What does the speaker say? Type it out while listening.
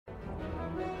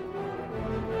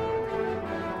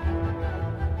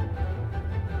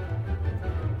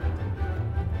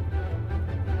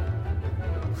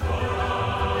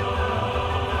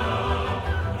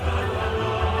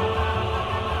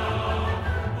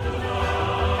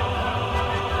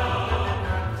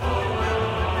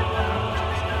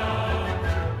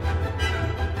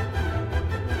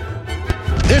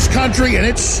country in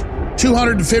its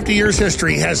 250 years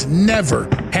history has never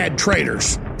had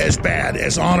traitors as bad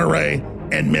as Honore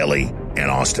and Milley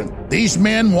and Austin. These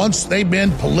men, once they've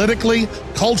been politically,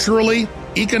 culturally,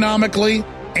 economically,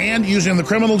 and using the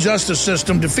criminal justice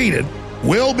system defeated,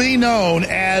 will be known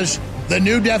as the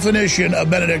new definition of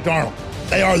Benedict Arnold.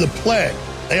 They are the plague.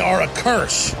 They are a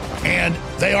curse. And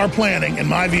they are planning, in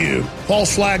my view,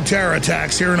 false flag terror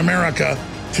attacks here in America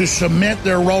to cement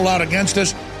their rollout against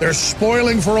us. They're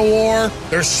spoiling for a war.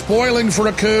 They're spoiling for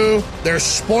a coup. They're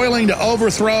spoiling to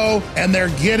overthrow. And they're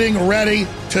getting ready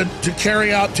to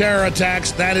carry out terror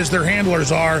attacks. That is, their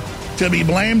handlers are, to be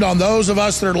blamed on those of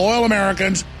us that are loyal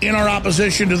Americans in our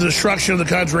opposition to the destruction of the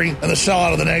country and the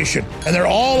sellout of the nation. And they're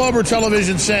all over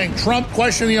television saying Trump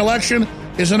questioning the election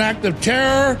is an act of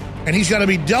terror, and he's going to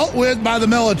be dealt with by the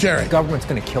military. The government's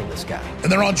going to kill this guy.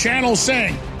 And they're on channels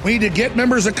saying we need to get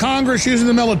members of Congress using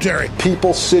the military.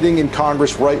 People sitting in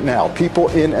Congress right now, people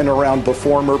in and around the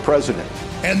former president.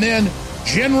 And then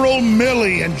General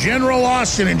Milley and General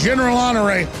Austin and General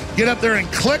Honore get up there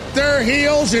and click their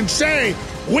heels and say,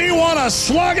 we want to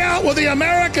slug out with the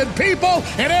American people,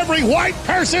 and every white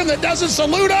person that doesn't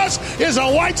salute us is a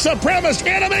white supremacist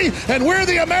enemy, and we're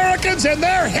the Americans and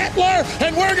they're Hitler,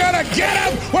 and we're going to get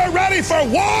them. We're ready for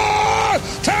war.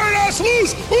 Turn us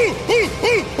loose. Ooh, ooh,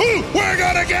 ooh, ooh. We're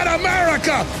going to get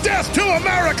America. Death to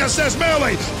America, says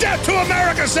Milley. Death to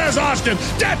America, says Austin.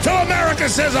 Death to America,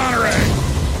 says Honore.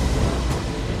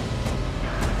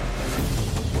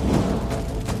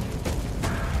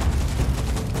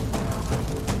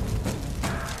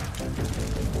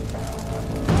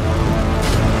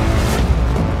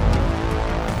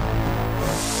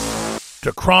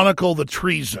 To chronicle the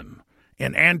treason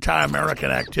and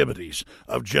anti-American activities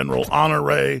of General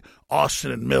Honore,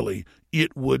 Austin, and Milley,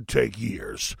 it would take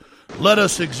years. Let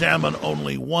us examine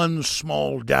only one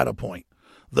small data point: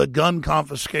 the gun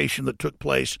confiscation that took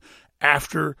place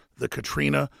after the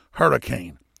Katrina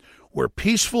hurricane, where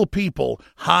peaceful people,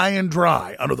 high and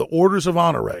dry, under the orders of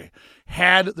Honore,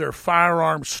 had their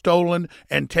firearms stolen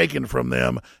and taken from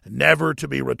them, never to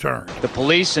be returned. The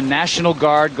police and National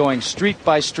Guard going street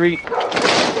by street,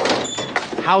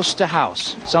 house to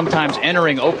house, sometimes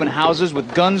entering open houses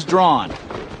with guns drawn,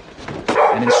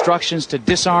 and instructions to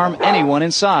disarm anyone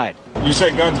inside. You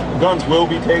say guns will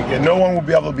be taken? No one will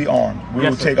be able to be armed. We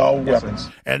will take all weapons.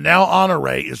 And now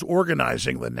Honore is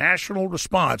organizing the national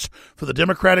response for the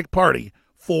Democratic Party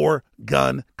for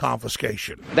gun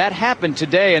confiscation. That happened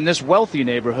today in this wealthy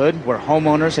neighborhood where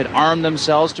homeowners had armed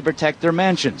themselves to protect their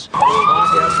mansions.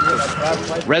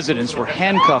 Residents were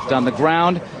handcuffed on the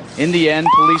ground. In the end,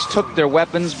 police took their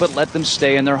weapons but let them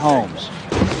stay in their homes.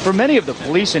 For many of the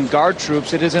police and guard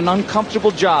troops, it is an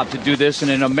uncomfortable job to do this in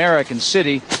an American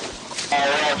city.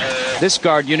 This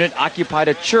guard unit occupied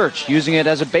a church, using it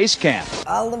as a base camp.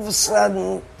 All of a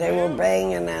sudden, they were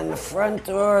banging on the front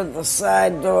door, the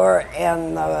side door,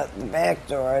 and the back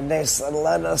door. And they said,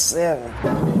 let us in.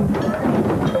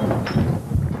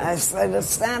 I said,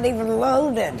 it's not even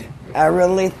loaded. I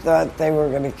really thought they were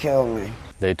going to kill me.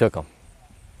 They took them.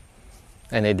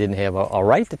 And they didn't have a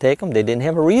right to take them. They didn't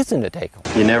have a reason to take them.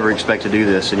 You never expect to do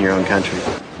this in your own country.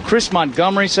 Chris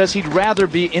Montgomery says he'd rather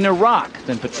be in Iraq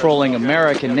than patrolling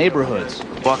American neighborhoods.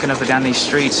 Walking up and down these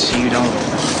streets, you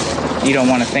don't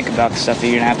want to think about the stuff that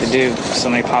you're going to have to do.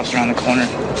 Somebody pops around the corner.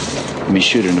 Be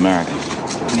shooting in America.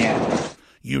 Yeah.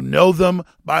 You know them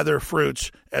by their fruits,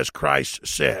 as Christ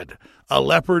said. A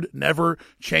leopard never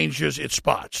changes its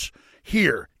spots.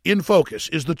 Here, in focus,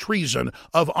 is the treason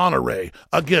of Honore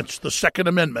against the Second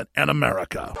Amendment and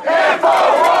America.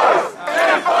 InfoWars!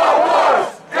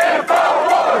 InfoWars!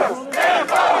 InfoWars!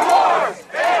 InfoWars!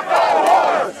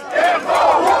 InfoWars!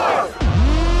 InfoWars!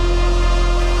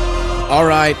 All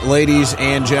right, ladies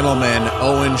and gentlemen,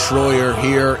 Owen Schroyer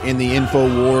here in the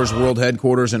InfoWars World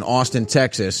Headquarters in Austin,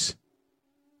 Texas.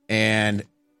 And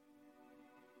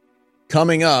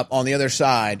coming up on the other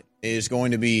side is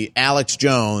going to be Alex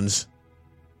Jones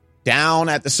down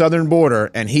at the southern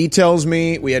border, and he tells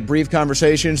me, we had brief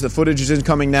conversations, the footage is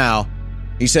incoming now.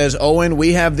 He says, Owen,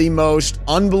 we have the most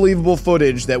unbelievable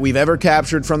footage that we've ever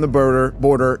captured from the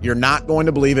border. You're not going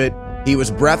to believe it. He was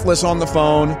breathless on the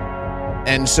phone.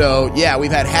 And so, yeah,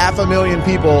 we've had 500,000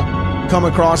 people come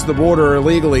across the border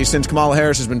illegally since Kamala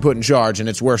Harris has been put in charge, and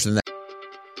it's worse than that.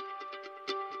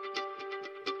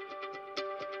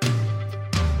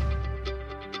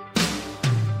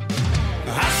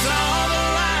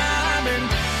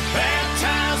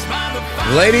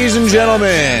 Ladies and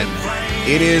gentlemen,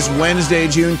 it is Wednesday,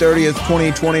 June 30th,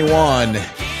 2021.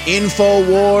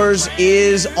 InfoWars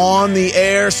is on the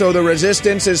air, so the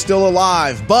resistance is still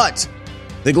alive. But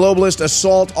the globalist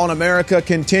assault on America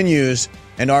continues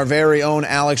And our very own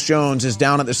Alex Jones is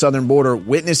down at the southern border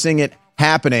witnessing it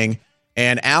happening.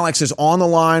 And Alex is on the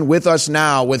line with us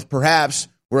now with perhaps,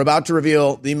 we're about to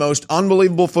reveal, the most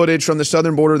unbelievable footage from the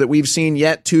southern border that we've seen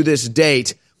yet to this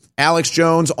date. Alex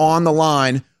Jones on the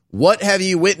line. What have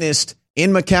you witnessed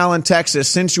in McAllen, Texas,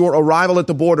 since your arrival at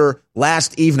the border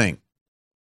last evening?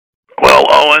 Well,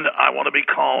 Owen, I want to be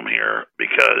calm here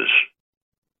because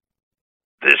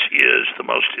this is the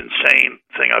most insane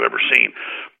thing I've ever seen.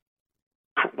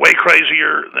 Way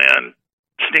crazier than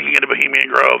sneaking into Bohemian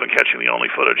Grove and catching the only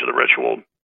footage of the ritual.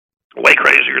 Way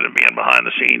crazier than being behind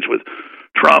the scenes with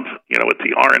Trump, with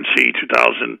the RNC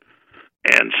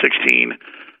 2016.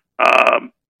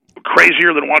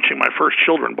 Crazier than watching my first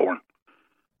children born.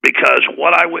 Because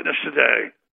what I witnessed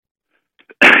today,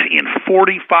 in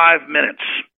 45 minutes,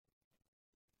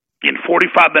 you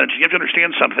have to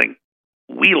understand something.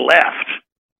 We left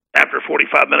after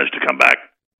 45 minutes to come back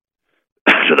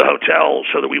to the hotel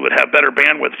so that we would have better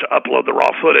bandwidth to upload the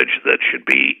raw footage that should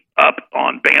be up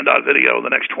on band.video in the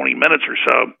next 20 minutes or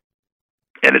so.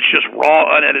 And it's just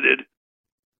raw, unedited,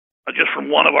 just from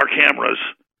one of our cameras,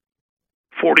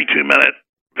 42-minute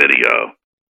video.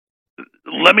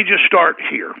 Let me just start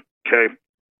here, okay?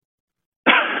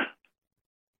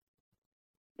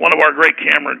 One of our great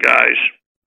camera guys,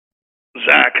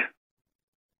 Zach,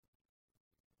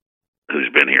 who's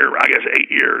been here, I guess, 8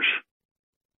 years,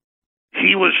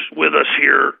 he was with us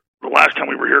here the last time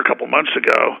we were here a couple months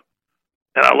ago,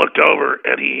 and I looked over,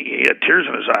 and he had tears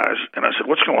in his eyes, and I said,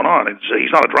 what's going on? And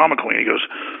he's not a drama queen. He goes,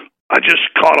 I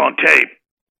just caught on tape.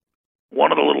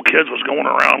 One of the little kids was going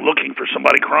around looking for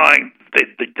somebody crying.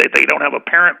 They don't have a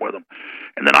parent with them.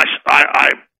 And then I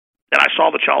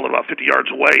saw the child about 50 yards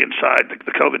away inside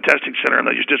the COVID testing center, and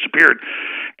they just disappeared.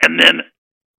 And then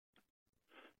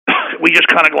we just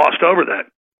kind of glossed over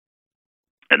that.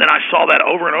 And then I saw that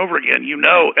over and over again.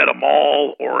 At a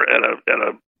mall or at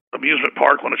a amusement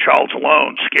park when a child's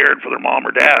alone, scared for their mom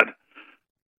or dad.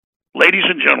 Ladies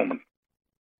and gentlemen,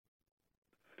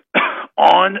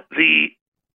 on the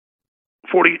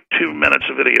 42 minutes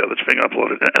of video that's being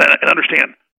uploaded, and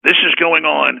understand, this is going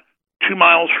on 2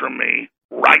 miles from me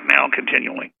right now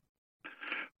continually.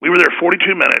 We were there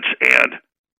 42 minutes, and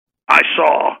I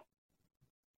saw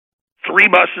 3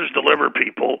 buses deliver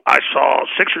people. I saw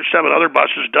 6 or 7 other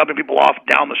buses dumping people off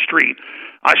down the street.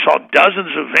 I saw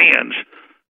dozens of vans.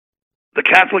 The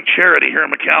Catholic Charity here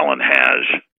in McAllen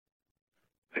has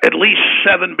at least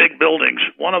 7 big buildings.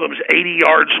 One of them is 80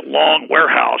 yards long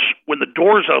warehouse. When the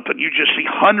doors open, you just see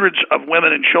hundreds of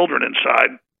women and children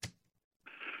inside.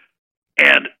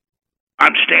 And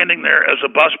I'm standing there as a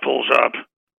bus pulls up.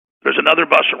 There's another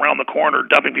bus around the corner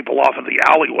dumping people off in the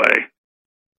alleyway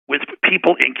with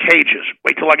people in cages.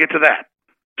 Wait till I get to that.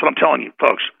 That's what I'm telling you,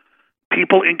 folks.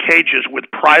 People in cages with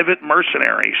private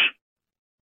mercenaries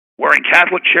wearing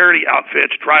Catholic Charity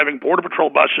outfits, driving Border Patrol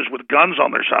buses with guns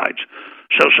on their sides.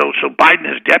 So Biden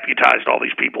has deputized all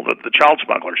these people, the child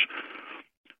smugglers.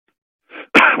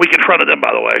 We confronted them,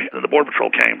 by the way, and the Border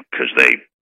Patrol came because they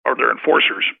are their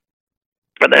enforcers.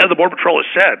 And the head of the Border Patrol has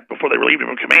said, before they relieved him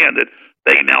of command, that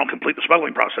they now complete the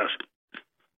smuggling process.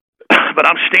 But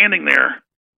I'm standing there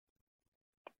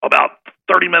about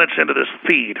 30 minutes into this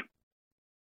feed,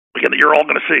 again, that you're all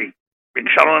going to see, being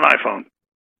shot on an iPhone,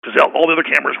 because all the other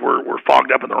cameras were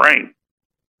fogged up in the rain.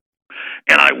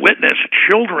 And I witnessed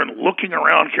children looking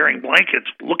around, carrying blankets,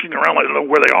 looking around like they don't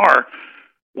know where they are,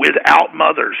 without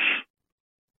mothers.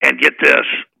 And get this,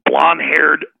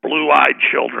 blonde-haired, blue-eyed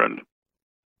children,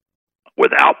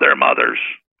 without their mothers,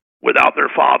 without their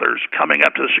fathers, coming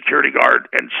up to the security guard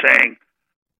and saying,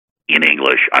 in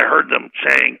English, I heard them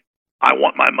saying, I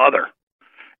want my mother.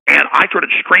 And I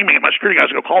started screaming at my security guys,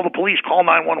 go, call the police, call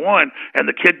 911. And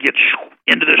the kid gets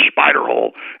into this spider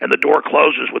hole, and the door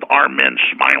closes with armed men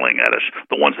smiling at us,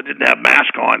 the ones that didn't have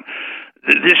masks on.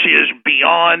 This is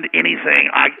beyond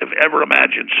anything I have ever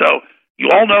imagined. So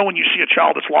you all know when you see a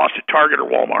child that's lost at Target or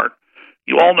Walmart.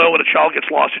 You all know when a child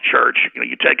gets lost at church,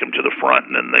 you take them to the front,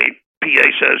 and then the PA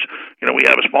says, we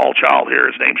have a small child here,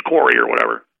 his name's Corey or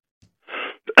whatever.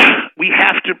 We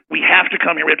have to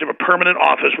come here. We have to have a permanent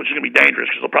office, which is going to be dangerous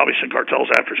because they'll probably send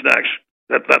cartels after us next.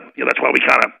 That's why we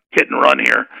kind of hit and run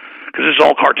here, because this is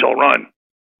all cartel run.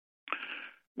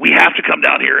 We have to come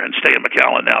down here and stay in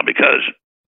McAllen now because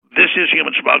this is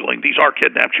human smuggling. These are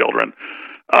kidnapped children.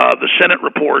 The Senate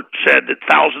report said that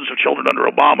thousands of children under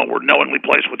Obama were knowingly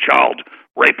placed with child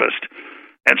rapists.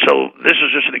 And so this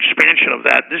is just an expansion of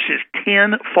that. This is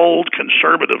tenfold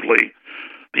conservatively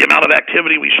the amount of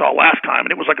activity we saw last time.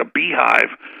 And it was like a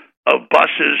beehive of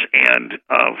buses and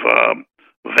of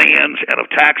vans and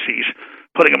of taxis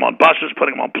putting them on buses,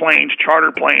 putting them on planes,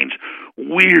 charter planes,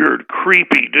 weird,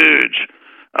 creepy dudes.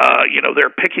 They're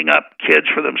picking up kids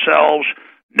for themselves,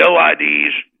 no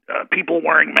IDs, people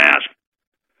wearing masks.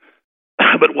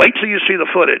 But wait till you see the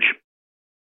footage.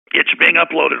 It's being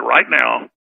uploaded right now.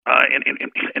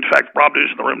 In fact, Rob News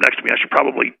in the room next to me. I should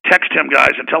probably text him,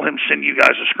 guys, and tell him to send you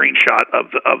guys a screenshot of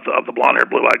the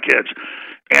blonde-haired, blue-eyed kids.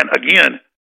 And again,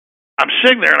 I'm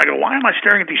sitting there and I go, why am I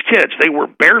staring at these kids? They were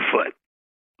barefoot,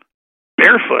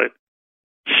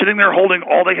 sitting there holding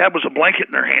all they had was a blanket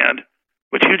in their hand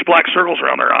with huge black circles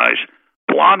around their eyes.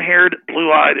 Blonde-haired,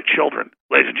 blue-eyed children,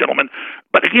 ladies and gentlemen.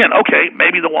 But again, okay,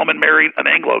 maybe the woman married an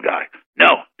Anglo guy.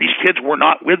 No, these kids were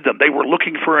not with them. They were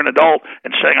looking for an adult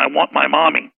and saying, I want my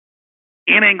mommy.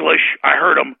 In English, I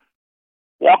heard them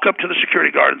walk up to the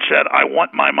security guard and said, I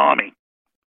want my mommy.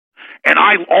 And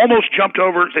I almost jumped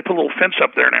over. They put a little fence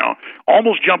up there now.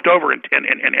 Almost jumped over and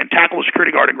tackled the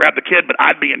security guard and grabbed the kid, but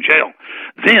I'd be in jail.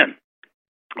 Then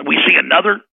we see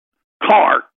another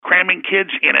car cramming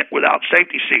kids in it without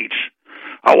safety seats.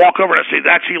 I walk over and I say,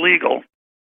 that's illegal.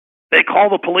 They call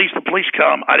the police. The police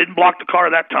come. I didn't block the car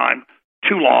that time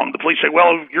too long. The police say,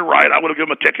 well, you're right. I would have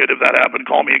given them a ticket if that happened.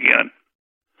 Call me again.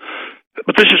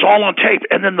 But this is all on tape.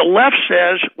 And then the left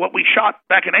says what we shot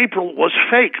back in April was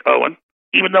fake, Owen,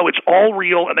 even though it's all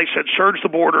real. And they said, surge the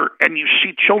border. And you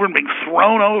see children being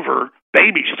thrown over,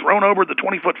 babies thrown over the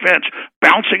 20-foot fence,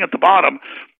 bouncing at the bottom,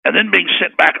 and then being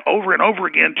sent back over and over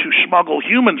again to smuggle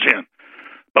humans in.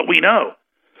 But we know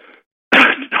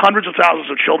hundreds of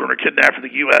thousands of children are kidnapped in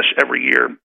the U.S. every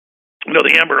year. You know,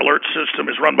 the Amber Alert system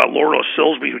is run by Laura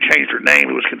Silsby, who changed her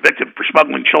name, who was convicted for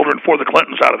smuggling children for the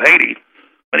Clintons out of Haiti,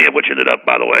 many of which ended up,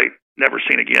 by the way, never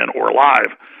seen again or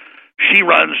alive. She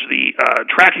runs the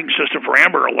tracking system for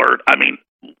Amber Alert. I mean,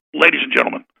 ladies and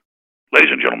gentlemen,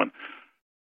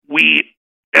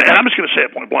 and I'm just going to say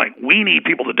it point blank, we need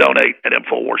people to donate at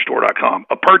InfoWarsStore.com.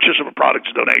 A purchase of a product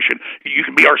is a donation. You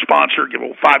can be our sponsor, give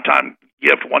a 5-time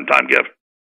gift, 1-time gift,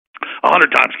 100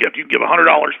 times gift. You can give $100, $5,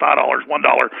 $1.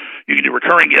 You can do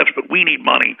recurring gifts, but we need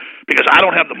money because I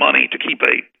don't have the money to keep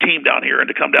a team down here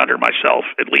and to come down here myself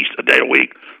at least a day a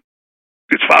week.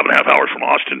 It's 5.5 hours from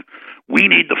Austin. We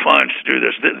need the funds to do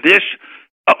this. And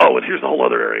here's the whole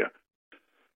other area.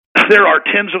 There are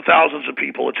tens of thousands of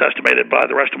people, it's estimated by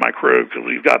the rest of my crew, because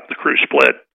we've got the crew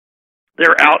split.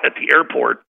 They're out at the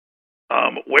airport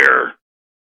where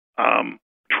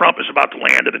Trump is about to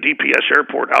land at a DPS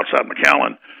airport outside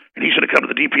McAllen, and he's going to come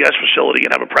to the DPS facility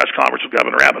and have a press conference with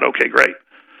Governor Abbott. Okay, great.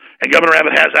 And Governor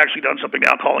Abbott has actually done something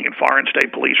now, calling in foreign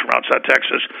state police from outside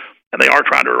Texas, and they are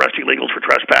trying to arrest illegals for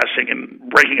trespassing and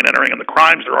breaking and entering and the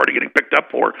crimes they're already getting picked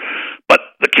up for. But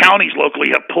the counties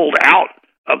locally have pulled out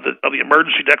of the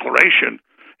emergency declaration,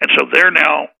 and so they're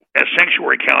now, as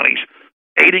sanctuary counties,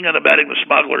 aiding and abetting the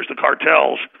smugglers, the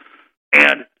cartels,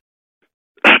 and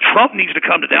Trump needs to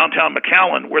come to downtown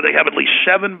McAllen, where they have at least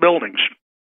 7 buildings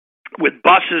with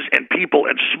buses and people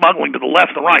and smuggling to the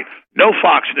left and the right. No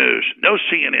Fox News, no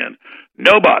CNN,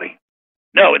 nobody.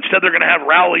 No, instead they're going to have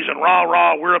rallies and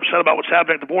rah, we're upset about what's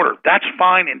happening at the border. That's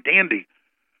fine and dandy,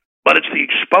 but it's the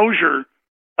exposure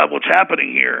of what's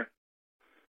happening here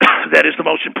that is the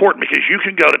most important, because you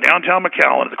can go to downtown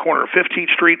McAllen at the corner of 15th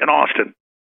Street and Austin,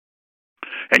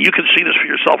 and you can see this for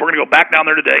yourself. We're going to go back down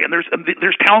there today, and there's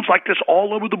towns like this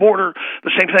all over the border,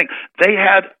 the same thing. They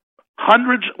had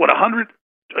hundreds, 100,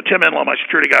 Tim Enlow, my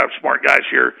security guy, smart guys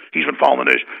here, he's been following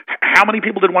the news. How many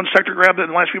people did one sector grab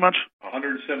in the last few months?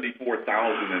 174,000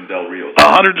 in Del Rio.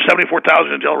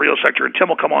 174,000 in Del Rio sector, and Tim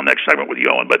will come on next segment with you,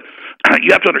 Owen, but you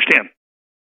have to understand,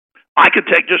 I could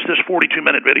take just this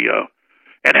 42-minute video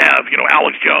and have,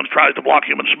 Alex Jones tries to block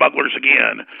human smugglers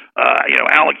again.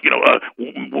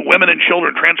 Women and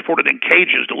children transported in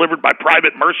cages delivered by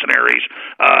private mercenaries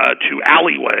to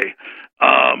alleyway.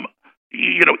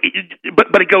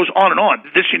 But it goes on and on.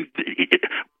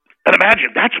 And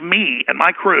imagine, that's me and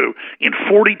my crew in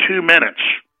 42 minutes.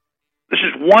 This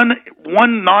is one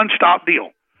nonstop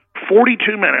deal.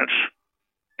 42 minutes,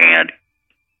 and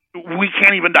we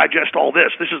can't even digest all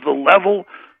this. This is the level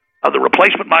of the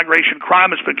replacement migration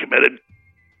crime that's been committed,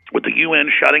 with the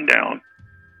UN shutting down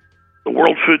the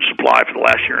world food supply for the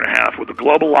last year and a half, with the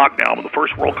global lockdown, when the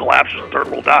first world collapses and the third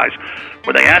world dies.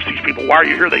 When they asked these people, why are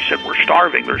you here? They said, we're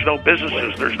starving. There's no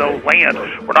businesses. There's no land.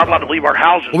 We're not allowed to leave our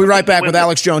houses. We'll be right back with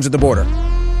Alex Jones at the border.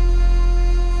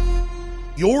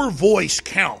 Your voice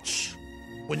counts.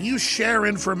 When you share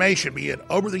information, be it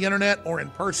over the internet or in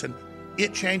person,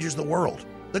 it changes the world.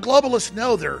 The globalists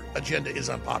know their agenda is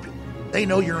unpopular. They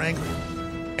know you're angry.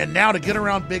 And now, to get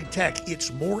around big tech,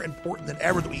 it's more important than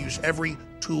ever that we use every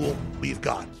tool we've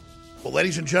got. Well,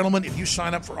 ladies and gentlemen, if you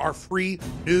sign up for our free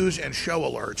news and show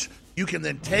alerts, You can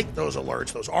then take those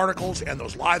alerts, those articles, and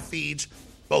those live feeds,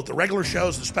 both the regular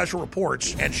shows and special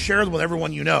reports, and share them with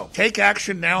everyone you know. Take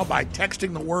action now by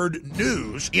texting the word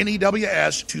NEWS,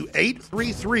 N-E-W-S, to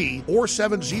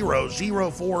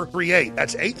 833-470-0438.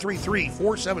 That's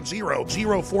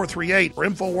 833-470-0438 for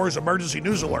InfoWars Emergency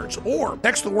News Alerts. Or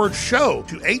text the word SHOW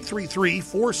to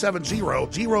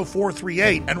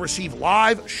 833-470-0438 and receive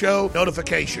live show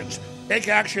notifications. Take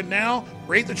action now,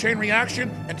 create the chain reaction,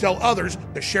 and tell others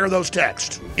to share those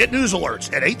texts. Get news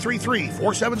alerts at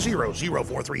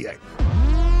 833-470-0438.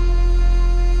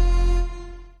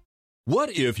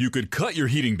 What if you could cut your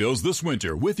heating bills this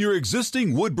winter with your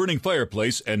existing wood-burning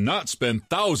fireplace and not spend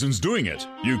thousands doing it?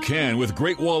 You can with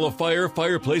Great Wall of Fire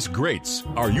fireplace grates.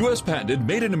 Our U.S. patented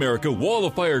made-in-America Wall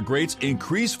of Fire grates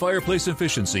increase fireplace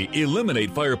efficiency,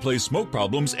 eliminate fireplace smoke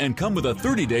problems, and come with a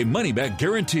 30-day money-back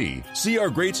guarantee. See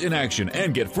our grates in action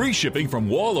and get free shipping from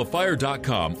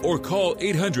walloffire.com or call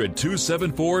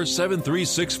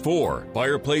 800-274-7364.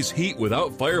 Fireplace heat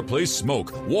without fireplace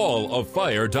smoke.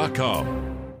 walloffire.com.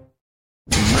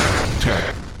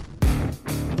 Tech.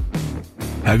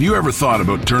 Have you ever thought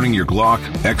about turning your Glock,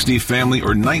 XD Family,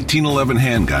 or 1911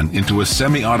 handgun into a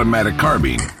semi-automatic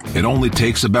carbine? It only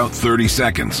takes about 30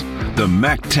 seconds. The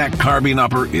MacTech Carbine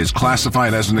Upper is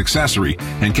classified as an accessory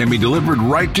and can be delivered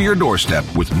right to your doorstep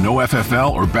with no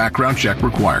FFL or background check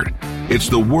required. It's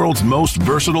the world's most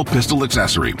versatile pistol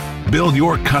accessory. Build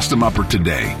your custom upper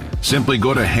today. Simply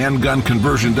go to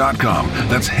handgunconversion.com.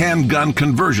 That's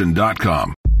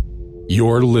handgunconversion.com.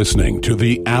 You're listening to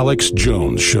The Alex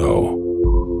Jones Show.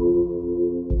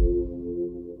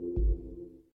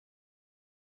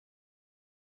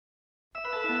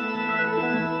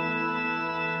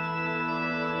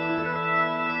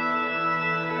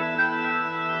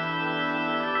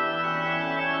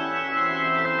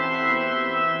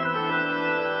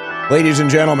 Ladies and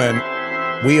gentlemen,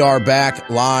 we are back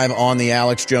live on The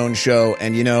Alex Jones Show,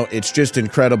 and you know, it's just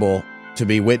incredible to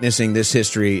be witnessing this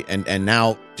history and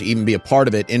now to even be a part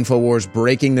of it. InfoWars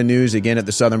breaking the news again at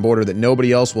the southern border that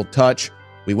nobody else will touch.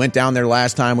 We went down there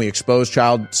last time. We exposed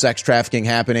child sex trafficking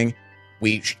happening.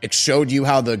 We showed you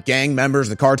how the gang members,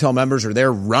 the cartel members, are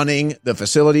there running the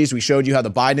facilities. We showed you how the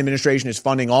Biden administration is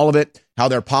funding all of it, how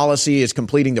their policy is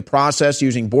completing the process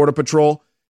using Border Patrol.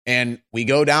 And we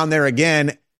go down there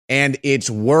again, and it's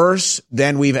worse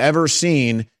than we've ever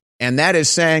seen, and that is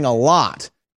saying a lot.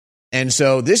 And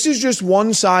so this is just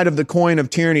one side of the coin of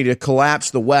tyranny to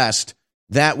collapse the West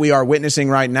that we are witnessing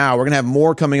right now. We're going to have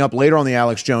more coming up later on the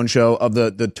Alex Jones Show of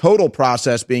the total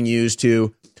process being used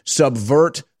to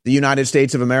subvert the United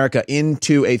States of America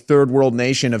into a third world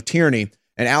nation of tyranny.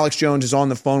 And Alex Jones is on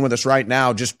the phone with us right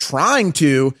now, just trying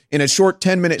to, in a short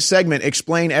 10-minute segment,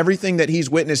 explain everything that he's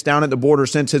witnessed down at the border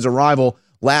since his arrival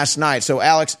last night. So,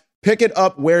 Alex, pick it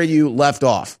up where you left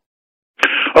off.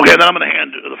 Okay, then I'm going to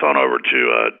hand the phone over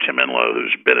to Tim Enlow,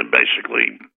 who's been in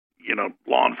basically,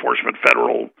 law enforcement,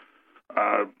 federal,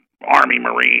 Army,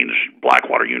 Marines,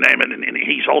 Blackwater, you name it, and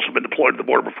he's also been deployed to the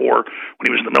border before when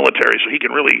he was in the military, so he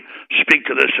can really speak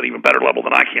to this at an even better level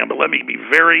than I can. But let me be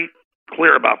very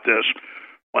clear about this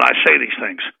when I say these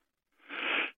things.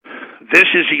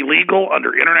 This is illegal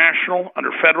under international,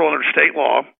 under federal, under state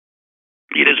law.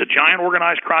 It is a giant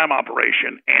organized crime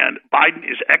operation, and Biden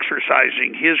is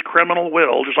exercising his criminal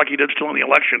will, just like he did still in the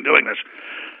election doing this.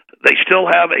 They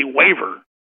still have a waiver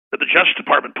that the Justice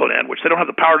Department put in, which they don't have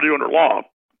the power to do under law.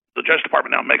 The Justice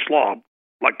Department now makes law,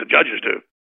 like the judges do,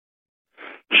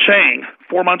 saying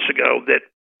 4 months ago that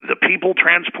the people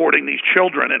transporting these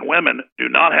children and women do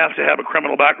not have to have a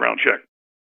criminal background check.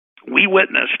 We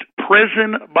witnessed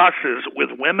prison buses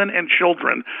with women and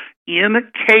children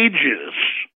in cages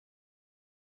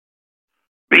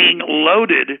being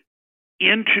loaded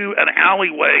into an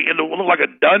alleyway, into what looked like a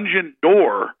dungeon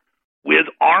door with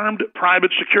armed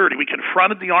private security. We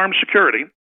confronted the armed security,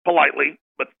 politely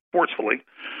but forcefully,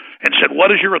 and said,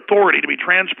 what is your authority to be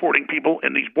transporting people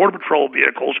in these Border Patrol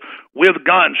vehicles with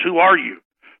guns? Who are you?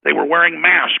 They were wearing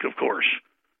masks, of course.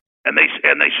 And they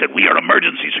said, we are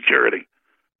emergency security.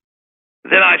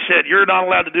 Then I said, you're not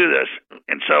allowed to do this.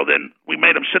 And so then we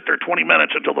made them sit there 20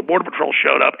 minutes until the Border Patrol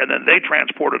showed up, and then they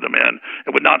transported them in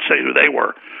and would not say who they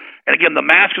were. And again, the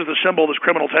mask is the symbol of this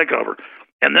criminal takeover.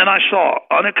 And then I saw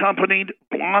unaccompanied,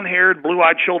 blonde-haired,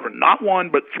 blue-eyed children, not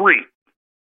one, but three.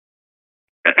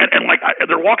 And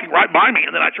they're walking right by me,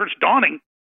 and then it's dawning,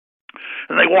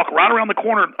 and they walk right around the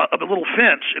corner of the little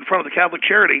fence in front of the Catholic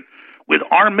Charity with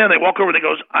armed men. They walk over and they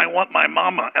goes, I want my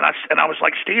mama. And I was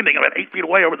like standing about 8 feet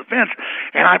away over the fence,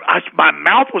 and my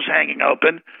mouth was hanging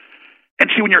open.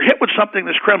 And see, when you're hit with something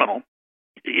this criminal,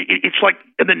 it's like,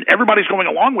 and then everybody's going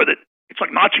along with it. It's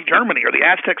like Nazi Germany or the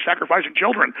Aztecs sacrificing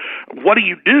children. What do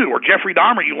you do? Or Jeffrey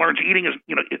Dahmer, you learn eating his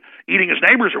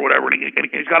neighbors or whatever, and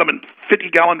he's got them in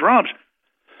 50-gallon drums.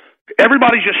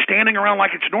 Everybody's just standing around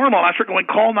like it's normal. And I start going,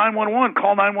 call 911,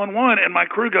 call 911, and my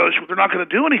crew goes, they're not going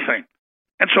to do anything.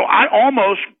 And so I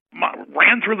almost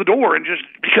ran through the door and just,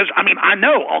 because, I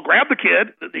know I'll grab the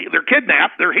kid. They're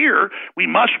kidnapped. They're here. We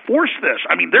must force this.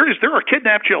 There are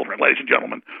kidnapped children, ladies and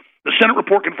gentlemen. The Senate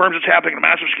report confirms it's happening on a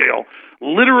massive scale.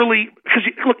 Literally, because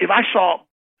look, if I saw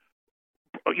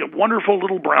wonderful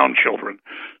little brown children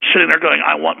sitting there going,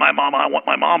 I want my mama,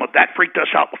 that freaked us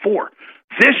out before.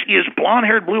 This is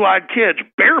blonde-haired, blue-eyed kids,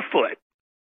 barefoot.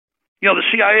 The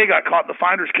CIA got caught in the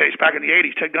Finders case back in the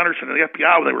 80s. Ted Gunderson and the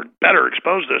FBI, when they were better,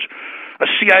 exposed this. A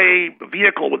CIA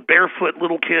vehicle with barefoot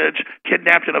little kids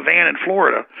kidnapped in a van in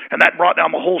Florida. And that brought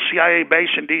down the whole CIA base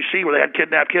in D.C. where they had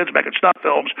kidnapped kids making snuff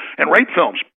films and rape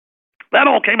films. That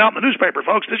all came out in the newspaper,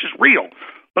 folks. This is real.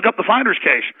 Look up the Finders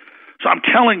case. So I'm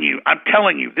telling you,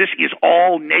 this is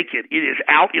all naked. It is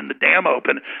out in the damn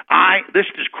open. This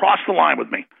just crossed the line with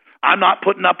me. I'm not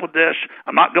putting up with this.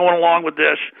 I'm not going along with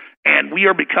this. And we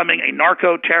are becoming a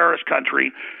narco-terrorist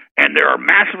country. And there are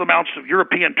massive amounts of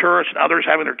European tourists and others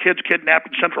having their kids kidnapped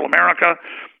in Central America.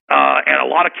 And a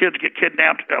lot of kids get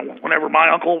kidnapped. Whenever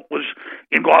my uncle was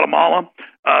in Guatemala,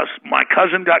 my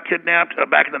cousin got kidnapped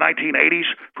back in the 1980s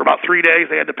for about 3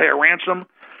 days. They had to pay a ransom.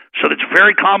 So it's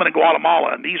very common in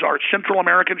Guatemala, and these are Central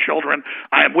American children.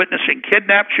 I am witnessing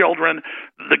kidnapped children.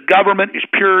 The government is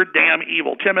pure damn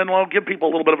evil. Tim Enlow, give people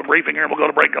a little bit of a briefing here, and we'll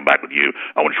go to break and come back with you.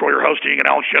 Owen Schroyer hosting and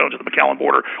Alex Jones at the McAllen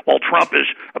border while Trump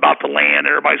is about to land.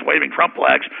 Everybody's waving Trump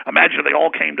flags. Imagine if they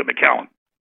all came to McAllen.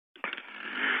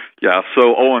 Yeah,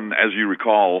 so Owen, as you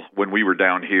recall, when we were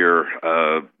down here,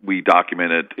 we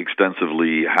documented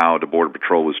extensively how the Border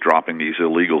Patrol was dropping these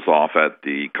illegals off at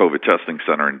the COVID testing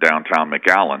center in downtown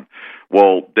McAllen.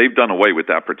 Well, they've done away with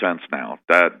that pretense now.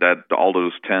 That all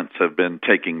those tents have been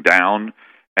taken down,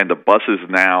 and the buses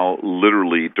now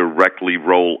literally directly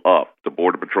roll up. The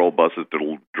Border Patrol buses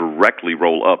directly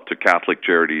roll up to Catholic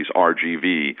Charities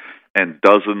RGV, and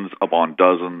dozens upon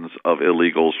dozens of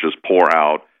illegals just pour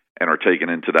out and are taken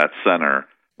into that center.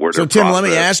 So, Tim, let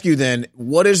me ask you then,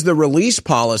 what is the release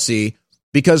policy?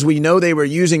 Because we know they were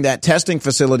using that testing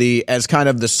facility as kind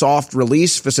of the soft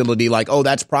release facility, like, oh,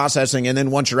 that's processing, and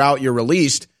then once you're out, you're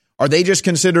released. Are they just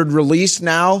considered released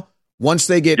now once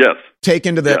they get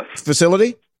taken to the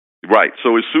facility? Right.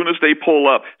 So as soon as they pull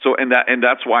up, and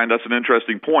that's why, and that's an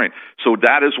interesting point. So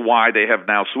that is why they have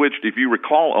now switched. If you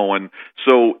recall, Owen,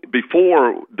 so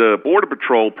before the Border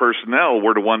Patrol personnel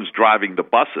were the ones driving the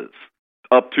buses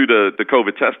up to the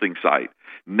COVID testing site.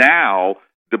 Now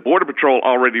the Border Patrol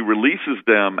already releases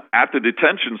them at the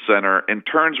detention center and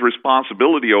turns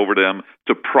responsibility over them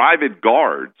to private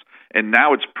guards. And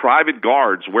now it's private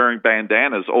guards wearing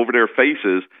bandanas over their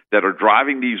faces that are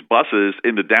driving these buses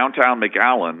into downtown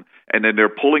McAllen, and then they're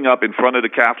pulling up in front of the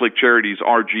Catholic Charities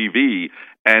RGV,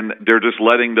 and they're just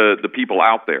letting the people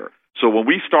out there. So when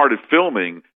we started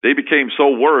filming, they became so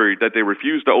worried that they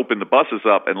refused to open the buses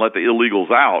up and let the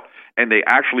illegals out, and they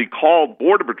actually called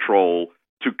Border Patrol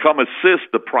to come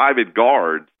assist the private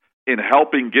guards in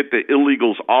helping get the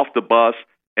illegals off the bus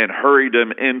and hurry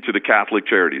them into the Catholic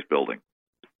Charities building.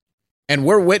 And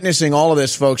we're witnessing all of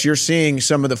this, folks. You're seeing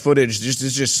some of the footage. This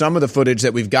is just some of the footage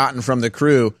that we've gotten from the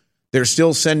crew. They're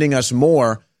still sending us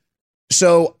more.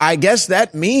 So I guess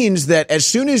that means that as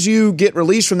soon as you get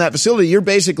released from that facility, you're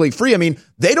basically free. I mean,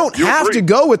 they don't have to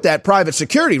go with that private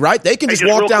security, right? They can just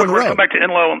walk down the road. We're going to come back to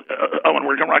Enlow, and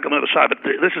we're going to right on the other side, but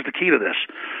this is the key to this.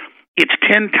 It's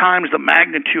 10 times the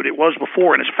magnitude it was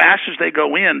before, and as fast as they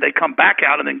go in, they come back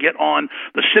out and then get on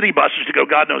the city buses to go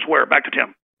God knows where. Back to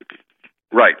Tim.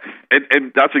 Right,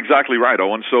 and that's exactly right,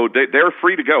 Owen. So they're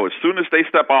free to go. As soon as they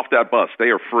step off that bus, they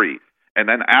are free. And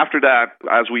then after that,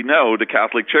 as we know, the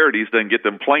Catholic Charities then get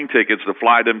them plane tickets to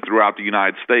fly them throughout the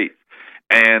United States.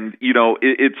 And, you know,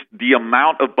 it's the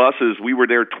amount of buses. We were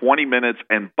there 20 minutes,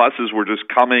 and buses were just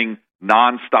coming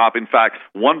nonstop. In fact,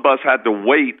 one bus had to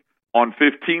wait on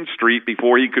 15th Street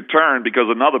before he could turn because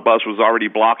another bus was already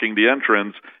blocking the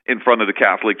entrance in front of the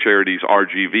Catholic Charities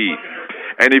RGV.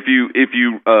 And if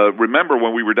you remember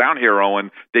when we were down here,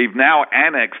 Owen, they've now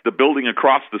annexed the building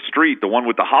across the street, the one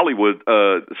with the Hollywood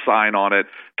sign on it.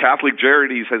 Catholic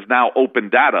Charities has now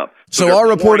opened that up. So our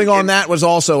reporting on that was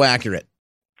also accurate.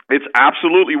 It's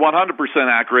absolutely 100%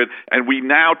 accurate, and we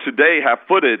now today have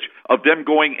footage of them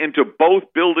going into both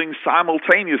buildings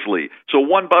simultaneously. So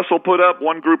one bus will put up,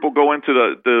 one group will go into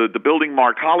the building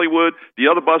marked Hollywood, the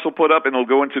other bus will put up, and they'll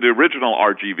go into the original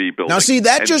RGV building. Now, see,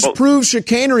 that just proves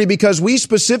chicanery, because we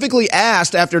specifically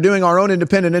asked, after doing our own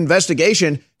independent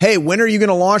investigation, hey, when are you going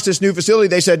to launch this new facility?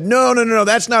 They said, no,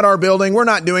 that's not our building. We're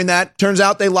not doing that. Turns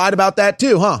out they lied about that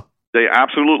too, huh? They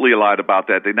absolutely lied about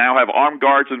that. They now have armed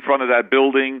guards in front of that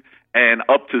building, and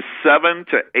up to 7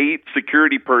 to 8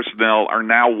 security personnel are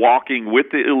now walking with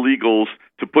the illegals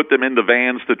to put them in the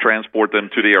vans to transport them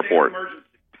to the airport.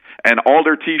 And all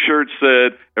their T-shirts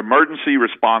said, emergency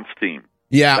response team.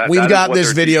 Yeah, we've got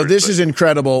this video. This is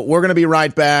incredible. We're going to be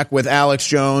right back with Alex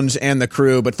Jones and the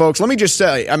crew. But, folks, let me just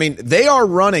say, I mean, they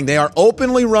are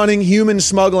openly running human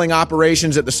smuggling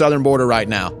operations at the southern border right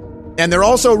now. And they're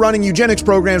also running eugenics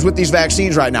programs with these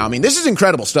vaccines right now. I mean, this is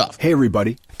incredible stuff. Hey,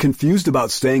 everybody. Confused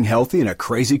about staying healthy in a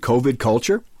crazy COVID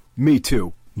culture? Me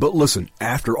too. But listen,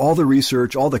 after all the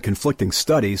research, all the conflicting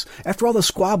studies, after all the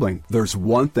squabbling, there's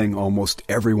one thing almost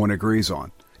everyone agrees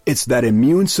on. It's that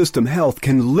immune system health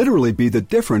can literally be the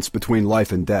difference between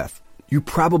life and death. You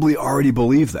probably already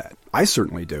believe that. I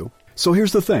certainly do. So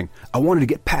here's the thing. I wanted to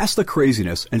get past the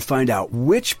craziness and find out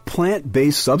which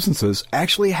plant-based substances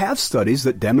actually have studies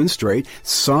that demonstrate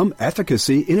some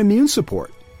efficacy in immune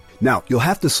support. Now, you'll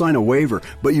have to sign a waiver,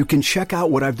 but you can check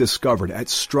out what I've discovered at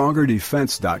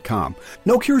StrongerDefense.com.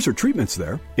 No cures or treatments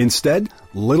there. Instead,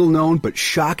 little-known but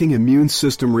shocking immune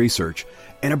system research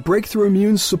and a breakthrough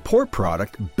immune support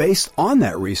product based on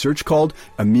that research called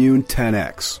Immune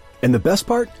 10X. And the best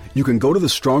part? You can go to the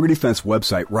Stronger Defense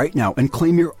website right now and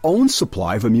claim your own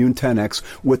supply of Immune 10X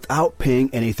without paying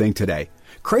anything today.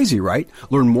 Crazy, right?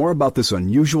 Learn more about this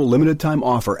unusual limited-time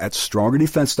offer at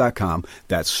StrongerDefense.com.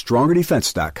 That's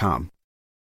StrongerDefense.com.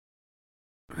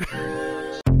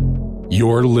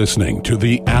 You're listening to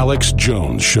The Alex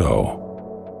Jones Show.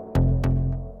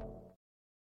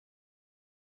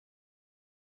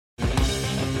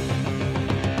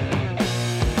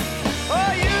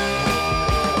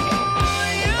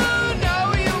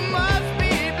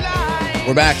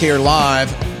 We're back here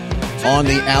live on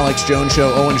the Alex Jones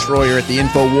Show. Owen Schroyer at the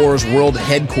InfoWars World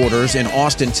Headquarters in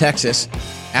Austin, Texas.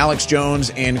 Alex Jones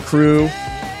and crew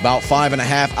about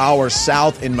 5.5 hours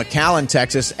south in McAllen,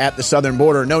 Texas at the southern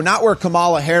border. No, not where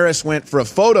Kamala Harris went for a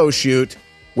photo shoot,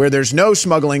 where there's no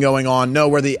smuggling going on. No,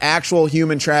 where the actual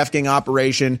human trafficking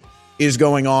operation is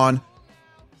going on.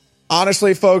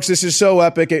 Honestly, folks, this is so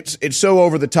epic. It's so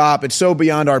over the top. It's so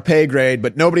beyond our pay grade,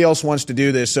 but nobody else wants to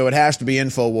do this, so it has to be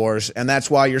InfoWars, and that's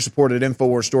why your support at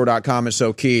InfoWarsStore.com is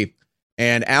so key.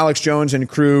 And Alex Jones and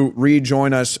crew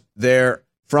rejoin us there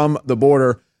from the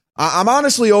border. I'm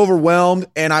honestly overwhelmed,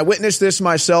 and I witnessed this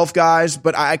myself, guys,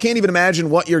 but I can't even imagine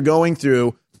what you're going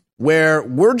through, where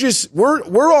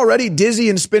we're already dizzy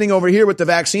and spinning over here with the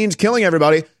vaccines killing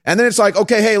everybody, and then it's like,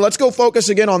 okay, hey, let's go focus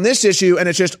again on this issue, and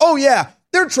it's just, oh yeah,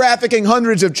 they're trafficking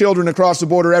hundreds of children across the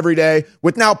border every day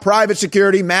with now private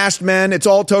security, masked men. It's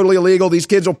all totally illegal. These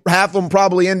kids half of them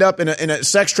probably end up in a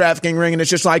sex trafficking ring. And it's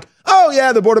just like, oh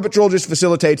yeah, the Border Patrol just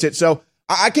facilitates it. So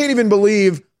I can't even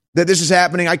believe that this is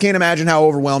happening. I can't imagine how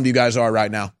overwhelmed you guys are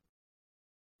right now.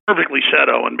 Perfectly said,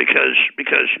 Owen, because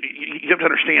you have to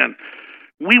understand,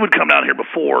 we would come down here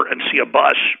before and see a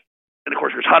bus. And of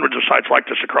course, there's hundreds of sites like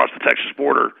this across the Texas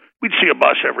border. We'd see a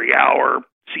bus every hour,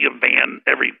 see a van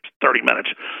every 30 minutes.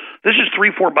 This is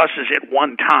 3-4 buses at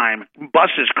one time.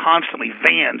 Buses constantly,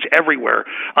 vans everywhere.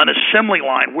 An assembly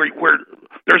line where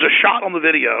there's a shot on the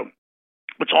video.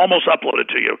 It's almost uploaded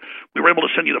to you. We were able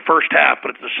to send you the first half,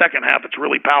 but it's the second half that's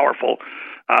really powerful.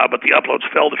 But the uploads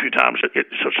failed a few times.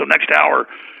 So next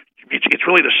hour, it's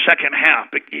really the second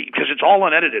half because it's all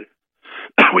unedited.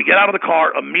 We get out of the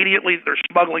car immediately. They're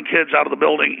smuggling kids out of the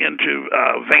building into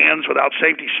vans without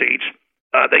safety seats.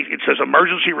 It says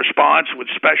emergency response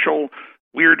with special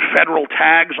weird federal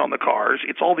tags on the cars.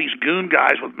 It's all these goon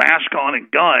guys with masks on and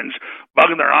guns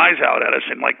bugging their eyes out at us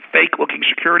in like fake looking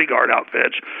security guard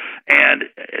outfits. And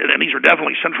these are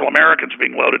definitely Central Americans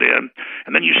being loaded in.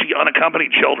 And then you see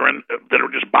unaccompanied children that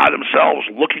are just by themselves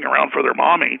looking around for their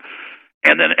mommy.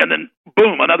 And then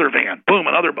boom, another van,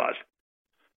 boom, another bus.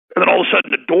 And then all of a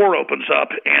sudden the door opens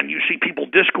up and you see people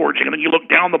disgorging, and then you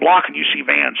look down the block and you see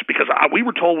vans, because we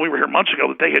were told when we were here months ago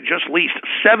that they had just leased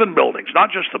 7 buildings,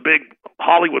 not just the big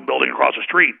Hollywood building across the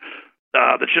street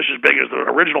that's just as big as the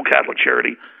original Catholic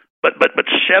Charity, but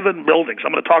 7 buildings.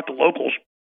 I'm going to talk to locals.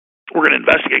 We're going to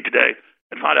investigate today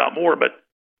and find out more, but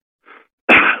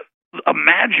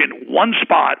imagine one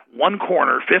spot, one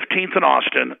corner, 15th and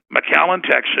Austin, McAllen,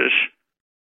 Texas,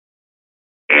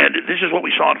 And this is what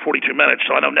we saw in 42 minutes.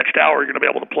 So I know next hour you're going to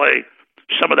be able to play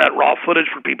some of that raw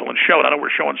footage for people and show it. I know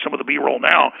we're showing some of the B-roll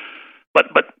now. But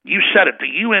you said it.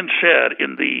 The UN said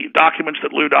in the documents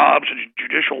that Lou Dobbs and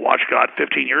Judicial Watch got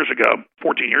 14 years ago,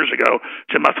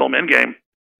 it's in my film Endgame,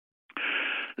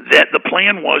 that the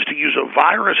plan was to use a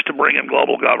virus to bring in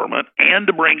global government and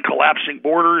to bring collapsing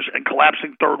borders and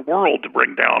collapsing third world to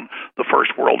bring down the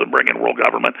first world and bring in world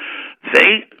government.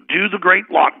 They do the great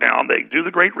lockdown. They do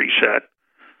the great reset.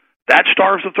 That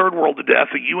starves the third world to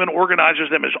death. The UN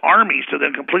organizes them as armies to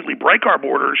then completely break our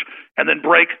borders and then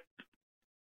break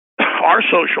our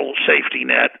social safety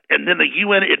net, and then the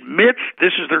UN admits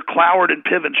this is their Cloward and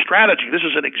Piven strategy. This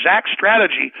is an exact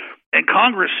strategy, and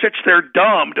Congress sits there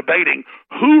dumb debating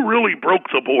who really broke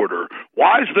the border.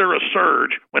 Why is there a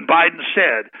surge when Biden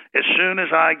said, as soon as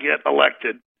I get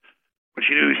elected, which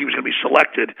he knew he was going to be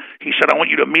selected, he said, I want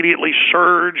you to immediately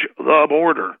surge the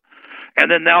border. And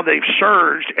then now they've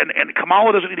surged, and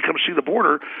Kamala doesn't need to come see the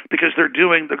border because they're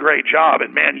doing the great job.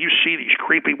 And, man, you see these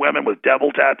creepy women with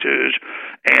devil tattoos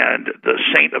and the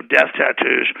saint of death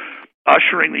tattoos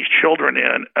ushering these children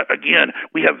in. Again,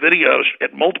 we have videos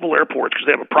at multiple airports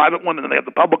because they have a private one and then they have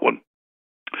the public one.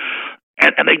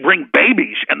 And they bring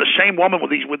babies, and the same woman with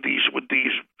these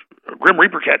Grim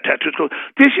Reaper cat tattoos goes,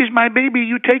 this is my baby,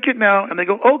 you take it now. And they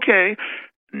go, okay.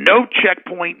 No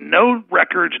checkpoint, no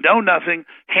records, no nothing.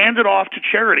 Hand it off to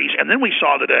charities. And then we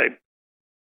saw today,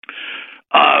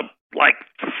 like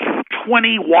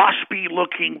 20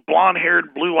 waspy-looking,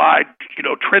 blonde-haired, blue-eyed,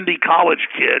 trendy college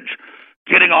kids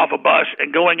getting off a bus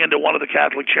and going into one of the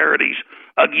Catholic charities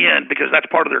again, because that's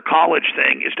part of their college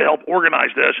thing, is to help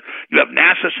organize this. You have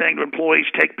NASA saying to employees,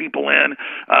 take people in.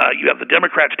 You have the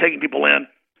Democrats taking people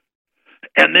in.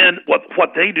 And then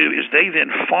what they do is they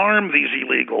then farm these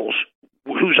illegals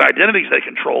whose identities they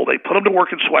control. They put them to work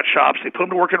in sweatshops. They put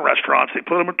them to work in restaurants. They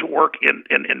put them to work in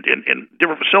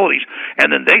different facilities,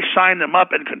 and then they sign them up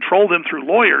and control them through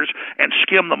lawyers and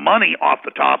skim the money off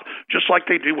the top, just like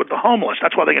they do with the homeless.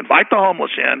 That's why they invite the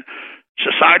homeless in.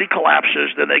 Society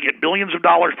collapses. Then they get billions of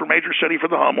dollars per major city for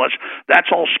the homeless.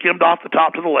 That's all skimmed off the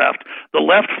top to the left. The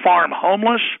left farm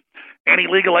homeless and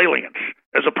illegal aliens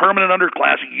as a permanent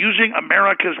underclass using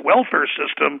America's welfare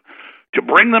system to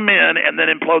bring them in and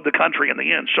then implode the country in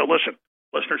the end. So listen,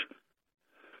 listeners,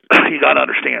 you got to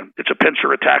understand, it's a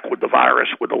pincer attack with the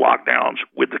virus, with the lockdowns,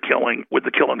 with the killing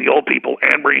the old people,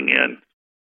 and bringing in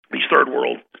these third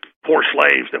world poor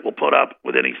slaves that will put up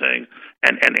with anything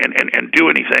and do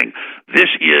anything.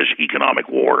 This is economic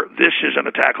war. This is an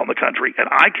attack on the country, and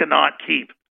I cannot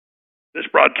keep this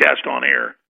broadcast on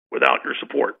air without your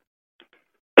support.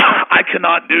 I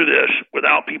cannot do this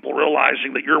without people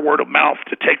realizing that your word of mouth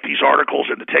to take these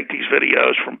articles and to take these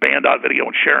videos from Band.video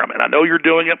and share them. And I know you're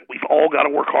doing it. We've all got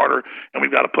to work harder, and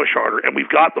we've got to push harder. And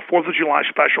we've got the 4th of July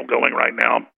special going right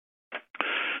now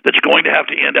that's going to have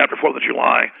to end after 4th of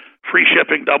July. Free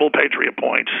shipping, double Patriot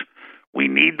points.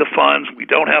 We need the funds. We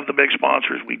don't have the big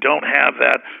sponsors. We don't have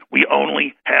that. We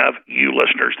only have you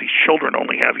listeners. These children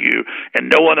only have you, and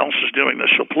no one else is doing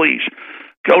this. So please,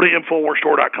 go to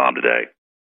InfoWarsStore.com today.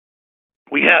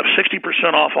 We have 60%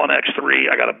 off on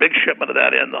X3. I got a big shipment of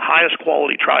that in, the highest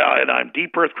quality triiodine,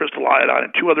 deep earth crystal iodine,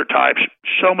 and 2 other types.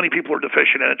 So many people are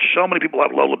deficient in it. So many people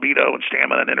have low libido and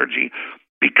stamina and energy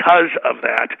because of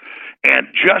that. And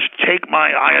just take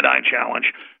my iodine challenge.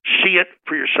 See it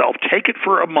for yourself. Take it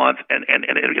for a month, and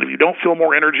if you don't feel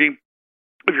more energy,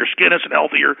 if your skin isn't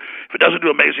healthier, if it doesn't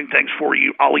do amazing things for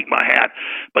you, I'll eat my hat.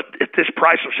 But at this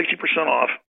price of 60%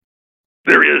 off,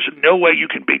 there is no way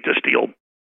you can beat this deal.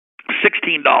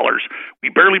 $16. We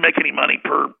barely make any money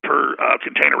per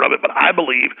container of it, but I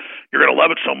believe you're going to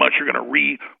love it so much you're going to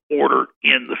reorder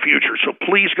in the future. So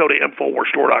please go to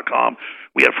InfoWarsStore.com.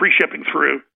 We have free shipping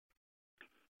through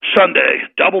Sunday,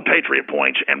 double Patriot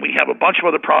points, and we have a bunch of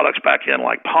other products back in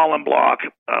like Pollen Block.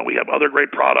 We have other great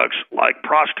products like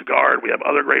Prostagard. We have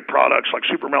other great products like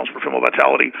Super Melons Perfumo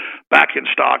Vitality back in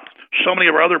stock. So many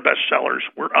of our other bestsellers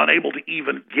we're unable to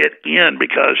even get in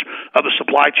because of the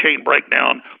supply chain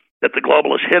breakdown that the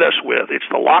globalists hit us with. It's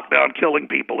the lockdown killing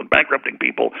people and bankrupting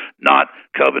people, not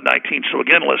COVID-19. So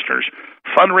again, listeners,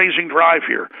 fundraising drive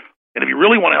here. And if you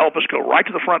really want to help us, go right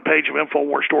to the front page of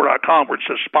InfoWarsStore.com where it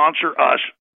says sponsor us,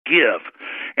 give.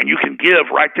 And you can give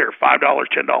right there, $5,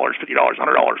 $10, $50,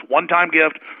 $100, one-time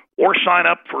gift, or sign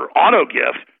up for auto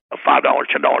gift of $5,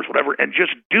 $10, whatever, and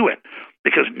just do it.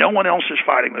 Because no one else is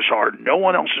fighting this hard. No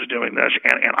one else is doing this,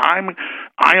 and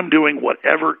I am doing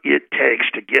whatever it takes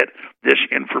to get this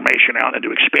information out and to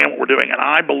expand what we're doing. And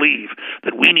I believe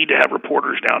that we need to have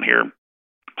reporters down here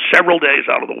several days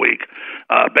out of the week,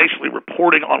 basically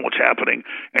reporting on what's happening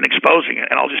and exposing it.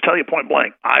 And I'll just tell you point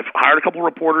blank, I've hired a couple of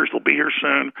reporters. They'll be here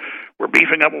soon. We're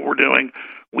beefing up what we're doing.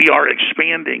 We are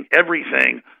expanding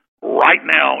everything right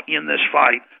now in this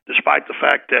fight, despite the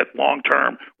fact that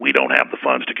long-term we don't have the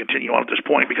funds to continue on at this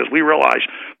point, because we realize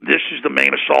this is the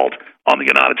main assault on the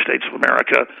United States of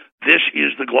America. This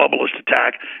is the globalist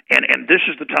attack, and this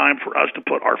is the time for us to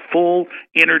put our full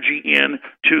energy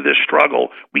into this struggle.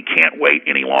 We can't wait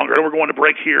any longer. We're going to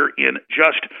break here in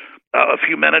just a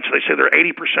few minutes. They say they're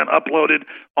 80% uploaded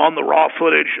on the raw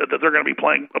footage that they're going to be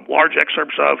playing large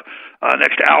excerpts of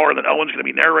next hour that Owen's going to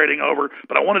be narrating over.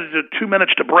 But I wanted to do 2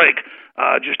 minutes to break.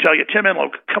 Just tell you, Tim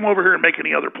Enlow, come over here and make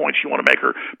any other points you want to make,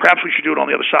 or perhaps we should do it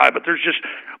on the other side. But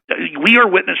we are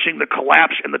witnessing the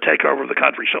collapse and the takeover of the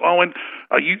country. So, Owen,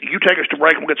 you take us to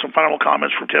break, and we'll get some final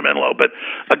comments from Tim Enlow. But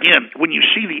again, when you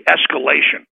see the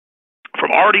escalation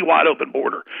from already wide open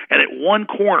border, and at one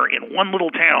corner in one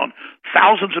little town,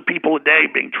 thousands of people a day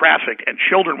being trafficked and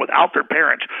children without their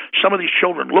parents, some of these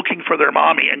children looking for their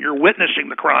mommy, and you're witnessing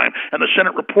the crime. And the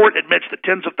Senate report admits that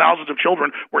tens of thousands of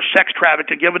children were sex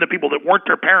trafficked and given to people that weren't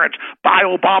their parents by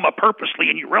Obama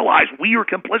purposely, and you realize we are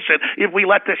complicit if we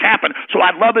let this happen. So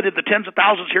I'd love it if the tens of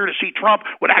thousands here to see Trump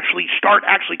would actually start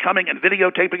coming and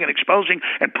videotaping and exposing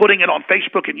and putting it on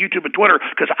Facebook and YouTube and Twitter,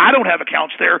 because I don't have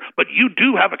accounts there, but you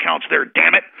do have accounts there,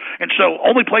 damn it. And so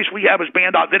only place we have is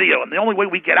Band.video, and the only way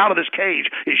we get out of this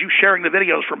cage is you sharing the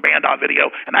videos from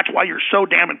Band.video, and that's why you're so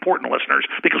damn important, listeners,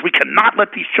 because we cannot let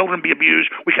these children be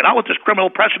abused. We cannot let this criminal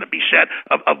precedent be set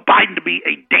of Biden to be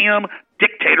a damn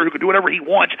dictator who can do whatever he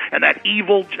wants, and that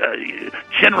evil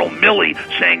General Milley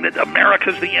saying that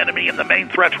America's the enemy and the main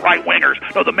threat's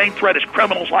right-wingers. No, the main threat is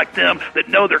criminals like them that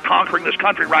know they're conquering this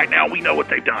country right now. We know what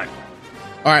they've done.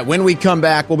 All right, when we come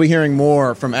back, we'll be hearing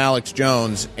more from Alex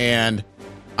Jones, and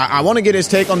I want to get his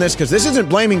take on this, because this isn't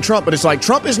blaming Trump, but it's like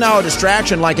Trump is now a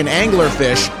distraction like an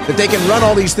anglerfish, that they can run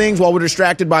all these things while we're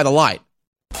distracted by the light.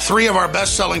 3 of our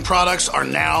best-selling products are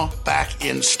now back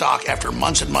in stock after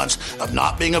months and months of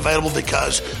not being available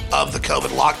because of the COVID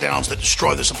lockdowns that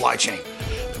destroy the supply chain.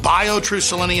 BioTrue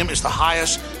Selenium is the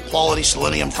highest quality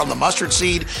selenium from the mustard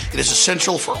seed. It is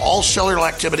essential for all cellular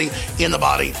activity in the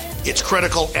body. It's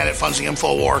critical, and it funds the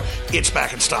InfoWar. It's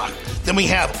back in stock. Then we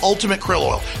have Ultimate Krill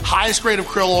Oil, highest grade of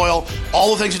krill oil,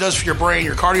 all the things it does for your brain,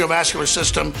 your cardiovascular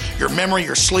system, your memory,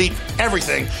 your sleep,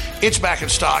 everything. It's back in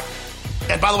stock.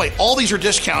 And by the way, all these are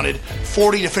discounted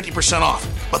 40 to 50% off.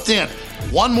 But then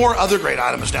one more other great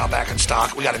item is now back in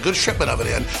stock. We got a good shipment of it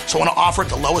in, so I want to offer it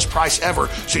the lowest price ever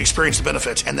so you experience the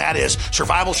benefits, and that is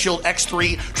Survival Shield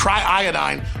X3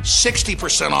 Tri-Iodine,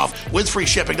 60% off with free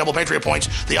shipping, double Patriot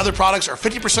points. The other products are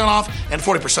 50% off and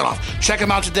 40% off. Check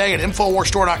them out today at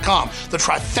InfoWarsStore.com. The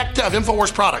trifecta of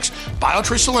InfoWars products,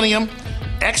 BioTrue Selenium,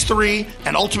 X3,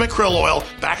 and Ultimate Krill Oil,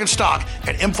 back in stock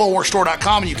at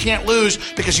InfoWarsStore.com, and you can't lose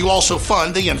because you also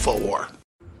fund the InfoWar.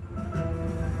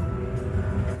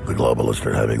 The globalists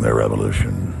are having their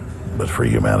revolution, but free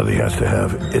humanity has to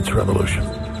have its revolution.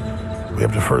 We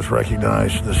have to first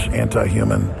recognize this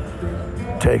anti-human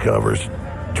takeovers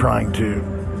trying to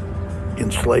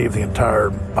enslave the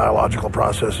entire biological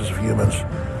processes of humans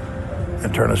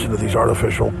and turn us into these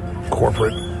artificial,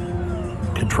 corporate,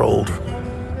 controlled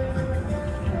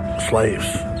slaves.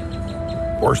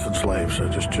 Worse than slaves,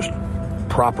 just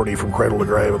property from cradle to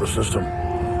grave of the system,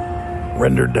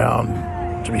 rendered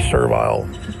down to be servile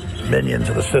minions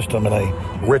of the system in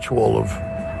a ritual of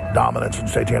dominance and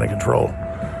satanic control.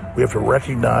 We have to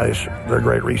recognize their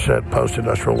great reset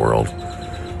post-industrial world.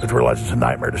 We have to realize it's a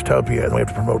nightmare dystopia, and we have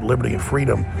to promote liberty and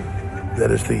freedom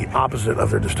that is the opposite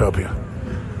of their dystopia.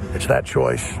 It's that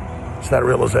choice, it's that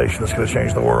realization that's going to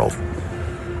change the world.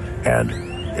 And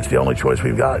it's the only choice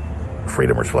we've got,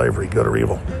 freedom or slavery, good or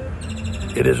evil.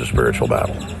 It is a spiritual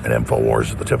battle, and InfoWars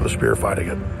is at the tip of the spear fighting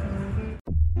it.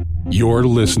 You're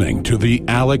listening to The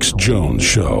Alex Jones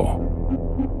Show.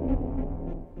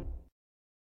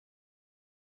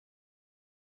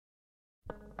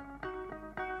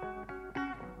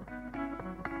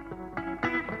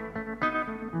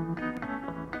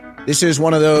 This is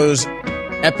one of those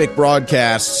epic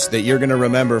broadcasts that you're going to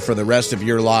remember for the rest of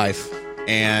your life.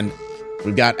 And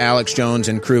we've got Alex Jones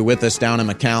and crew with us down in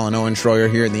McAllen. Owen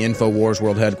Schroyer here in the InfoWars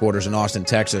World Headquarters in Austin,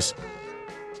 Texas.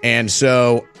 And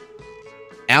so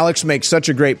Alex makes such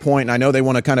a great point, and I know they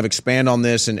want to kind of expand on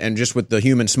this and just with the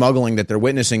human smuggling that they're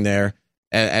witnessing there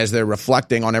as they're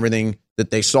reflecting on everything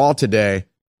that they saw today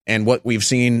and what we've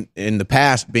seen in the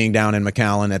past being down in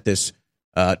McAllen at this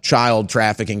child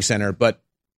trafficking center. But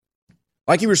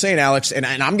like you were saying, Alex, and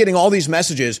I'm getting all these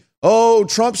messages, oh,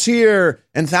 Trump's here,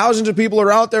 and thousands of people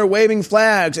are out there waving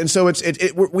flags. And so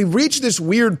we've reached this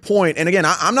weird point. And again,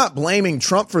 I'm not blaming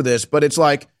Trump for this, but it's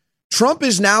like Trump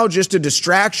is now just a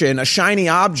distraction, a shiny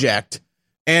object,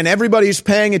 and everybody's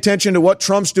paying attention to what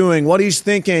Trump's doing, what he's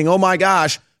thinking. Oh, my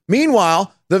gosh.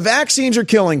 Meanwhile, the vaccines are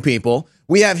killing people.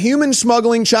 We have human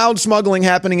smuggling, child smuggling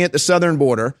happening at the southern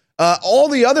border. All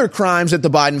the other crimes that the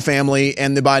Biden family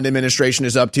and the Biden administration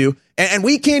is up to. And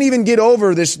we can't even get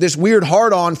over this weird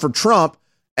hard-on for Trump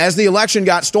as the election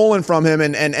got stolen from him.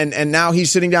 And now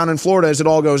he's sitting down in Florida as it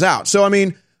all goes out. So, I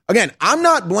mean, again, I'm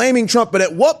not blaming Trump, but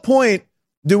at what point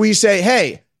do we say,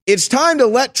 hey, it's time to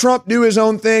let Trump do his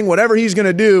own thing, whatever he's going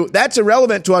to do? That's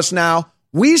irrelevant to us now.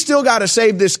 We still got to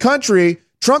save this country.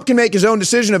 Trump can make his own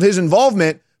decision of his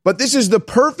involvement. But this is the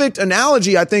perfect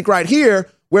analogy, I think, right here,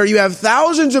 where you have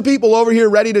thousands of people over here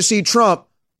ready to see Trump,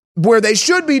 where they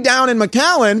should be down in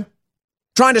McAllen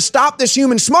trying to stop this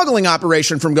human smuggling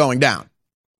operation from going down.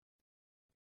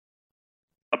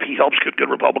 He helps get good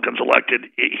Republicans elected.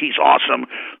 He's awesome.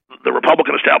 The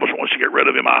Republican establishment wants to get rid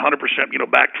of him. I 100%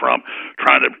 back Trump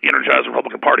trying to energize the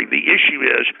Republican Party. The issue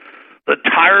is the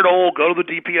tired old go to the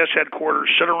DPS headquarters,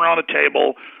 sit around a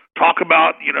table, talk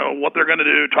about what they're going to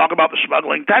do, talk about the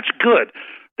smuggling. That's good.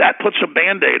 That puts a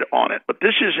Band-Aid on it. But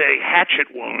this is a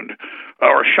hatchet wound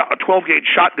or a 12-gauge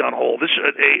shotgun hole.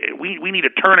 We need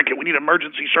a tourniquet. We need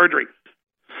emergency surgery.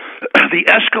 The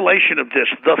escalation of this,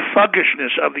 the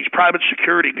thuggishness of these private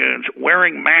security goons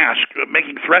wearing masks,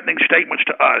 making threatening statements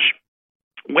to us,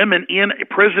 women in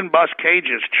prison bus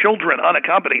cages, children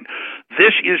unaccompanied.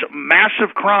 This is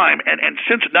massive crime. And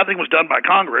since nothing was done by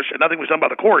Congress and nothing was done by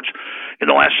the courts in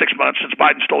the last 6 months since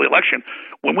Biden stole the election,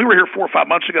 when we were here 4 or 5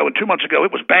 months ago and 2 months ago, it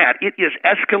was bad. It is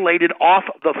escalated off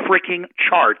the freaking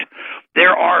chart.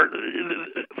 There are,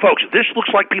 folks, this looks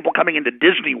like people coming into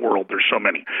Disney World. There's so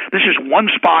many. This is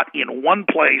one spot in one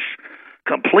place,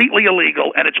 completely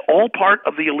illegal, and it's all part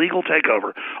of the illegal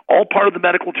takeover, all part of the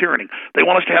medical tyranny. They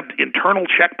want us to have internal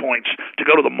checkpoints to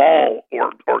go to the mall or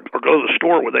go to the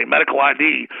store with a medical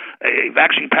ID, a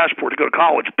vaccine passport to go to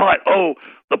college. But,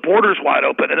 the border's wide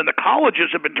open, and then the colleges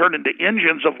have been turned into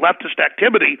engines of leftist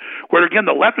activity where, again,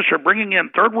 the leftists are bringing in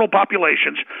third-world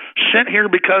populations sent here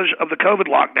because of the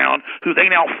COVID lockdown who they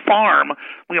now farm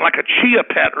like a chia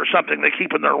pet or something they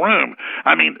keep in their room.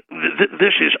 I mean,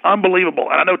 this is unbelievable.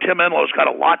 And I know Tim Enlow's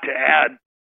got a lot to add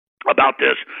about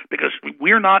this because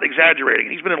we're not exaggerating.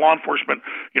 He's been in law enforcement,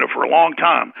 for a long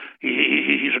time.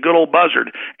 He's a good old buzzard,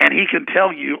 and he can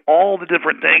tell you all the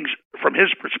different things from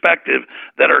his perspective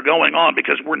that are going on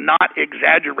because we're not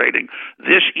exaggerating.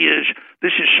 This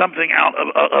is something out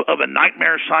of a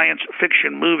nightmare science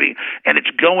fiction movie, and it's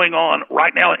going on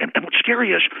right now. And what's scary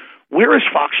is, where is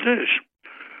Fox News?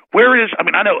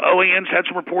 I know OAN's had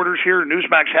some reporters here,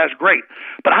 Newsmax has, great,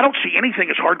 but I don't see anything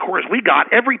as hardcore as we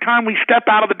got. Every time we step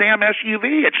out of the damn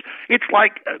SUV, it's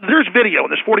like there's video,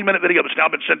 this 40-minute video that's now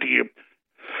been sent to you,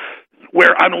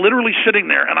 where I'm literally sitting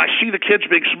there and I see the kids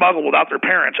being smuggled without their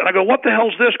parents. And I go, what the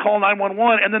hell's this? Call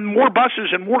 911. And then more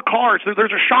buses and more cars.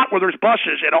 There's a shot where there's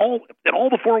buses at all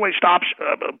the four-way stops,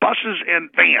 buses and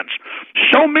vans.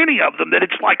 So many of them that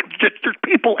it's like there's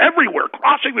people everywhere,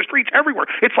 crossing the streets everywhere.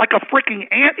 It's like a freaking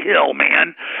anthill,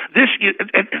 man. This is,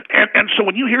 and so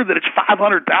when you hear that it's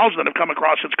 500,000 that have come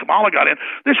across since Kamala got in,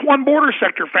 this one border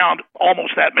sector found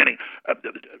almost that many.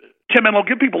 Tim Enlow,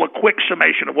 give people a quick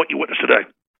summation of what you witnessed today.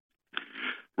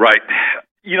 Right.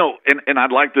 And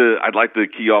I'd like to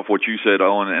key off what you said,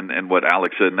 Owen, and what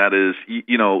Alex said, and that is,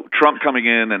 Trump coming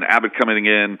in and Abbott coming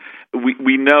in,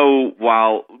 we know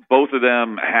while both of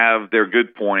them have their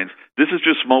good points, this is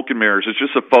just smoke and mirrors. It's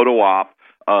just a photo op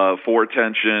for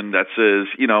attention that says,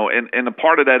 and a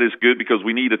part of that is good because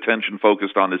we need attention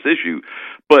focused on this issue.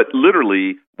 But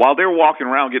literally, while they're walking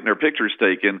around getting their pictures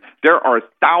taken, there are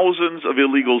thousands of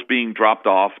illegals being dropped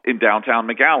off in downtown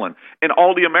McAllen. And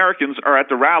all the Americans are at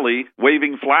the rally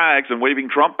waving flags and waving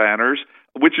Trump banners,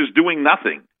 which is doing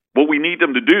nothing. What we need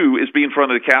them to do is be in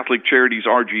front of the Catholic Charities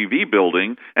RGV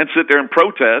building and sit there and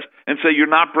protest and say, you're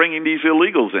not bringing these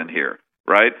illegals in here.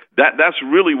 Right? That's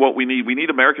really what we need. We need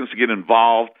Americans to get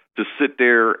involved, to sit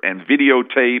there and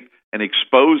videotape and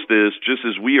expose this just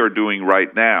as we are doing right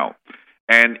now.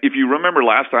 And if you remember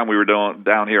last time we were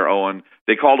down here, Owen,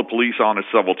 they called the police on us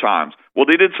several times. Well,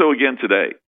 they did so again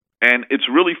today. And it's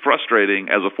really frustrating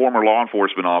as a former law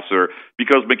enforcement officer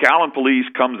because McAllen police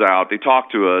comes out, they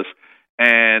talk to us,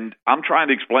 and I'm trying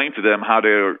to explain to them how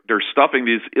they're stuffing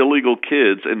these illegal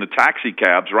kids in the taxi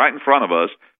cabs right in front of us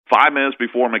 5 minutes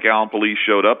before McAllen police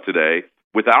showed up today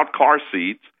without car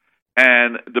seats.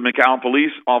 And the McAllen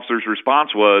police officer's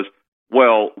response was,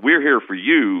 well, we're here for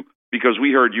you because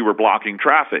we heard you were blocking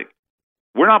traffic.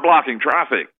 We're not blocking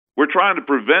traffic. We're trying to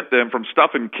prevent them from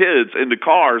stuffing kids into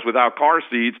cars without car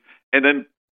seats and then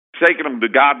taking them to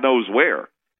God knows where.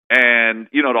 And,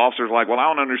 the officer's like, well,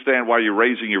 I don't understand why you're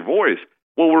raising your voice.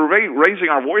 Well, we're raising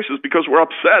our voices because we're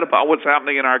upset about what's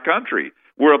happening in our country.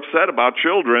 We're upset about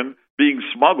children being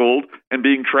smuggled and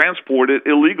being transported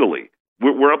illegally.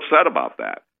 We're upset about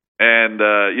that. And,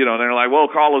 they're like, well,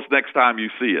 call us next time you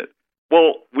see it.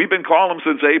 Well, we've been calling them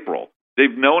since April.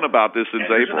 They've known about this since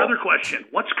April. Another question.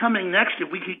 What's coming next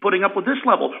if we keep putting up with this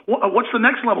level? What's the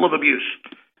next level of abuse?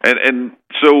 And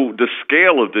so the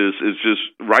scale of this is just,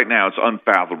 right now, it's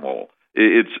unfathomable.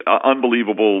 It's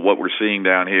unbelievable what we're seeing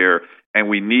down here. And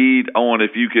we need, Owen,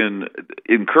 if you can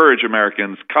encourage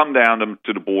Americans, come down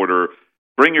to the border,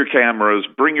 bring your cameras,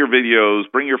 bring your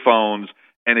videos, bring your phones,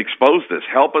 and expose this.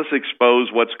 Help us expose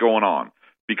what's going on.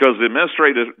 Because the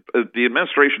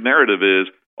administration narrative is,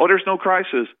 oh, there's no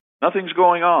crisis. Nothing's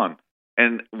going on.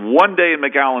 And one day in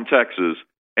McAllen, Texas,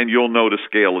 and you'll know the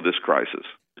scale of this crisis.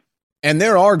 And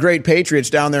there are great patriots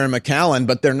down there in McAllen,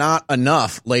 but they're not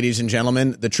enough, ladies and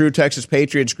gentlemen. The True Texas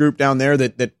Patriots group down there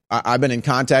that I've been in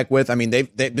contact with, I mean,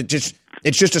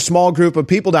 it's just a small group of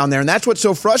people down there. And that's what's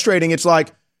so frustrating. It's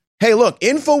like, hey, look,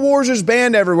 InfoWars is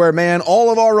banned everywhere, man.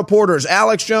 All of our reporters,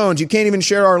 Alex Jones, you can't even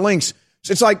share our links.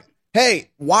 So it's like, hey,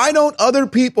 why don't other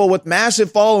people with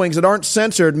massive followings that aren't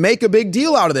censored make a big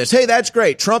deal out of this? Hey, that's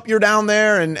great. Trump, you're down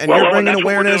there and you're bringing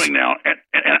awareness. What we're doing now.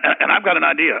 And I've got an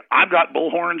idea. I've got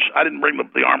bullhorns. I didn't bring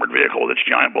the armored vehicle, that's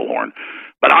giant bullhorn.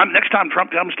 But next time Trump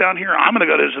comes down here, I'm going to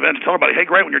go to his event and tell everybody, hey,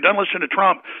 great, when you're done listening to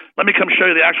Trump, let me come show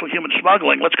you the actual human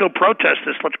smuggling. Let's go protest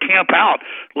this. Let's camp out.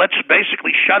 Let's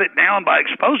basically shut it down by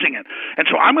exposing it. And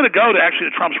so I'm going to go to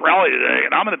Trump's rally today,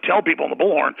 and I'm going to tell people on the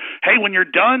bullhorn, hey, when you're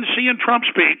done seeing Trump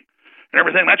speak and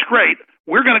everything, that's great.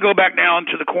 We're going to go back down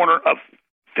to the corner of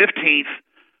 15th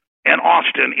and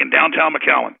Austin in downtown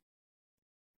McAllen.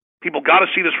 People got to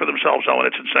see this for themselves, Owen.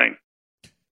 It's insane.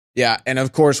 Yeah, and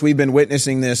of course, we've been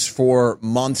witnessing this for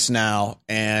months now.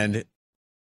 And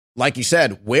like you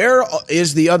said, where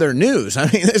is the other news?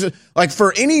 I mean, this is, like,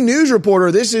 for any news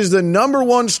reporter, this is the number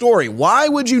one story. Why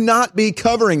would you not be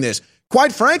covering this?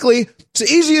 Quite frankly, it's the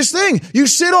easiest thing. You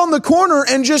sit on the corner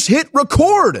and just hit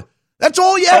record. That's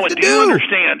all you have to do. Do you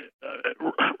understand?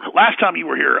 Last time you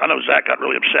were here, I know Zach got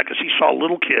really upset because he saw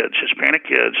little kids, Hispanic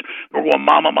kids, who were going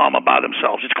mama by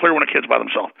themselves. It's clear when a kid's by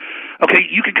themselves. Okay,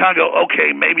 you can kind of go,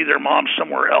 okay, maybe their mom's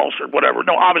somewhere else or whatever.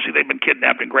 No, obviously they've been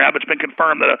kidnapped and grabbed. It's been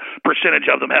confirmed that a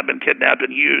percentage of them have been kidnapped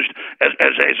and used as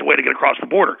a way to get across the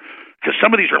border. Because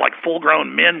some of these are like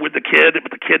full-grown men with the kid,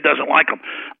 but the kid doesn't like them.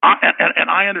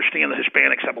 And I understand the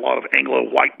Hispanics have a lot of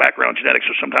Anglo-white background genetics,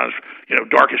 so sometimes,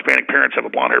 dark Hispanic parents have a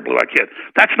blonde-haired, blue-eyed kid.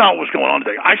 That's not what was going on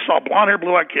today. I saw blonde-haired,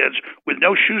 blue-eyed kids with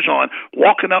no shoes on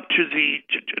walking up to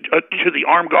the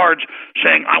armed guards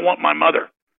saying, I want my mother.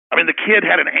 I mean, the kid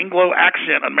had an Anglo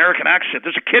accent, American accent.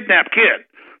 This is a kidnapped kid.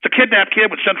 It's a kidnapped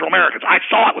kid with Central Americans. I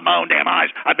saw it with my own damn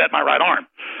eyes. I bet my right arm.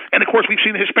 And, of course, we've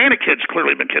seen the Hispanic kids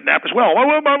clearly been kidnapped as well. Oh,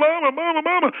 my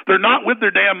mama. They're not with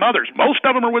their damn mothers. Most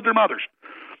of them are with their mothers.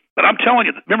 But I'm telling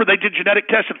you, remember they did genetic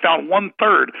tests and found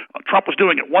 1/3. Trump was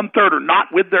doing it. 1/3 are not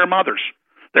with their mothers.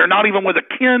 They're not even with a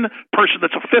kin person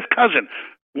that's a fifth cousin.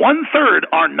 1/3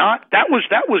 are not. That was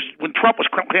when Trump was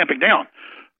clamping down.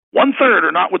 1/3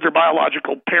 are not with their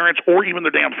biological parents or even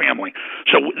their damn family.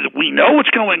 So we know what's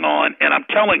going on, and I'm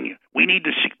telling you, we need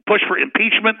to push for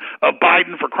impeachment of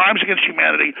Biden for crimes against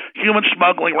humanity, human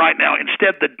smuggling right now.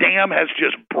 Instead, the dam has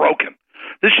just broken.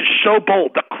 This is so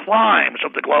bold. The crimes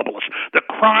of the globalists, the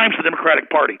crimes of the Democratic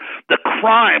Party, the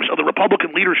crimes of the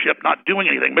Republican leadership not doing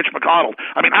anything, Mitch McConnell.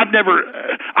 I mean,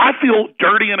 I feel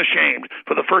dirty and ashamed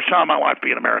for the first time in my life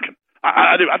being American.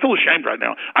 I do. I feel ashamed right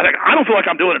now. I don't feel like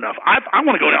I'm doing enough. I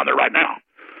want to go down there right now.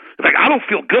 In fact, I don't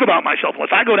feel good about myself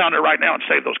unless I go down there right now and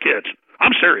save those kids.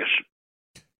 I'm serious.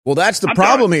 Well, that's the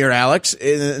problem here, Alex.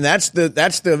 And that's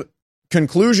the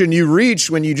conclusion you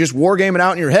reach when you just wargame it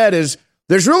out in your head is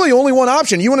there's really only one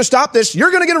option. You want to stop this,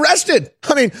 you're going to get arrested.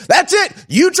 I mean, that's it.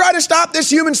 You try to stop this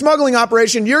human smuggling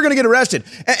operation, you're going to get arrested.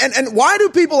 And why do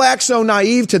people act so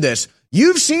naive to this?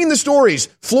 You've seen the stories,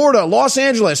 Florida, Los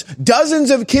Angeles,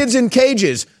 dozens of kids in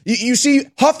cages. You see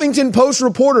Huffington Post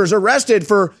reporters arrested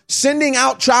for sending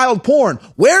out child porn.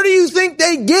 Where do you think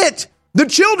they get the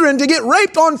children to get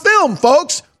raped on film,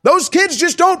 folks? Those kids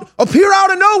just don't appear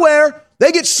out of nowhere.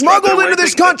 They get smuggled into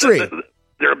this country.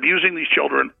 They're abusing these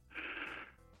children.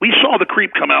 We saw the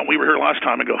creep come out. We were here last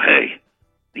time and go, hey,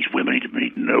 these women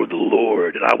need to know the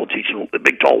Lord, and I will teach them. The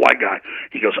big, tall, white guy.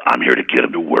 He goes, I'm here to get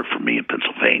them to work for me in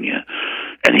Pennsylvania.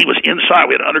 And he was inside.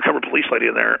 We had an undercover police lady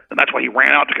in there, and that's why he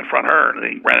ran out to confront her, and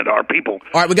then he ran into our people.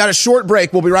 All right, we got a short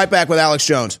break. We'll be right back with Alex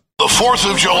Jones. The 4th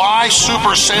of July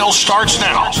super sale starts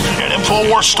now at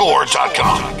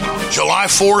InfoWarsStore.com. July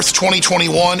 4th,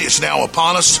 2021 is now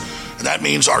upon us, and that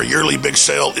means our yearly big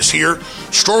sale is here.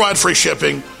 Store-wide free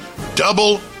shipping,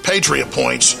 double Patriot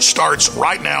points starts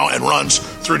right now and runs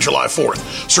through July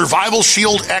 4th. Survival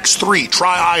Shield X3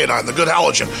 Tri-Iodine, the good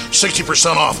halogen,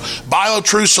 60% off.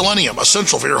 BioTrue Selenium,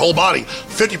 essential for your whole body,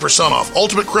 50% off.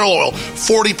 Ultimate Krill Oil,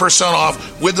 40%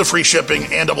 off with the free shipping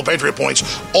and double Patriot points.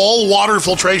 All water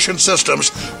filtration systems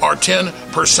are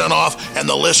 10% off, and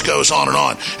the list goes on and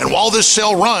on. And while this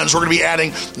sale runs, we're going to be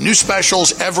adding new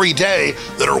specials every day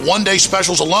that are one-day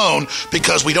specials alone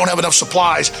because we don't have enough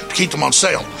supplies to keep them on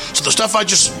sale. So the stuff I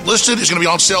just listed is going to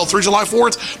be on sale through July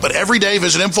 4th, but every day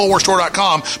visit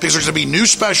InfoWarsStore.com because there's going to be new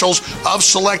specials of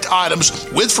select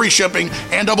items with free shipping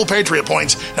and double Patriot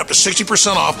points and up to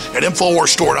 60% off at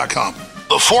InfoWarsStore.com.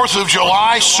 The 4th of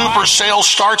July super sale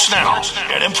starts now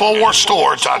at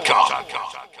InfoWarsStore.com.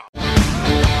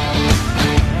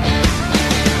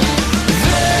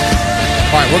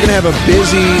 All right, we're going to have a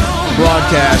busy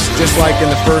broadcast just like in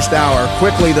the first hour.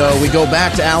 Quickly, though, we go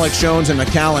back to Alex Jones in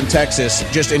McAllen, Texas.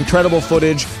 Just incredible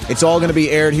footage. It's all going to be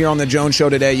aired here on The Jones Show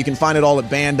today. You can find it all at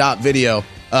band.video.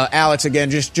 Alex, again,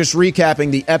 just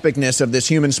recapping the epicness of this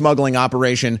human smuggling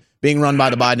operation being run by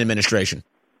the Biden administration.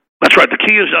 That's right. The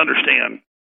key is to understand,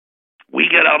 we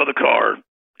get out of the car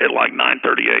at like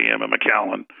 9:30 a.m. in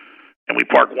McAllen, and we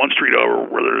park one street over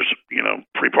where there's,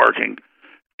 free parking.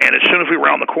 And as soon as we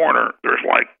round the corner, there's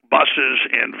like buses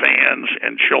and vans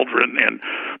and children and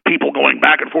people going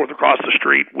back and forth across the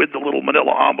street with the little manila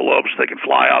envelopes. They can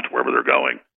fly out to wherever they're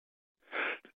going.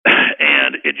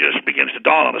 And it just begins to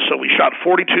dawn on us. So we shot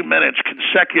 42 minutes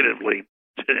consecutively.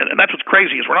 And that's what's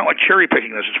crazy is we're not like cherry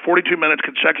picking this. It's 42 minutes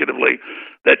consecutively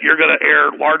that you're going to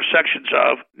air large sections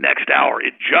of next hour.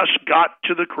 It just got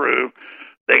to the crew.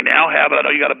 They now have it. I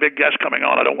know you got a big guest coming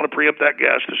on. I don't want to preempt that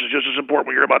guest. This is just as important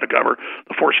what you're about to cover,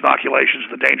 the forced inoculations,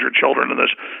 the danger of children, and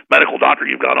this medical doctor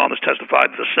you've got on that's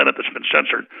testified to the Senate that's been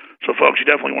censored. So, folks, you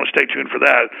definitely want to stay tuned for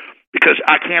that because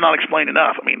I cannot explain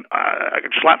enough. I mean, I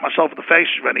could slap myself in the face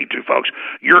if I need to, folks.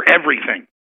 You're everything.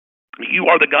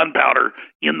 You are the gunpowder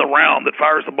in the round that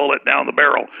fires the bullet down the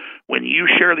barrel when you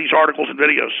share these articles and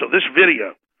videos. So this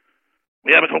video,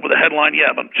 we haven't come up with a headline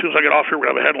yet, but as soon as I get off here,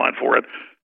 we're going to have a headline for it.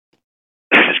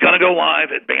 It's going to go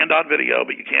live at band.video,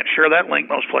 but you can't share that link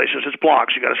most places. It's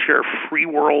blocked. You got to share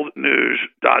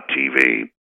freeworldnews.tv.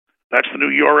 That's the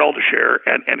new URL to share.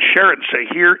 And share it and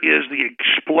say, here is the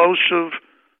explosive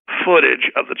footage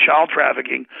of the child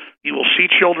trafficking. You will see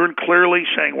children clearly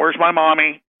saying, where's my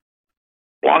mommy?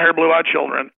 Blonde-haired, blue-eyed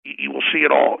children. You will see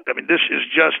it all. I mean, this is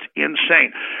just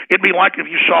insane. It'd be like if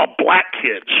you saw black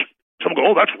kids. Some go,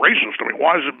 oh, that's racist. I mean,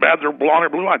 why is it bad they're blonde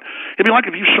or blue-eyed? It'd be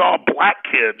like if you saw black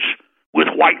kids with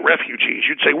white refugees.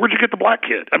 You'd say, where'd you get the black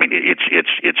kid? I mean,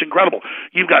 it's incredible.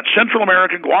 You've got Central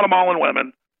American, Guatemalan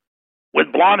women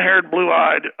with blonde-haired,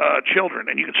 blue-eyed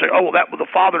children, and you can say, oh, well, the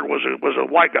father was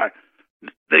a white guy.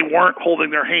 They weren't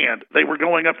holding their hand. They were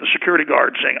going up to security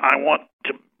guards saying, I want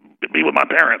to be with my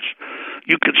parents.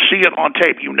 You could see it on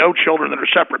tape. You know children that are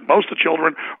separate. Most of the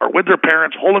children are with their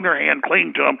parents, holding their hand,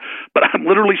 clinging to them, but I'm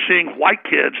literally seeing white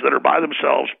kids that are by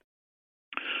themselves.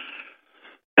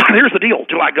 Here's the deal.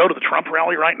 Do I go to the Trump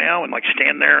rally right now and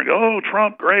stand there and go, oh,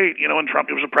 Trump, great, and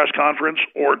Trump gives a press conference?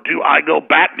 Or do I go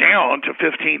back down to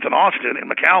 15th and Austin in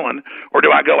McAllen? Or do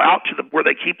I go out to where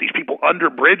they keep these people under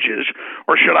bridges?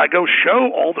 Or should I go show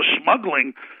all the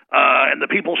smuggling and the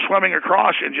people swimming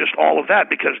across and just all of that?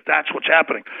 Because that's what's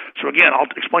happening. So again, I'll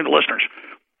explain to listeners.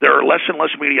 There are less and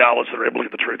less media outlets that are able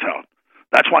to get the truth out.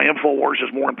 That's why InfoWars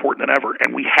is more important than ever.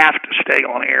 And we have to stay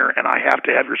on air, and I have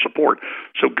to have your support.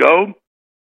 So go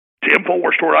to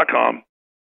InfoWarsStore.com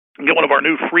and get one of our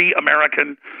new free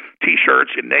American T-shirts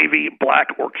in navy,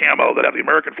 black, or camo that have the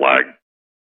American flag.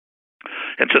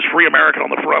 It says Free American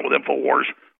on the front with InfoWars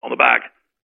on the back.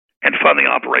 And fund the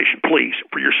operation, please,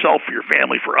 for yourself, for your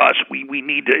family, for us. We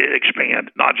need to expand,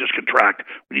 not just contract.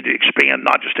 We need to expand,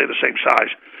 not just stay the same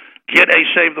size. Get a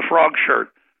Save the Frog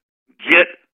shirt. Get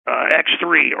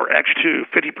X3 or X2,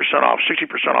 50% off, 60%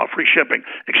 off, free shipping.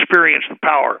 Experience the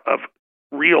power of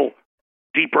real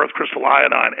deep earth crystal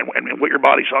iodine and what your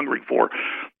body's hungry for.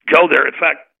 Go there. In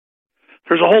fact,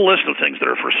 there's a whole list of things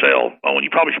that are for sale. Oh, and you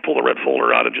probably should pull the red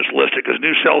folder out and just list it because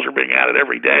new sales are being added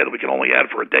every day that we can only add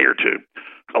for a day or two.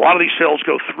 A lot of these sales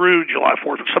go through July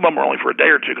 4th, and some of them are only for a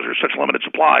day or two because there's such limited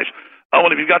supplies. Oh,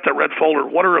 and if you've got that red folder,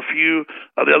 what are a few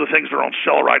of the other things that are on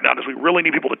sale right now? Because we really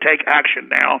need people to take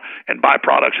action now and buy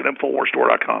products at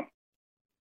InfoWarsStore.com.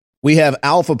 We have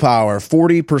Alpha Power,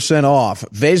 40% off.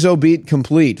 Vasobeat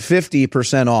Complete,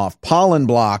 50% off. Pollen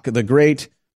Block, the great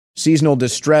Seasonal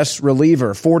Distress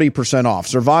Reliever, 40% off.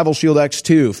 Survival Shield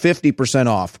X2, 50%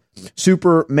 off.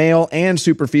 Super Male and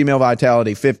Super Female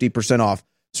Vitality, 50% off.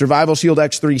 Survival Shield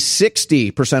X3,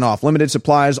 60% off. Limited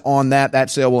supplies on that. That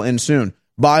sale will end soon.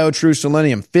 BioTrue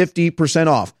Selenium, 50%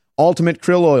 off. Ultimate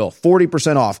Krill Oil,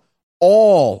 40% off.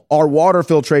 All our water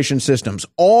filtration systems,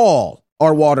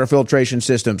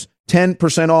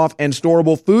 10% off. And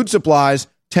storable food supplies,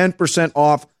 10%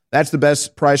 off. That's the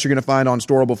best price you're going to find on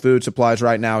storable food supplies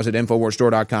right now is at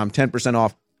InfoWarsStore.com. 10%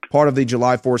 off, part of the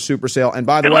July 4th super sale. And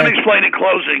by the way, let me explain in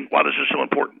closing why this is so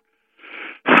important.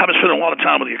 I've been spending a lot of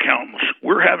time with the accountants.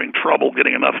 We're having trouble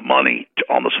getting enough money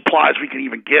on the supplies we can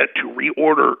even get to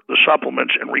reorder the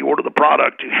supplements and reorder the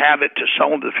product to have it to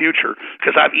sell into the future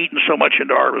because I've eaten so much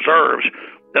into our reserves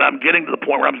that I'm getting to the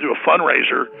point where I'm going to do a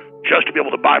fundraiser just to be able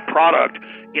to buy product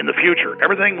in the future.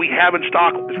 Everything we have in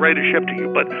stock is ready to ship to you,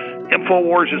 but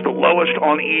InfoWars is the lowest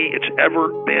on E it's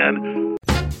ever been.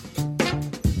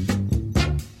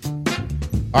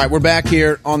 All right, we're back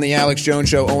here on the Alex Jones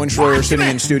Show. Owen Schroyer sitting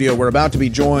in studio. We're about to be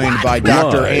joined by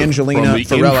Dr. Angelina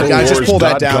Farella. Guys, just pull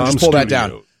that down. Just pull that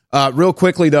down. Real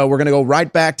quickly, though, we're going to go right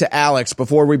back to Alex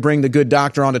before we bring the good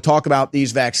doctor on to talk about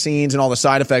these vaccines and all the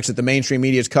side effects that the mainstream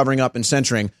media is covering up and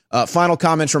censoring. Final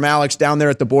comments from Alex down there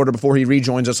at the border before he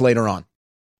rejoins us later on.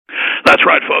 That's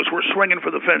right, folks. We're swinging for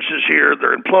the fences here.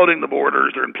 They're imploding the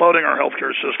borders. They're imploding our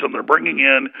healthcare system. They're bringing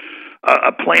in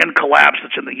a planned collapse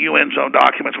that's in the UN's own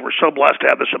documents. And we're so blessed to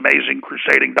have this amazing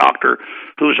crusading doctor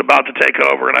who's about to take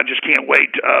over. And I just can't wait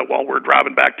while we're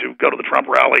driving back to go to the Trump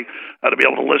rally to be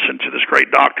able to listen to this great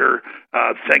doctor.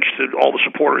 Thanks to all the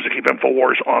supporters that keep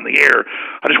InfoWars on the air.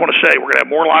 I just want to say we're going to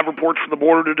have more live reports from the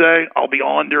border today. I'll be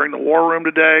on during the war room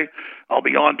today. I'll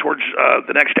be on towards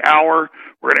the next hour.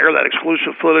 We're going to air that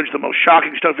exclusive footage, the most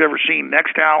shocking stuff you've ever seen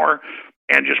next hour.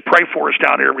 And just pray for us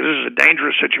down here because this is a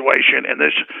dangerous situation, and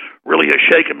this really has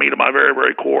shaken me to my very,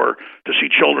 very core to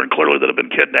see children clearly that have been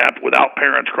kidnapped without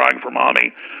parents crying for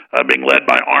mommy, being led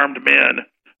by armed men,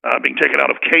 being taken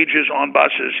out of cages on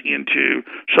buses into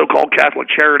so-called Catholic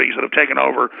charities that have taken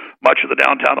over much of the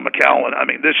downtown of McAllen. I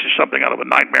mean, this is something out of a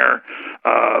nightmare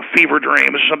fever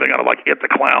dream. This is something out of like It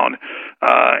the Clown.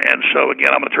 And so,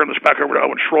 again, I'm going to turn this back over to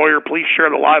Owen Schroyer. Please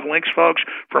share the live links, folks,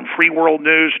 from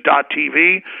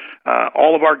freeworldnews.tv.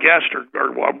 All of our guests are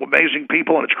amazing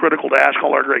people, and it's critical to ask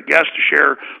all our great guests to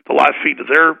share the live feed to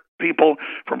their people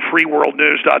from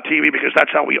freeworldnews.tv because that's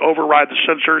how we override the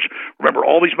censors. Remember,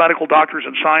 all these medical doctors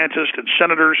and scientists and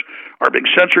senators are being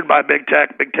censored by big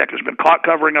tech. Big tech has been caught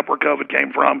covering up where COVID came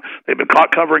from. They've been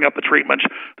caught covering up the treatments.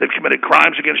 They've committed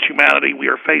crimes against humanity. We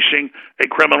are facing a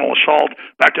criminal assault.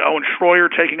 Back to Owen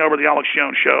Schroyer taking over the Alex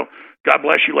Jones Show. God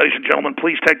bless you, ladies and gentlemen.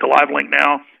 Please take the live link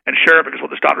now and share it because what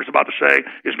this doctor is about to say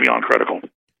is beyond critical.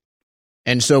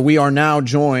 And so we are now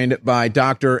joined by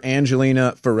Dr.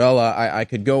 Angelina Farella. I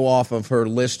could go off of her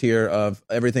list here of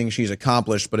everything she's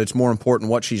accomplished, but it's more important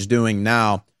what she's doing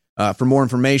now. For more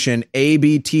information,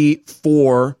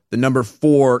 ABT4, the number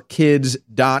 4,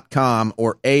 kids.com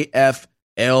or AFLDS.org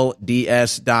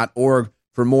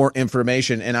for more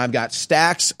information. And I've got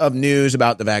stacks of news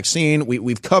about the vaccine.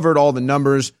 We've covered all the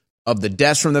numbers of the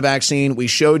deaths from the vaccine. We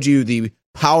showed you the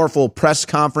powerful press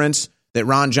conference that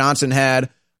Ron Johnson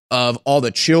had of all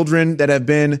the children that have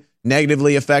been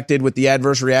negatively affected with the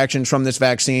adverse reactions from this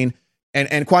vaccine.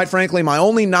 And quite frankly, my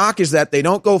only knock is that they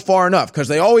don't go far enough because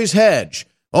they always hedge.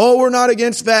 Oh, we're not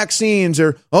against vaccines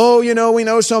or, oh, you know, we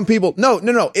know some people. No.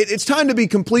 It's time to be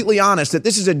completely honest that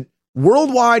this is a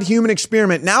worldwide human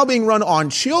experiment now being run on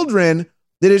children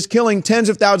that is killing tens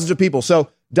of thousands of people. So,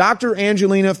 Dr.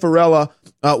 Angelina Farella,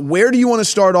 where do you want to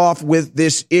start off with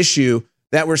this issue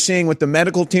that we're seeing with the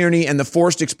medical tyranny and the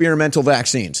forced experimental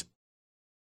vaccines?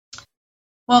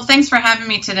 Well, thanks for having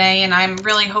me today, and I'm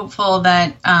really hopeful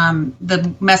that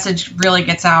the message really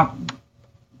gets out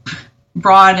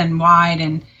broad and wide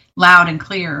and loud and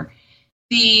clear.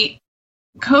 The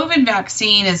COVID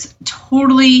vaccine is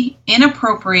totally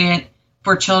inappropriate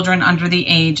for children under the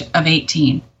age of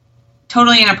 18.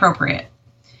 Totally inappropriate.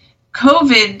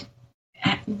 COVID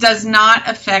does not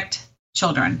affect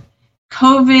children.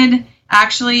 COVID,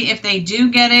 actually, if they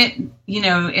do get it, you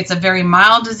know, it's a very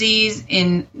mild disease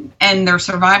and their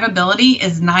survivability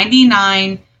is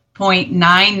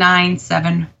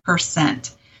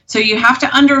 99.997%. So you have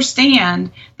to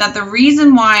understand that the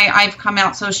reason why I've come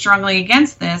out so strongly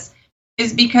against this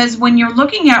is because when you're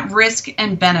looking at risk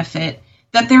and benefit,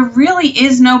 that there really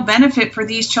is no benefit for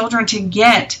these children to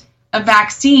get a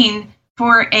vaccine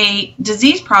for a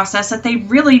disease process that they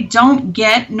really don't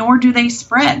get, nor do they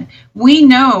spread. We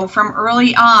know from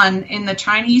early on in the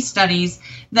Chinese studies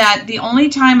that the only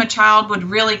time a child would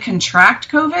really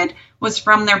contract COVID was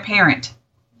from their parent.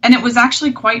 and it was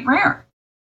actually quite rare.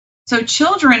 So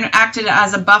children acted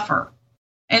as a buffer.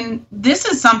 And this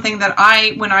is something that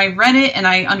when I read it and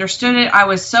I understood it, I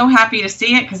was so happy to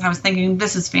see it because I was thinking,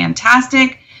 this is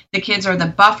fantastic. The kids are the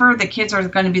buffer. The kids are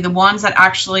going to be the ones that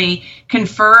actually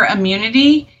confer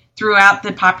immunity throughout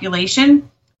the population.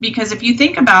 Because if you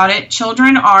think about it,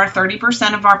 children are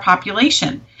 30% of our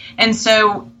population. And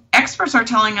so experts are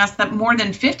telling us that more than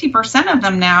 50% of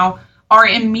them now are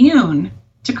immune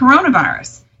to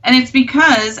coronavirus. And it's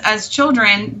because as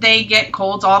children, they get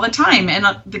colds all the time.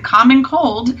 And the common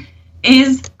cold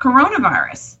is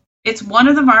coronavirus. It's one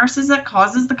of the viruses that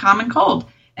causes the common cold.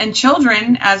 And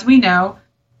children, as we know,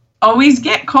 always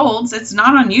get colds. It's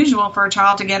not unusual for a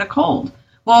child to get a cold.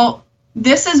 Well,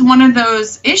 this is one of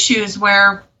those issues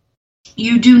where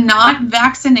you do not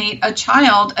vaccinate a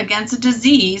child against a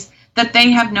disease that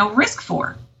they have no risk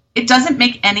for. It doesn't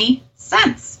make any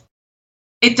sense.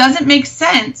 It doesn't make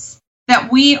sense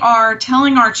that we are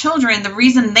telling our children the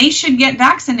reason they should get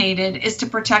vaccinated is to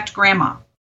protect grandma.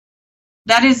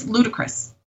 That is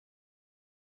ludicrous.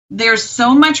 There's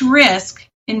so much risk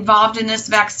involved in this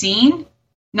vaccine.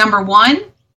 Number one,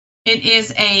 it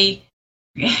is a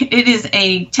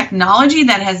technology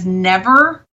that has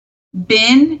never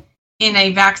been in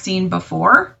a vaccine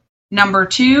before. Number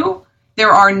two,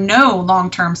 there are no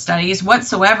long-term studies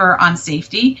whatsoever on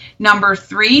safety. Number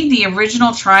three, the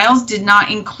original trials did not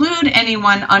include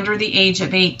anyone under the age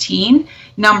of 18.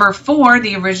 Number four,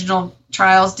 the original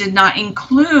trials did not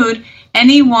include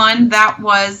anyone that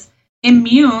was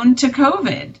immune to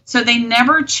COVID. So they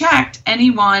never checked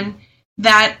anyone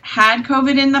that had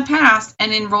COVID in the past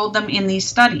and enrolled them in these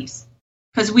studies.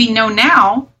 Because we know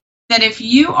now that if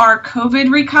you are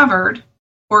COVID recovered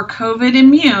or COVID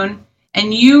immune,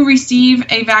 and you receive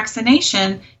a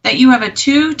vaccination, that you have a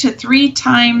 2 to 3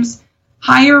 times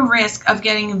higher risk of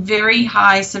getting very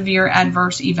high severe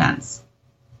adverse events.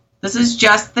 This is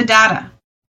just the data.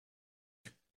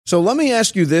 So let me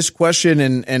ask you this question,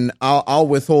 and I'll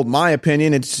withhold my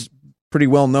opinion. It's pretty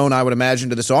well known, I would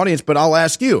imagine, to this audience, but I'll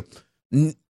ask you.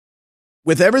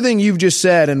 With everything you've just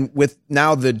said and with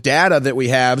now the data that we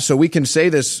have, so we can say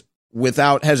this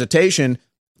without hesitation,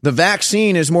 the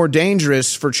vaccine is more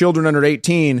dangerous for children under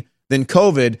 18 than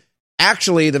COVID.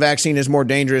 Actually, the vaccine is more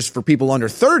dangerous for people under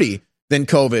 30 than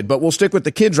COVID, but we'll stick with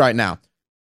the kids right now.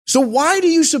 So why do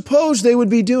you suppose they would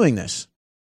be doing this?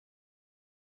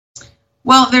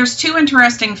 Well, there's two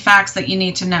interesting facts that you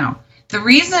need to know. The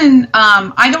reason,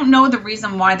 I don't know the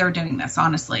reason why they're doing this,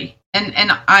 honestly. And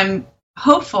I'm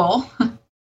hopeful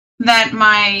that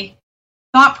my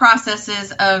thought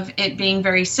processes of it being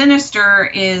very sinister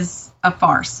is a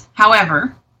farce.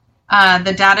 However,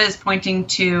 the data is pointing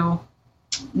to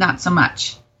not so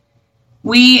much.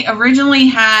 We originally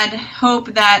had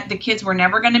hope that the kids were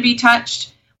never going to be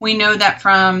touched. We know that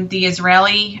from the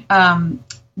Israeli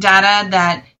data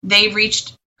that they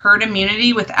reached herd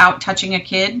immunity without touching a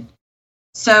kid.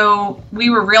 So we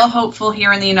were real hopeful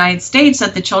here in the United States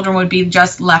that the children would be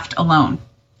just left alone.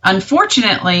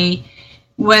 Unfortunately,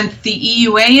 with the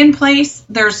EUA in place,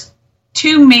 there's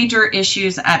two major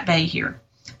issues at bay here.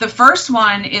 The first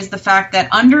one is the fact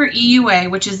that under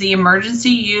EUA, which is the emergency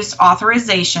use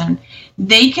authorization,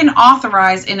 they can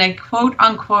authorize in a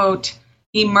quote-unquote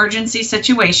emergency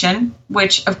situation,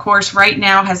 which of course right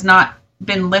now has not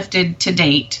been lifted to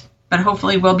date, but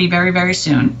hopefully will be very, very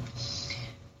soon.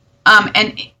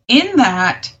 And in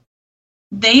that,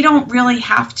 they don't really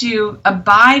have to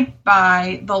abide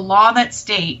by the law that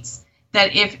states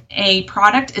that if a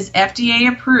product is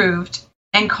FDA approved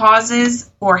and causes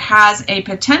or has a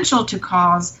potential to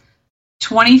cause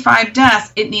 25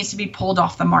 deaths, it needs to be pulled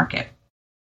off the market.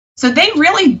 So they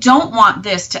really don't want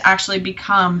this to actually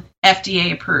become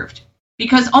FDA approved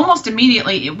because almost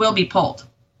immediately it will be pulled.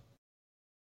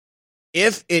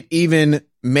 If it even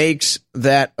makes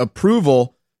that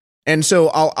approval. And so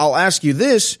I'll ask you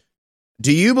this.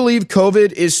 Do you believe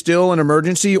COVID is still an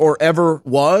emergency or ever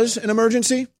was an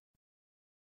emergency?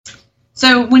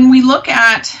 So when we look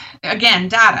at, again,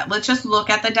 data, let's just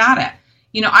look at the data.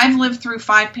 You know, I've lived through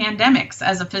 5 pandemics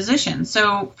as a physician.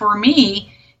 So for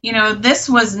me, you know, this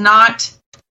was not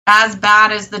as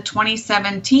bad as the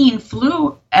 2017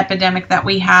 flu epidemic that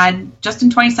we had just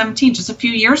in 2017, just a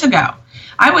few years ago.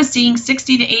 I was seeing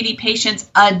 60 to 80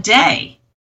 patients a day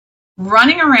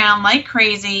running around like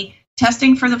crazy,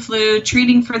 testing for the flu,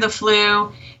 treating for the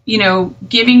flu, you know,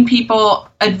 giving people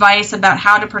advice about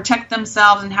how to protect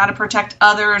themselves and how to protect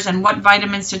others and what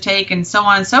vitamins to take and so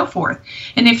on and so forth.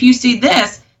 And if you see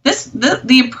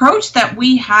the approach that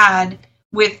we had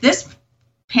with this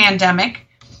pandemic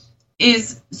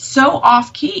is so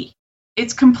off key.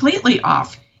 It's completely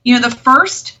off. You know, the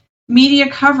first media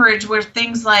coverage where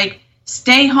things like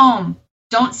stay home,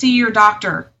 don't see your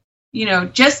doctor,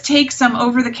 just take some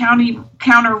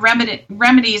over-the-counter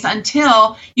remedies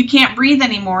until you can't breathe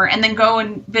anymore, and then go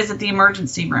and visit the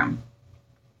emergency room.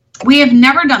 We have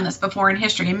never done this before in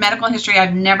history. In medical history,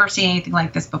 I've never seen anything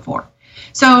like this before.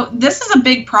 So this is a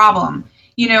big problem.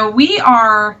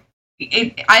 The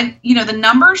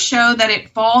numbers show that it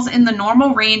falls in the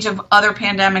normal range of other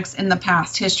pandemics in the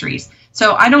past histories.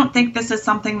 So I don't think this is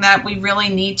something that we really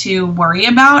need to worry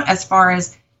about as far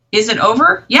as, is it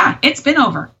over? Yeah, it's been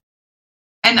over.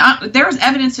 And there's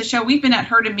evidence to show we've been at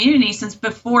herd immunity since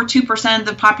before 2% of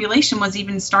the population was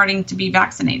even starting to be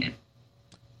vaccinated.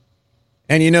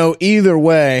 And either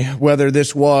way, whether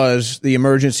this was the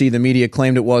emergency the media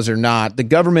claimed it was or not, the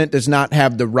government does not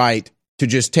have the right to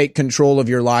just take control of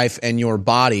your life and your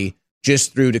body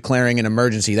just through declaring an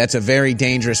emergency. That's a very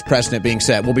dangerous precedent being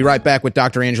set. We'll be right back with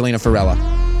Dr. Angelina Farella.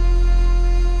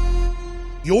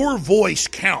 Your voice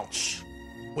counts.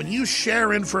 When you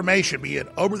share information, be it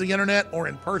over the internet or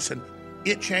in person,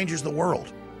 it changes the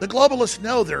world. The globalists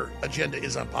know their agenda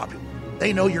is unpopular.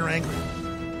 They know you're angry.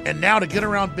 And now to get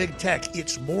around big tech,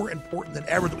 it's more important than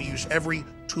ever that we use every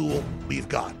tool we've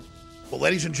got. Well,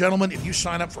 ladies and gentlemen, if you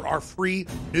sign up for our free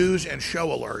news and show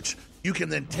alerts, you can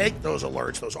then take those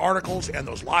alerts, those articles, and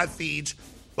those live feeds,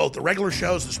 both the regular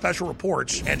shows and special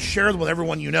reports, and share them with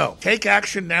everyone you know. Take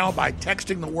action now by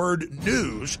texting the word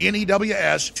NEWS,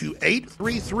 N-E-W-S, to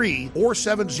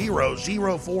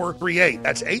 833-470-0438.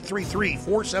 That's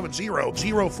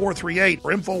 833-470-0438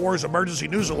 for InfoWars Emergency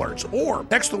News Alerts. Or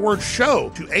text the word SHOW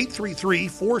to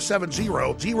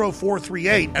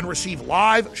 833-470-0438 and receive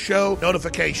live show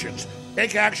notifications.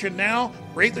 Take action now,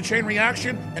 create the chain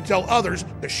reaction, and tell others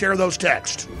to share those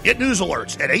texts. Get news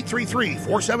alerts at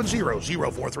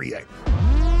 833-470-0438.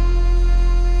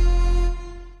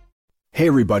 Hey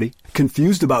everybody,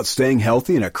 confused about staying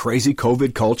healthy in a crazy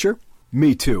COVID culture?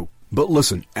 Me too. But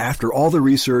listen, after all the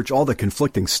research, all the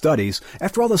conflicting studies,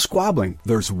 after all the squabbling,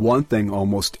 there's one thing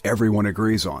almost everyone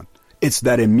agrees on. It's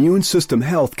that immune system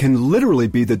health can literally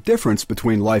be the difference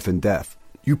between life and death.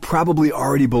 You probably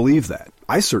already believe that.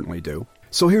 I certainly do.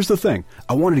 So here's the thing.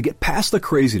 I wanted to get past the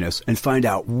craziness and find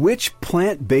out which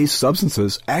plant-based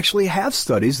substances actually have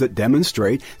studies that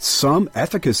demonstrate some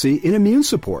efficacy in immune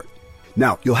support.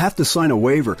 Now, you'll have to sign a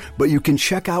waiver, but you can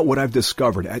check out what I've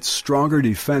discovered at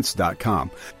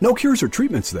StrongerDefense.com. No cures or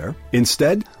treatments there.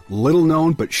 Instead,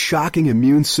 little-known but shocking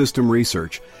immune system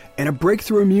research and a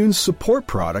breakthrough immune support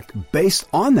product based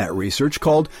on that research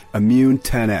called Immune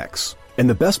 10X. And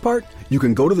the best part? You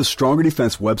can go to the Stronger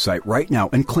Defense website right now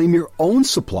and claim your own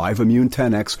supply of Immune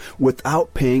 10X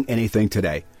without paying anything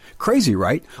today. Crazy,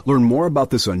 right? Learn more about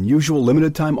this unusual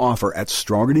limited-time offer at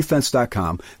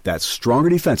StrongerDefense.com. That's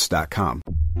StrongerDefense.com.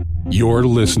 You're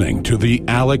listening to The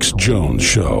Alex Jones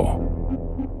Show.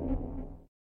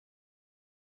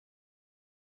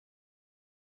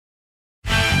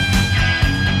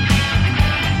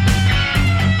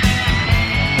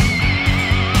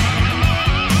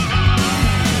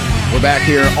 We're back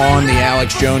here on The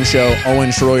Alex Jones Show. Owen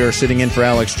Schroyer sitting in for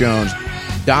Alex Jones.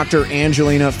 Dr.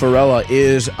 Angelina Farella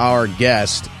is our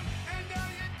guest.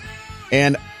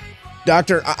 And,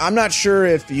 Doctor, I'm not sure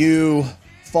if you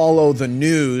follow the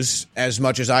news as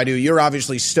much as I do. You're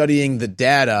obviously studying the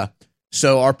data,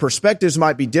 so our perspectives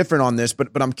might be different on this. But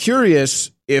I'm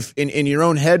curious if, in your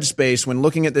own headspace, when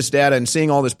looking at this data and seeing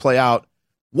all this play out,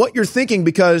 what you're thinking,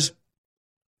 because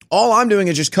all I'm doing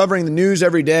is just covering the news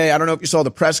every day. I don't know if you saw the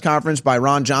press conference by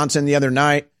Ron Johnson the other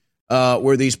night,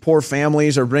 where these poor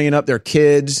families are bringing up their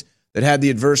kids that had the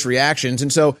adverse reactions.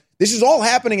 And so this is all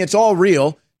happening. It's all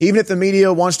real. Even if the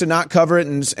media wants to not cover it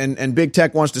and big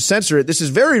tech wants to censor it, this is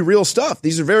very real stuff.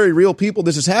 These are very real people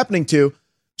this is happening to.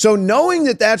 So knowing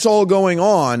that that's all going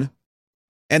on,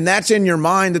 and that's in your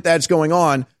mind that that's going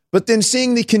on, but then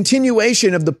seeing the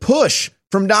continuation of the push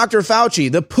from Dr.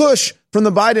 Fauci, the push from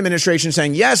the Biden administration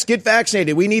saying, yes, get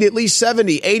vaccinated. We need at least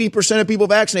 70, 80% of people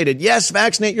vaccinated. Yes,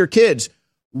 vaccinate your kids.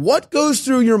 What goes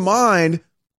through your mind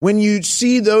when you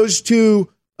see those two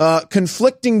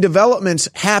conflicting developments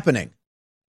happening?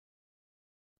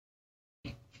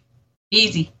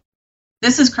 Easy.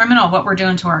 This is criminal, what we're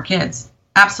doing to our kids.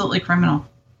 Absolutely criminal.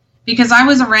 Because I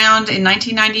was around in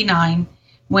 1999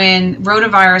 when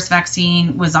rotavirus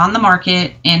vaccine was on the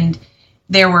market, and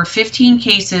there were 15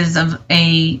 cases of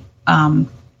a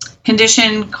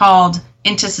condition called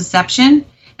intussusception.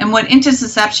 And what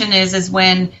intussusception is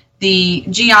when the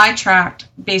GI tract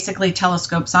basically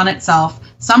telescopes on itself.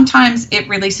 Sometimes it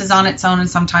releases on its own and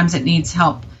sometimes it needs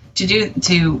help.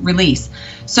 to release.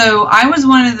 So I was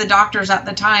one of the doctors at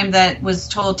the time that was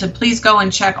told to please go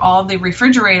and check all the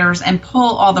refrigerators and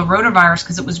pull all the rotavirus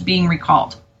because it was being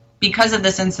recalled because of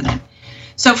this incident.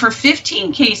 So for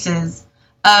 15 cases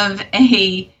of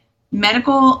a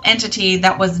medical entity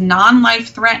that was non-life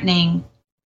threatening,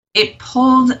 it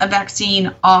pulled a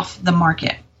vaccine off the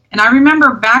market. And I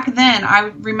remember back then,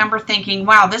 I remember thinking,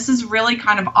 wow, this is really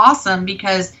kind of awesome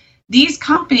because these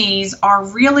companies are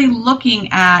really looking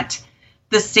at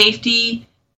the safety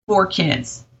for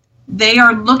kids. They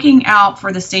are looking out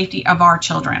for the safety of our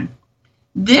children.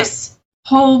 This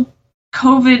whole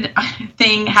COVID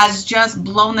thing has just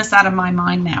blown this out of my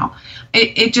mind now.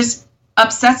 It just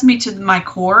upsets me to my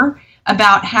core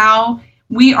about how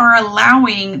we are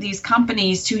allowing these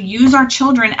companies to use our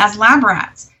children as lab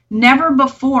rats. Never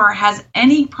before has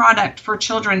any product for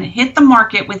children hit the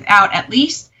market without at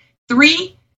least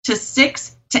 3 to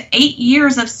 6 to 8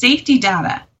 years of safety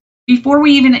data before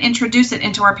we even introduce it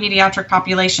into our pediatric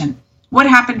population. What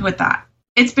happened with that?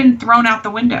 It's been thrown out the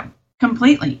window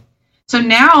completely. So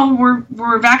now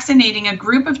we're vaccinating a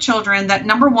group of children that,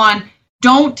 number one,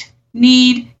 don't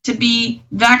need to be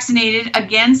vaccinated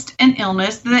against an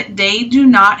illness that they do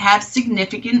not have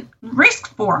significant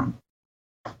risk for them.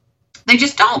 They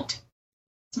just don't.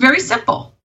 It's very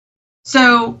simple.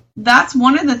 So that's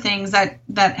one of the things that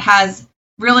has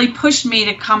really pushed me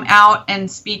to come out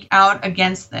and speak out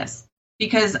against this,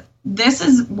 because this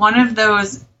is one of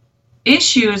those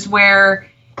issues where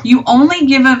you only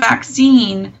give a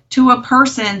vaccine to a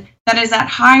person that is at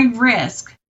high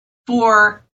risk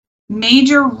for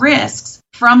major risks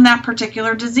from that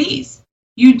particular disease.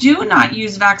 You do not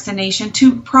use vaccination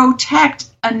to protect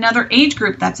another age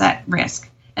group that's at risk.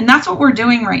 And that's what we're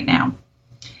doing right now.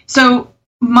 So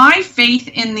my faith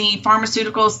in the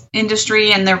pharmaceuticals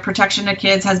industry and their protection of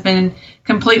kids has been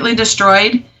completely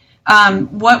destroyed.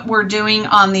 What we're doing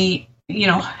on the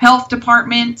health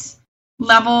department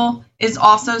level is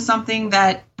also something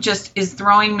that just is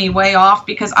throwing me way off,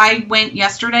 because I went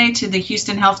yesterday to the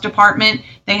Houston Health Department.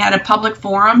 They had a public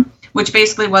forum, which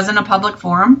basically wasn't a public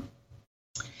forum,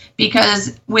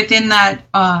 because within that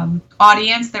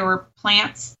audience there were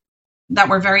plants that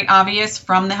were very obvious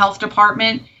from the health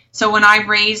department. So when I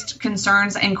raised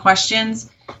concerns and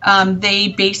questions, they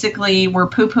basically were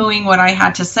poo-pooing what I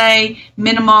had to say,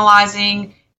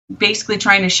 minimalizing, basically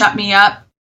trying to shut me up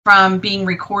from being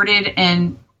recorded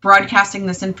and broadcasting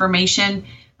this information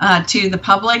to the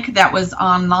public that was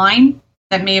online,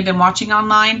 that may have been watching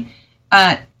online.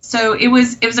 So it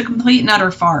was a complete and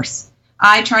utter farce.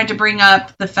 I tried to bring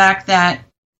up the fact that,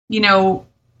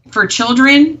 for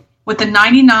children with the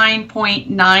 99.997%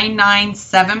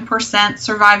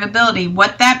 survivability,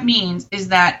 what that means is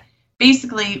that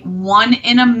basically 1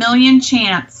 in a million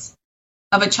chance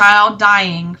of a child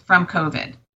dying from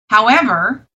COVID.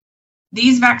 However,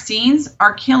 these vaccines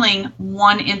are killing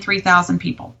 1 in 3,000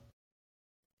 people.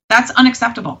 That's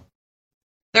unacceptable.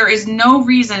 There is no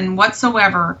reason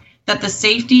whatsoever that the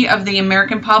safety of the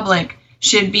American public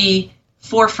should be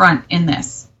forefront in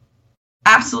this.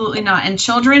 Absolutely not. And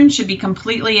children should be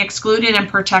completely excluded and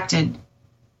protected,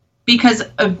 because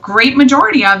a great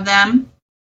majority of them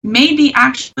may be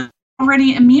actually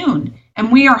already immune,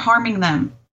 and we are harming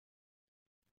them.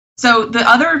 So the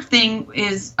other thing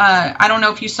is, I don't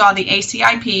know if you saw the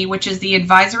ACIP, which is the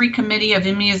Advisory Committee of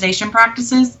Immunization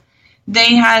Practices.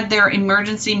 They had their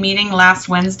emergency meeting last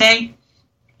Wednesday,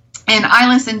 and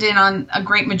I listened in on a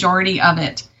great majority of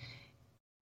it.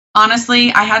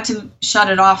 Honestly, I had to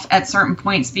shut it off at certain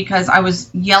points because I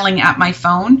was yelling at my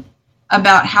phone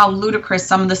about how ludicrous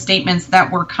some of the statements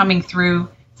that were coming through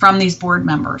from these board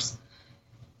members.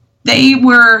 They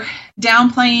were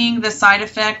downplaying the side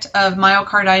effect of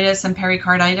myocarditis and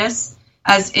pericarditis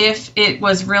as if it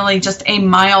was really just a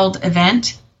mild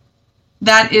event.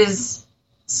 That is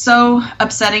so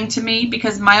upsetting to me,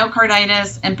 because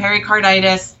myocarditis and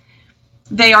pericarditis,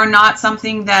 they are not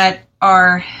something that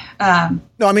are...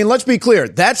 No, I mean, let's be clear.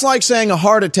 That's like saying a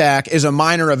heart attack is a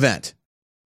minor event.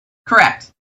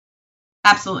 Correct.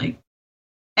 Absolutely.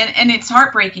 And it's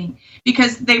heartbreaking,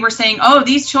 because they were saying, oh,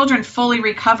 these children fully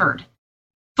recovered.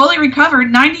 Fully recovered,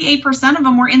 98% of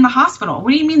them were in the hospital.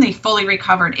 What do you mean they fully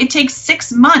recovered? It takes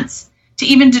 6 months to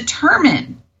even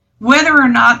determine whether or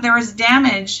not there is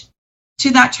damage to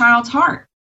that child's heart.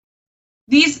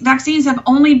 These vaccines have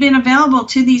only been available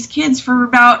to these kids for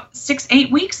about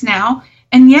 6-8 weeks now,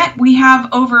 and yet we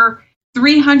have over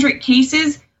 300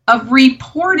 cases of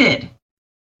reported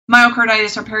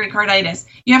myocarditis or pericarditis.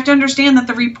 You have to understand that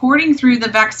the reporting through the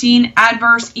vaccine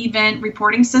adverse event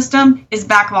reporting system is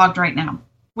backlogged right now.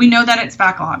 We know that it's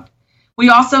backlogged, We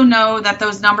also know that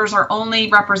those numbers are only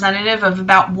representative of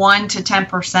about 1 to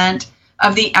 10%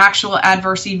 of the actual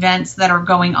adverse events that are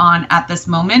going on at this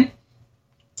moment.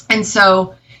 And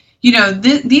so,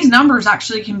 these numbers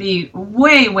actually can be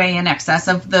way, way in excess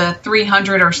of the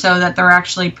 300 or so that they're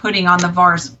actually putting on the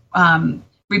VAERS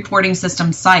reporting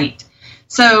system site.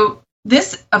 So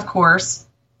this, of course,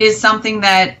 is something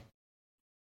that,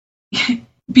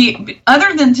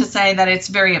 other than to say that it's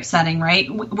very upsetting, right?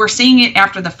 We're seeing it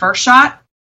after the first shot,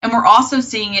 and we're also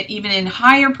seeing it even in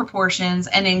higher proportions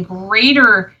and in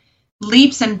greater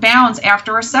leaps and bounds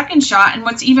after a second shot. And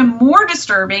what's even more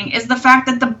disturbing is the fact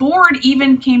that the board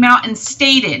even came out and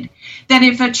stated that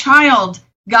if a child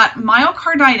got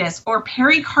myocarditis or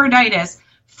pericarditis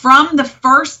from the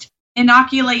first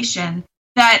inoculation,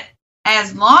 that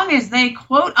as long as they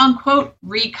quote unquote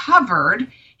recovered,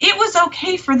 it was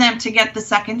okay for them to get the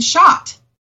second shot.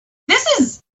 This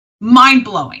is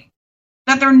mind-blowing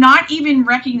that they're not even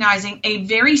recognizing a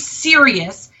very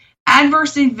serious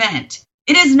adverse event.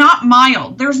 It is not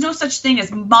mild. There's no such thing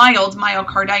as mild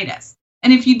myocarditis.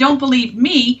 And if you don't believe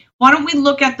me, why don't we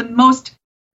look at the most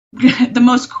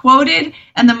quoted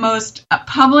and the most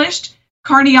published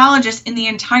cardiologist in the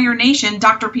entire nation,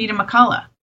 Dr. Peter McCullough.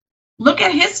 Look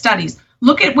at his studies.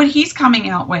 Look at what he's coming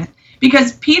out with.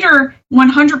 Because Peter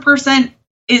 100%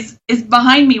 is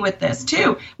behind me with this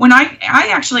too. When I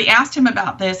actually asked him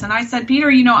about this, and I said, Peter,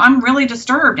 I'm really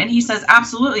disturbed. And he says,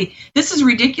 absolutely, this is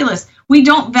ridiculous. We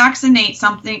don't vaccinate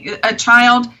a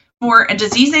child for a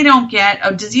disease they don't get,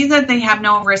 a disease that they have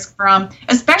no risk from,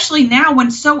 especially now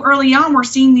when so early on we're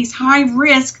seeing these high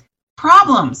risk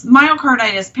problems,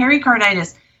 myocarditis,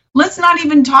 pericarditis. Let's not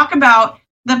even talk about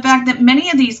the fact that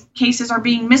many of these cases are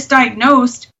being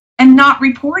misdiagnosed and not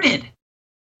reported.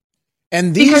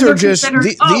 And these are just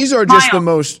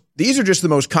the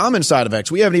most common side effects.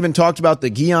 We haven't even talked about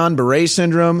the Guillain-Barré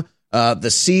syndrome, the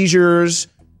seizures,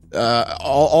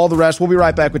 all the rest. We'll be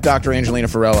right back with Dr. Angelina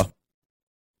Farella.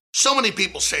 So many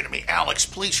people say to me, Alex,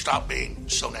 please stop being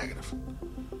so negative.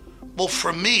 Well,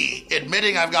 for me,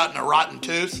 admitting I've gotten a rotten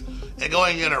tooth and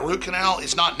going in a root canal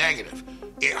is not negative.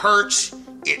 It hurts.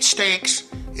 It stinks.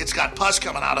 It's got pus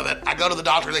coming out of it. I go to the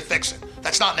doctor, they fix it.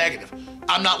 That's not negative.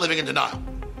 I'm not living in denial.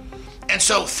 And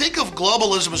so think of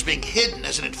globalism as being hidden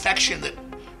as an infection that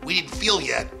we didn't feel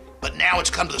yet, but now it's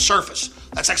come to the surface.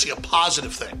 That's actually a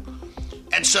positive thing.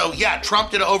 And so, yeah,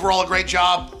 Trump did overall a great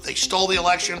job. They stole the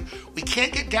election. We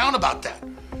can't get down about that.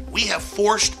 We have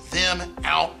forced them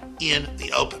out in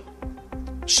the open.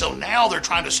 So now they're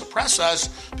trying to suppress us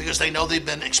because they know they've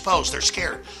been exposed. They're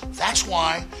scared. That's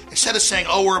why, instead of saying,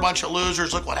 oh, we're a bunch of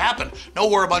losers, look what happened. No,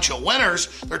 we're a bunch of winners.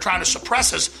 They're trying to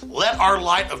suppress us. Let our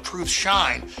light of truth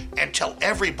shine and tell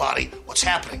everybody what's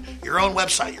happening. Your own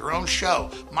website, your own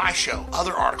show, my show,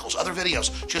 other articles, other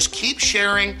videos. Just keep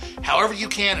sharing however you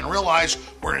can and realize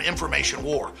we're in an information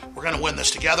war. We're going to win this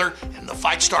together, and the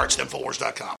fight starts at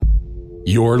Infowars.com.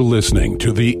 You're listening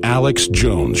to The Alex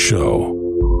Jones Show.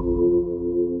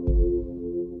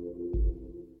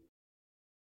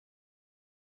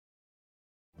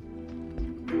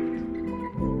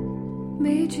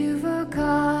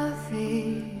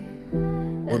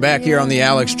 We're back here on the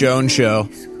Alex Jones Show.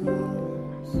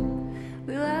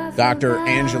 Dr.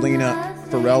 Angelina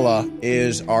Farella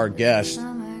is our guest.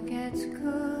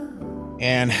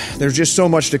 And there's just so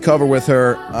much to cover with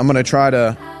her. I'm going to try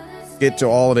to get to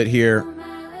all of it here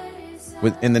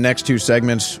in the next two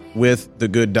segments with the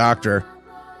good doctor.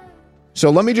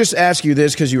 So let me just ask you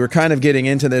this, because you were kind of getting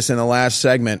into this in the last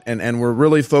segment, and we're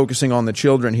really focusing on the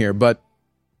children here. But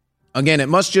again, it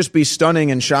must just be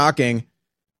stunning and shocking.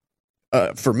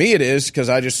 For me it is, because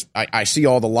I see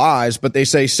all the lies, but they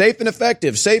say safe and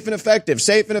effective, safe and effective,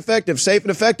 safe and effective, safe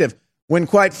and effective, when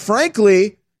quite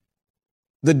frankly,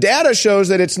 the data shows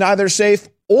that it's neither safe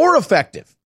or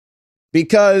effective,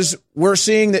 because we're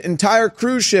seeing the entire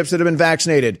cruise ships that have been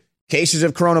vaccinated, cases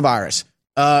of coronavirus.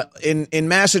 In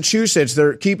Massachusetts,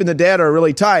 they're keeping the data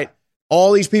really tight.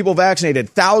 All these people vaccinated,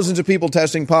 thousands of people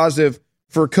testing positive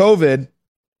for COVID.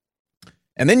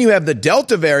 And then you have the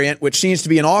Delta variant, which seems to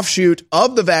be an offshoot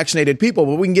of the vaccinated people,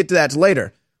 but we can get to that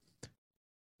later.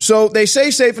 So they say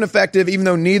safe and effective, even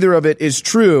though neither of it is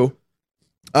true.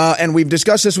 And we've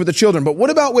discussed this with the children. But what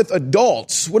about with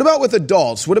adults? What about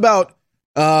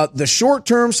the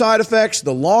short-term side effects,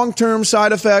 the long-term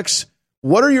side effects?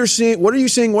 What are you seeing? What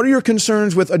are your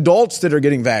concerns with adults that are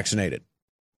getting vaccinated?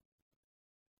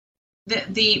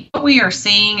 What we are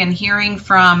seeing and hearing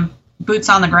from boots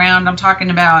on the ground, I'm talking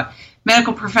about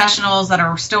medical professionals that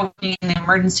are still working in the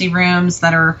emergency rooms,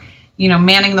 that are,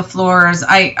 manning the floors.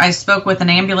 I spoke with an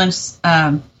ambulance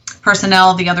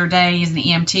personnel the other day. He's an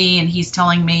EMT, and he's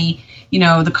telling me,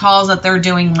 the calls that they're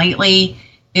doing lately,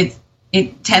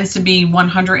 it tends to be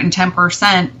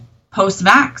 110%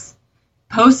 post-vax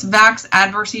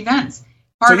adverse events.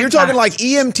 So you're talking like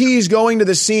EMTs going to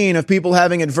the scene of people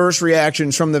having adverse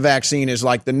reactions from the vaccine is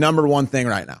like the number one thing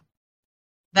right now.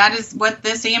 That is what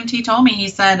this EMT told me. He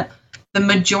said the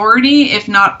majority, if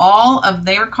not all, of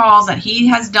their calls that he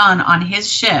has done on his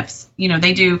shifts,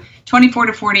 they do 24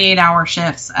 to 48 hour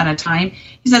shifts at a time.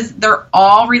 He says they're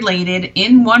all related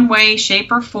in one way,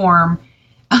 shape, or form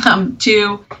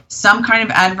to some kind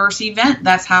of adverse event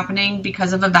that's happening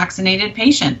because of a vaccinated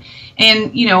patient.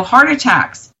 And, heart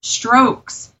attacks,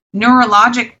 strokes,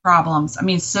 neurologic problems,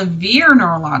 severe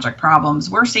neurologic problems.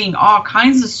 We're seeing all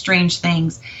kinds of strange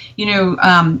things.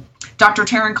 Dr.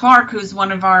 Taryn Clark, who's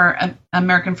one of our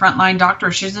American Frontline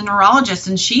doctors, she's a neurologist,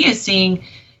 and she is seeing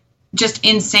just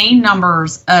insane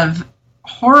numbers of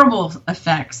horrible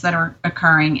effects that are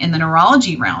occurring in the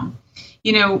neurology realm.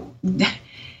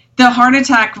 The heart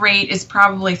attack rate is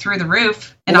probably through the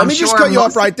roof. And let me just cut you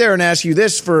off right there and ask you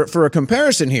this for a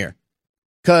comparison here.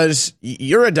 Because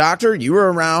you're a doctor, you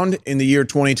were around in the year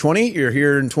 2020, you're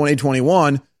here in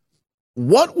 2021.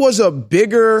 What was a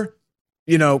bigger,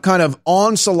 kind of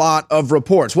onslaught of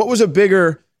reports? What was a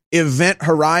bigger event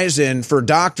horizon for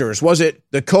doctors? Was it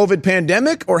the COVID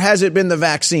pandemic or has it been the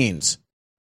vaccines?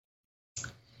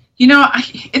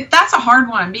 That's a hard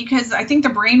one because I think the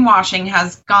brainwashing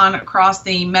has gone across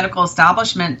the medical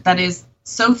establishment that is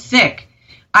so thick,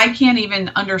 I can't even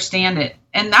understand it.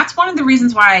 And that's one of the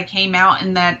reasons why I came out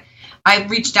and that I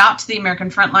reached out to the American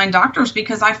Frontline doctors,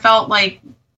 because I felt like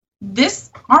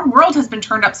our world has been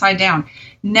turned upside down.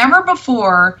 Never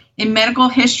before in medical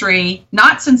history,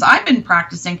 not since I've been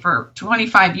practicing for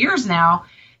 25 years now,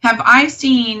 have I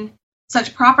seen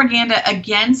such propaganda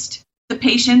against the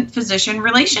patient-physician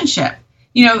relationship.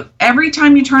 Every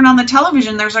time you turn on the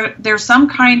television, there's some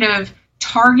kind of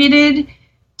targeted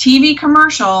TV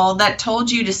commercial that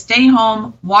told you to stay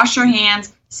home, wash your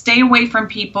hands, stay away from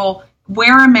people,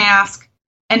 wear a mask.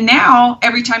 And now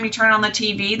every time you turn on the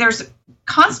TV, there's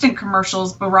constant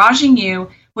commercials barraging you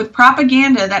with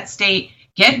propaganda that state,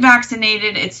 get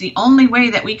vaccinated. It's the only way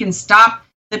that we can stop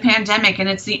the pandemic, and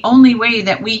it's the only way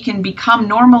that we can become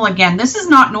normal again. This is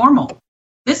not normal.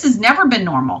 This has never been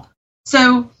normal.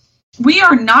 So we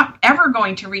are not ever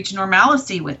going to reach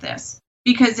normalcy with this,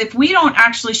 because if we don't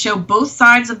actually show both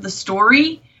sides of the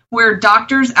story, where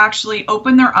doctors actually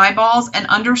open their eyeballs and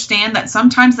understand that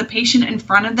sometimes the patient in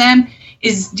front of them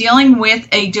is dealing with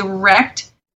a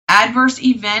direct adverse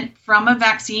event from a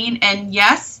vaccine, and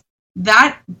yes,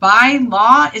 that by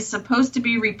law is supposed to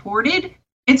be reported,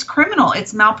 it's criminal,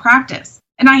 it's malpractice.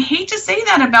 And I hate to say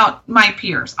that about my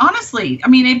peers. Honestly,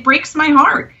 it breaks my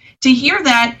heart to hear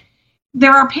that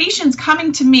there are patients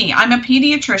coming to me. I'm a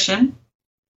pediatrician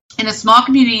in a small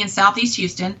community in Southeast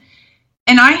Houston,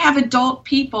 and I have adult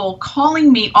people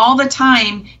calling me all the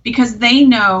time because they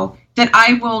know that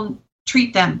I will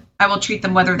treat them. I will treat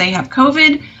them whether they have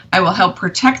COVID. I will help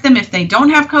protect them if they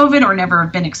don't have COVID or never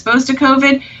have been exposed to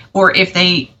COVID, or if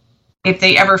they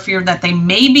ever fear that they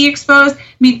may be exposed.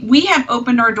 We have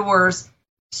opened our doors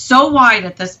so wide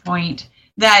at this point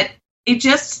that it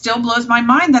just still blows my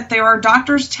mind that there are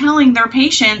doctors telling their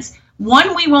patients,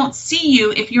 one, we won't see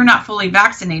you if you're not fully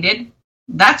vaccinated.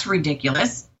 That's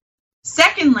ridiculous.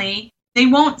 Secondly, they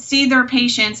won't see their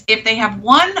patients if they have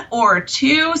 1 or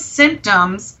 2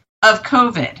 symptoms of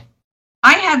COVID.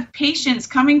 I have patients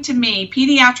coming to me,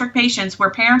 pediatric patients, where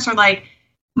parents are like,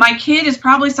 my kid is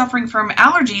probably suffering from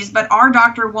allergies, but our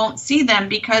doctor won't see them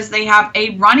because they have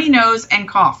a runny nose and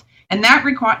cough. And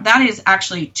that is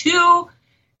actually two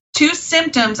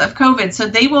symptoms of COVID. So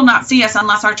they will not see us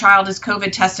unless our child is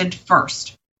COVID tested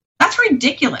first. That's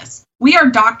ridiculous. We are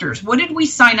doctors. What did we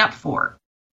sign up for?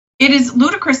 It is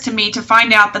ludicrous to me to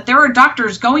find out that there are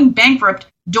doctors going bankrupt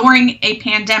during a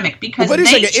pandemic because wait a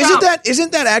second.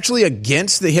 Isn't that actually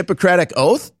against the Hippocratic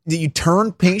Oath that you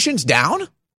turn patients down?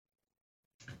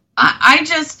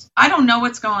 I don't know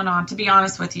what's going on, to be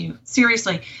honest with you.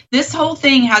 Seriously, this whole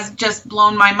thing has just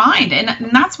blown my mind. And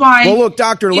that's why. Well, look,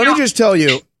 doctor, let me just tell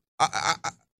you. I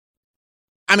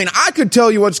could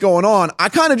tell you what's going on. I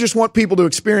kind of just want people to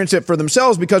experience it for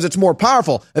themselves because it's more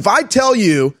powerful. If I tell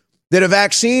you that a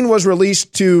vaccine was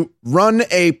released to run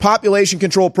a population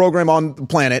control program on the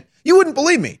planet, you wouldn't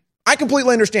believe me. I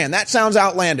completely understand. That sounds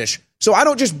outlandish. So I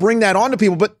don't just bring that on to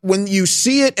people, but when you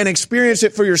see it and experience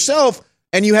it for yourself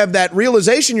and you have that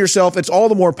realization yourself, it's all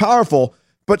the more powerful.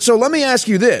 But so let me ask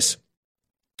you this,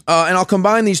 and I'll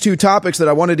combine these two topics that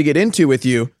I wanted to get into with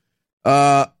you.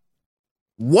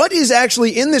 what is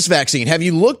actually in this vaccine? Have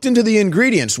you looked into the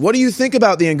ingredients? What do you think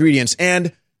about the ingredients?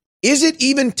 And is it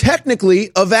even technically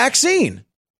a vaccine?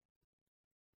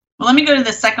 Well, let me go to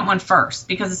the second one first,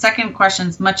 because the second question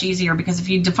is much easier, because if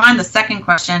you define the second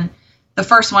question, the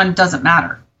first one doesn't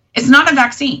matter. It's not a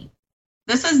vaccine.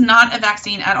 This is not a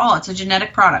vaccine at all. It's a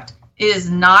genetic product. It is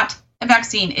not a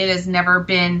vaccine. It has never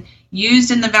been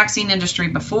used in the vaccine industry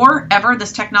before, ever,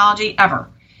 this technology, ever.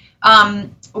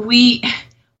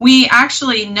 We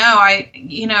actually know, I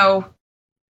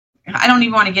don't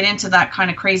even want to get into that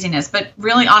kind of craziness, but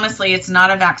really, honestly, it's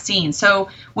not a vaccine. So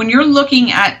when you're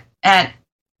looking at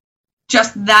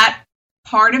just that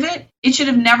part of it, it should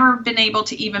have never been able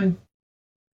to even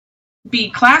be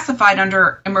classified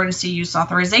under emergency use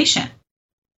authorization.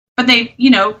 But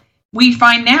we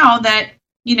find now that,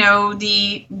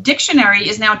 the dictionary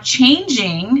is now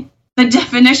changing the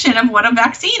definition of what a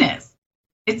vaccine is.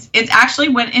 It's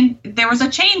actually there was a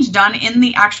change done in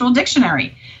the actual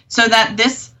dictionary so that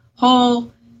this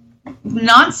whole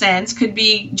nonsense could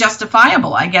be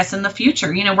justifiable, I guess, in the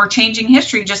future. We're changing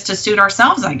history just to suit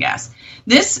ourselves, I guess.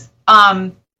 This,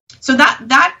 so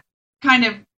that kind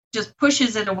of just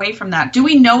pushes it away from that. Do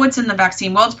we know what's in the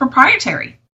vaccine? Well, it's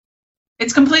proprietary.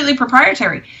 It's completely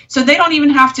proprietary. So they don't even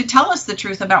have to tell us the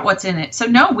truth about what's in it. So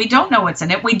no, we don't know what's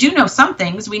in it. We do know some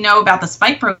things. We know about the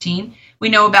spike protein. We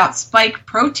know about spike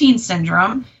protein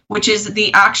syndrome, which is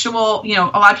the actual,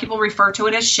 a lot of people refer to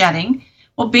it as shedding.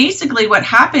 Well, basically what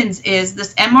happens is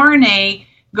this mRNA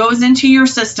goes into your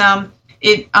system.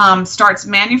 It starts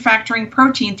manufacturing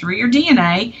protein through your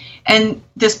DNA, and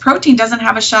this protein doesn't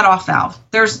have a shutoff valve.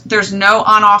 There's no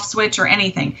on-off switch or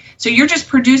anything. So you're just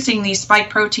producing these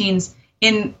spike proteins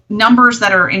in numbers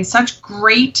that are in such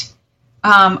great,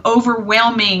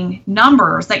 overwhelming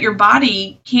numbers that your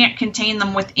body can't contain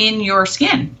them within your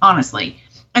skin, honestly.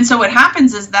 And so what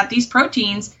happens is that these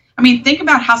proteins, think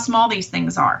about how small these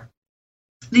things are.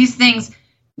 These things,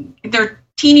 they're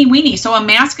teeny weeny. So a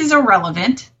mask is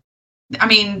irrelevant.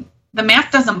 The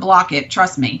mask doesn't block it,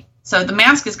 trust me. So the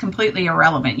mask is completely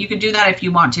irrelevant. You could do that if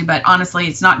you want to, but honestly,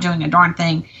 it's not doing a darn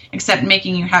thing except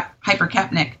making you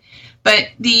hypercapnic. But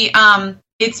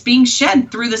it's being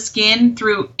shed through the skin,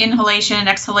 through inhalation and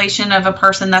exhalation of a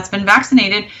person that's been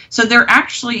vaccinated. So they're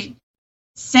actually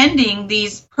sending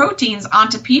these proteins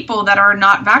onto people that are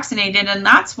not vaccinated, and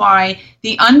that's why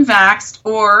the unvaxxed,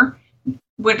 or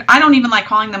I don't even like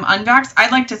calling them unvaxxed. I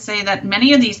like to say that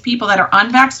many of these people that are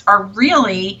unvaxxed are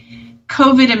really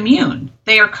COVID immune.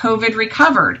 They are COVID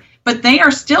recovered, but they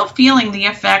are still feeling the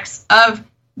effects of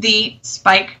the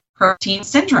spike protein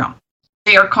syndrome.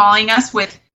 They are calling us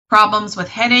with problems with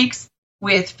headaches,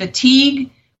 with fatigue,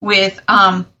 with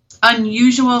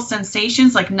unusual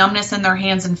sensations like numbness in their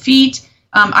hands and feet.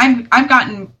 I've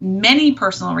gotten many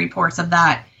personal reports of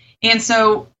that. And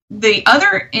so the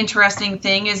other interesting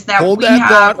thing is that hold that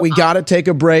thought. We got to take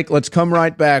a break. Let's come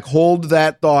right back. Hold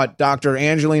that thought. Dr.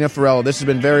 Angelina Ferrello. This has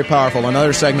been very powerful.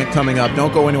 Another segment coming up.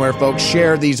 Don't go anywhere, folks.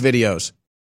 Share these videos.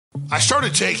 I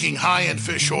started taking high-end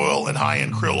fish oil and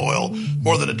high-end krill oil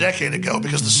more than a decade ago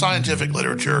because the scientific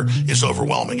literature is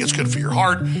overwhelming. It's good for your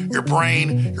heart, your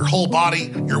brain, your whole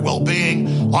body, your well-being.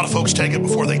 A lot of folks take it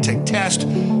before they take tests.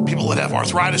 People that have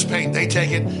arthritis pain, they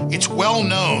take it. It's well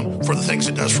known for the things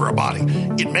it does for our body.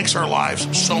 It makes our lives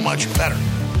so much better.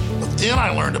 But then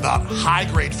I learned about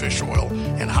high-grade fish oil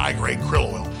and high-grade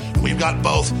krill oil. We've got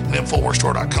both at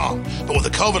InfoWarsStore.com. But with the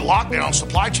COVID lockdown,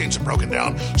 supply chains have broken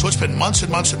down, so it's been months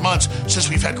and months and months since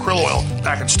we've had krill oil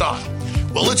back in stock.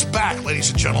 Well, it's back, ladies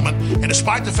and gentlemen, and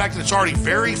despite the fact that it's already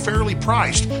very fairly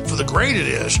priced for the grade it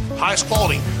is, highest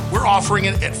quality, we're offering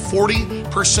it at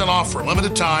 40% off for a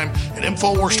limited time at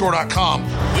InfoWarsStore.com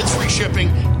with free shipping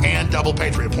and double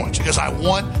Patriot points, because I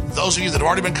want those of you that have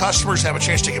already been customers to have a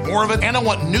chance to get more of it, and I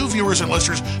want new viewers and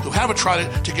listeners who haven't tried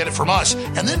it to get it from us,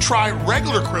 and then try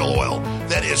regular krill oil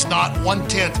that is not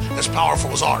 1/10 as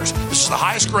powerful as ours. This is the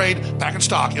highest grade, back in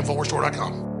stock,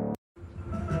 InfoWarsStore.com.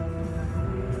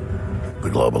 The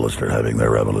globalists are having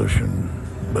their revolution,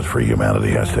 but free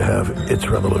humanity has to have its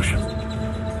revolution.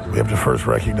 We have to first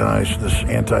recognize this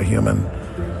anti-human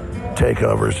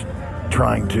takeovers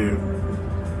trying to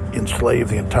enslave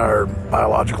the entire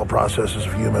biological processes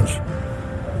of humans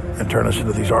and turn us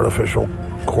into these artificial,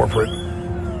 corporate,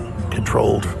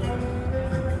 controlled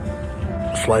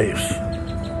slaves.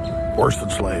 Worse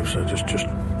than slaves, just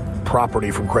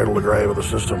property from cradle to grave of the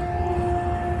system,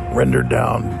 rendered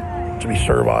down to be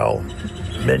servile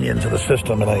minions of the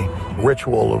system in a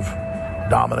ritual of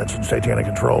dominance and satanic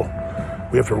control.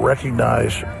 We have to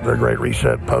recognize their great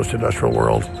reset post-industrial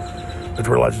world. We have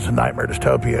to realize it's a nightmare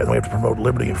dystopia, and we have to promote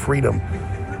liberty and freedom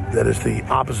that is the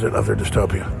opposite of their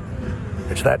dystopia.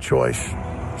 It's that choice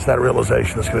It's that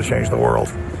realization that's going to change the world.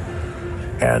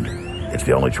 And it's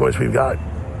the only choice we've got.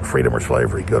 Freedom or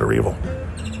slavery, good or evil.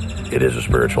 It is a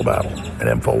spiritual battle,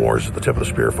 and InfoWars is the tip of the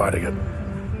spear fighting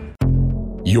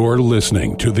it. You're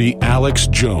listening to The Alex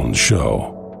Jones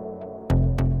Show.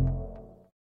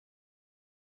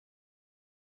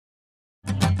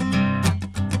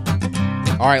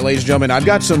 All right, ladies and gentlemen, I've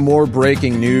got some more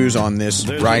breaking news on this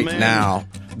right now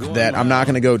that I'm not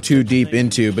going to go too deep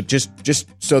into, but just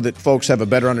so that folks have a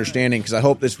better understanding, because I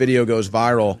hope this video goes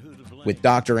viral with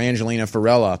Dr. Angelina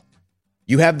Farella.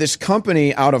 You have this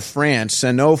company out of France,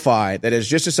 Sanofi, that has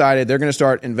just decided they're going to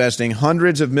start investing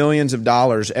hundreds of millions of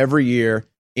dollars every year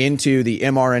into the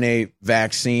mRNA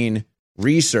vaccine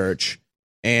research.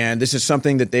 And this is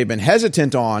something that they've been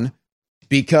hesitant on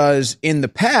because in the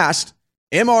past,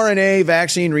 mRNA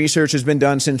vaccine research has been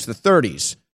done since the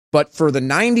 30s. But for the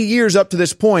 90 years up to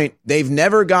this point, they've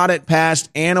never got it past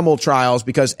animal trials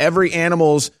because every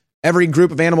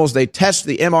group of animals they test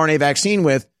the mRNA vaccine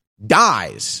with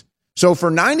dies. So for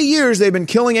 90 years, they've been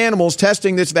killing animals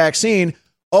testing this vaccine.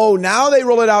 Oh, now they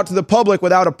roll it out to the public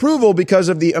without approval because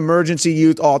of the emergency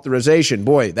use authorization.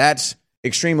 Boy, that's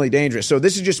extremely dangerous. So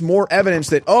this is just more evidence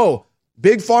that,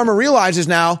 Big Pharma realizes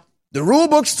now the rule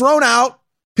book's thrown out.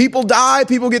 People die,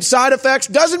 people get side effects,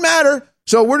 doesn't matter.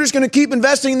 So we're just going to keep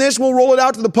investing in this. We'll roll it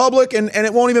out to the public, and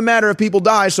it won't even matter if people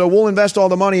die. So we'll invest all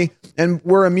the money, and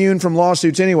we're immune from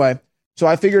lawsuits anyway. So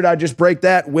I figured I'd just break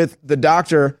that with the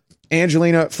Dr.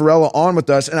 Angelina Farella on with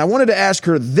us. And I wanted to ask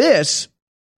her this,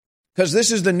 because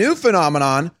this is the new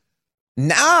phenomenon.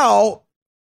 Now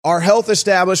our health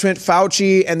establishment,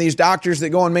 Fauci, and these doctors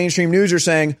that go on mainstream news are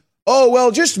saying,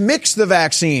 just mix the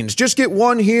vaccines. Just get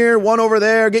one here, one over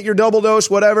there, get your double dose,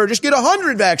 whatever. Just get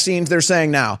 100 vaccines, they're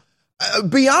saying now.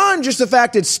 Beyond just the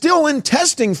fact it's still in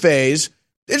testing phase,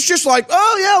 it's just like,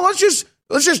 let's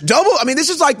just double. I mean,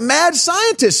 this is like mad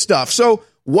scientist stuff. So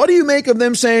what do you make of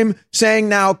them saying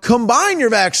now, combine your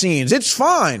vaccines? It's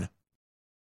fine.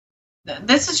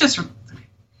 This is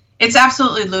it's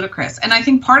absolutely ludicrous. And I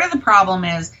think part of the problem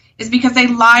is because they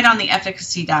lied on the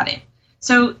efficacy data.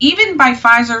 So even by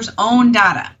Pfizer's own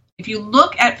data, if you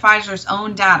look at Pfizer's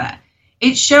own data,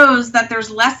 it shows that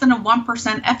there's less than a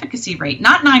 1% efficacy rate,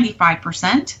 not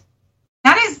 95%.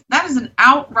 That is an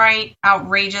outright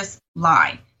outrageous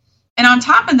lie. And on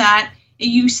top of that,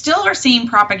 you still are seeing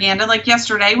propaganda, like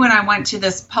yesterday when I went to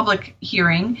this public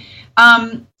hearing,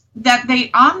 that they,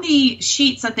 on the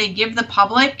sheets that they give the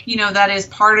public, that is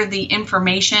part of the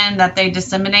information that they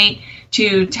disseminate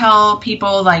to tell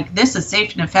people like this is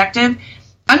safe and effective.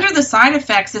 Under the side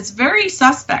effects, it's very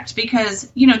suspect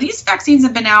because, these vaccines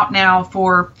have been out now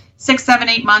for 6, 7,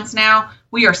 8 months now.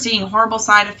 We are seeing horrible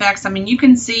side effects. I mean, you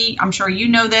can see, I'm sure you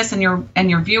know this and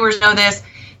your viewers know this,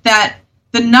 that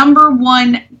the number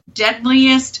one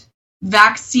deadliest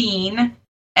vaccine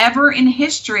ever in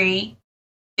history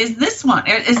is this one,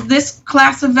 is this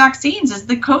class of vaccines, is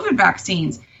the COVID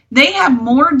vaccines. They have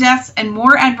more deaths and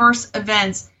more adverse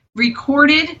events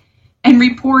recorded and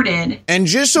reported. And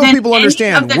just so people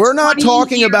understand, we're not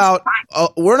talking about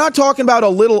a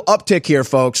little uptick here,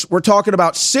 folks. We're talking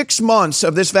about 6 months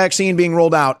of this vaccine being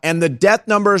rolled out, and the death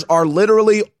numbers are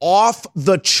literally off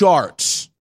the charts.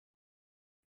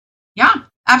 Yeah,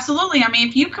 absolutely. I mean,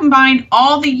 if you combine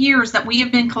all the years that we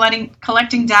have been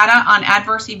collecting data on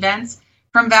adverse events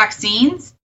from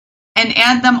vaccines and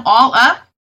add them all up,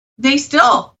 they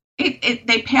still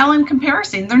they pale in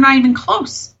comparison. They're not even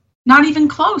close. Not even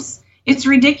close. It's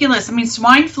ridiculous. I mean,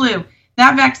 swine flu,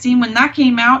 that vaccine, when that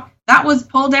came out, that was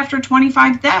pulled after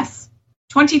 25 deaths.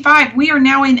 25. We are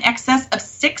now in excess of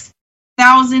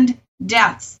 6,000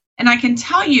 deaths. And I can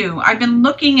tell you, I've been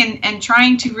looking and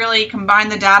trying to really combine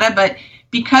the data, but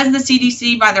because the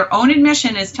CDC, by their own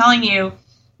admission, is telling you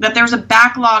that there's a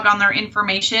backlog on their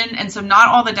information, and so not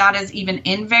all the data is even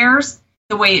in VAERS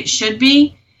the way it should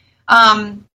be,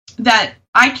 that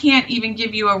I can't even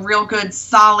give you a real good,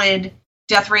 solid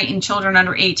death rate in children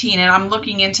under 18. And I'm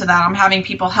looking into that. I'm having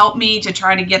people help me to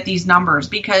try to get these numbers,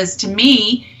 because to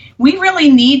me, we really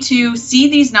need to see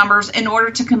these numbers in order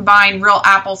to combine real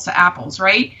apples to apples,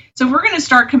 right? So if we're going to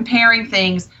start comparing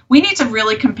things, we need to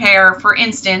really compare, for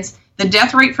instance, the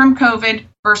death rate from COVID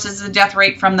versus the death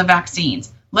rate from the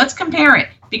vaccines. Let's compare it,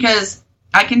 because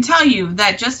I can tell you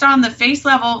that just on the face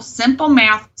level, simple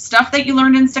math, stuff that you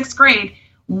learned in 6th grade,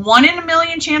 1 in a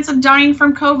million chance of dying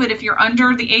from COVID if you're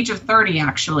under the age of 30,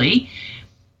 actually,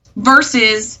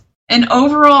 versus an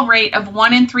overall rate of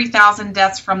 1 in 3,000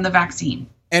 deaths from the vaccine.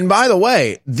 And by the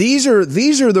way, these are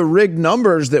the rigged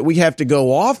numbers that we have to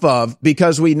go off of,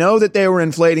 because we know that they were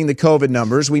inflating the COVID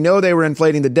numbers. We know they were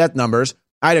inflating the death numbers.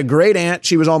 I had a great aunt.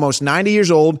 She was almost 90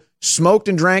 years old. smoked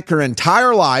and drank her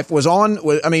entire life,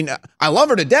 I love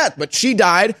her to death, but she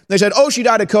died. They said, oh, she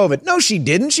died of COVID. No, she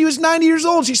didn't. She was 90 years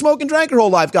old. She smoked and drank her whole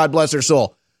life. God bless her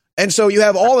soul. And so you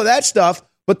have all of that stuff.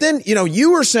 But then,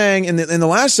 you were saying in the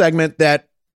last segment that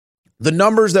the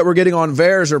numbers that we're getting on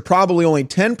VAERS are probably only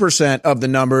 10% of the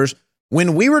numbers.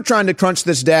 When we were trying to crunch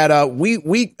this data,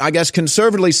 we I guess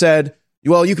conservatively said,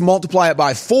 well, you can multiply it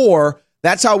by 4.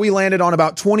 That's how we landed on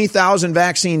about 20,000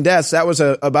 vaccine deaths. That was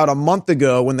about a month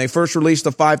ago when they first released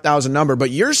the 5,000 number.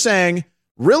 But you're saying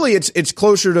really it's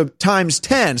closer to times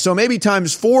 10. So maybe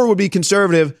times 4 would be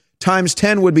conservative, times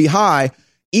 10 would be high.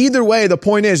 Either way, the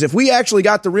point is, if we actually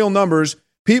got the real numbers,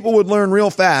 people would learn real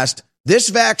fast. This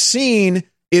vaccine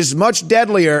is much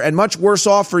deadlier and much worse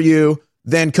off for you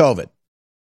than COVID.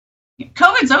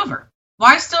 COVID's over.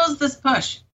 Why still is this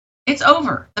push? It's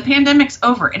over. The pandemic's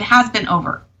over. It has been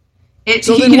over.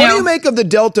 So then what do you make of the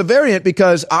Delta variant?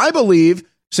 Because I believe,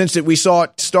 since we saw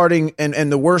it starting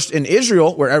and the worst in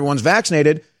Israel, where everyone's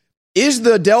vaccinated, is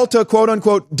the Delta, quote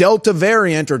unquote, Delta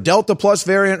variant or Delta plus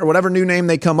variant or whatever new name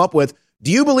they come up with,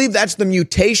 do you believe that's the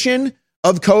mutation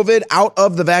of COVID out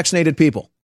of the vaccinated people?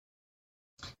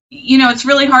 It's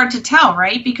really hard to tell,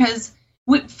 right? Because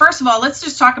first of all, let's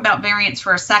just talk about variants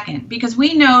for a second, because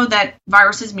we know that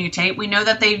viruses mutate. We know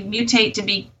that they mutate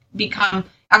to become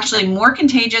actually more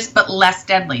contagious but less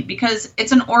deadly, because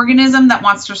it's an organism that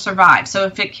wants to survive. So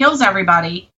if it kills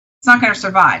everybody, it's not going to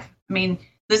survive. I mean,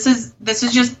 this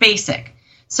is just basic.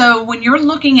 So when you're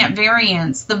looking at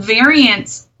variants, the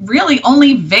variants really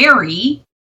only vary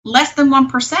less than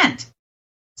 1%.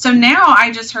 So now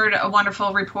I just heard a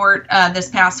wonderful report this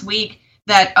past week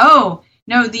that,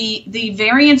 the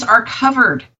variants are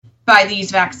covered by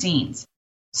these vaccines.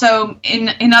 So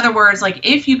in other words, like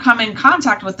if you come in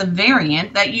contact with the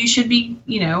variant, that you should be,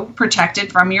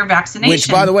 protected from your vaccination. Which,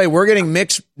 by the way, we're getting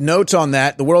mixed notes on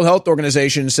that. The World Health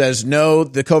Organization says, no,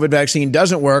 the COVID vaccine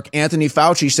doesn't work. Anthony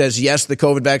Fauci says, yes, the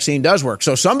COVID vaccine does work.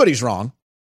 So somebody's wrong.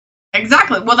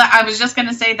 Exactly. Well, I was just going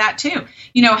to say that too.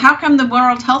 How come the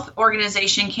World Health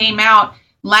Organization came out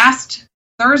last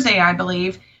Thursday, I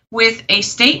believe, with a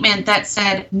statement that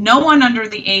said no one under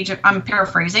the age of, I'm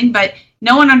paraphrasing, but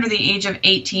no one under the age of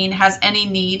 18 has any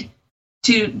need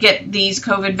to get these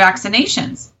COVID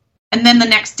vaccinations. And then the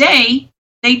next day,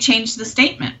 they changed the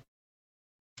statement.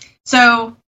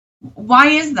 So why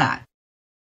is that?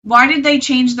 Why did they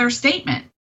change their statement?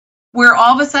 Where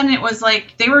all of a sudden it was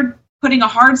like they were putting a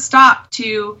hard stop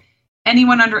to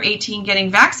anyone under 18 getting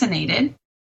vaccinated.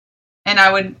 And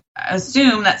I would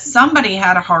assume that somebody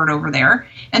had a heart over there.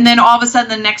 And then all of a sudden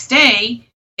the next day,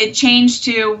 it changed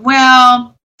to,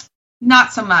 well,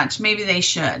 not so much. Maybe they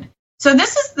should. So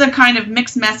this is the kind of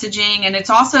mixed messaging, and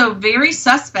it's also very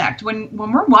suspect when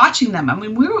we're watching them. I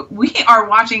mean, we are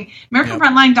watching American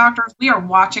Frontline Doctors. We are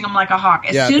watching them like a hawk.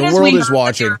 As soon the as world is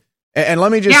watching. And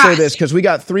let me just say this, because we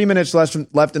got 3 minutes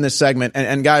left in this segment.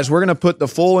 And guys, we're going to put the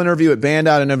full interview at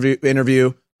Band.Dot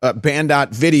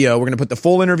Video. We're going to put the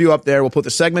full interview up there. We'll put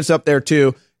the segments up there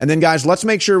too. And then, guys, let's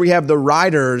make sure we have the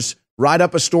writers write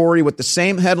up a story with the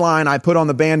same headline I put on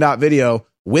the Band.Dot Video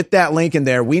with that link in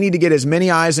there. We need to get as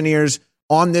many eyes and ears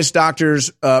on this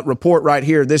doctor's report right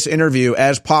here, this interview,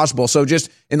 as possible. So just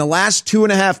in the last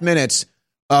 2.5 minutes,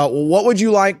 what would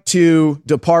you like to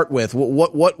depart with?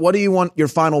 What do you want your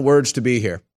final words to be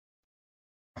here?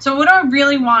 So what I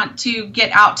really want to get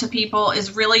out to people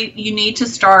is really, you need to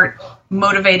start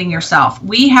motivating yourself.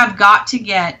 We have got to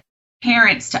get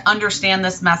parents to understand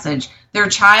this message. Their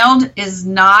child is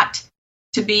not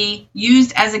to be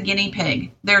used as a guinea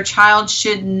pig. Their child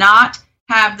should not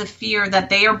have the fear that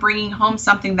they are bringing home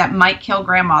something that might kill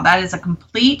grandma. That is a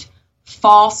complete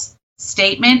false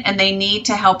statement, and they need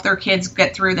to help their kids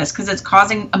get through this because it's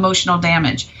causing emotional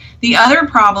damage. The other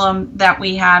problem that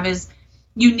we have is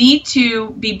you need to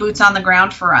be boots on the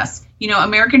ground for us.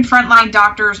 American Frontline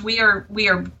Doctors, we are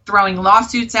throwing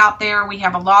lawsuits out there. We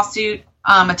have a lawsuit,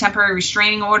 a temporary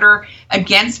restraining order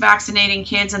against vaccinating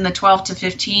kids in the 12 to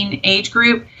 15 age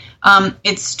group.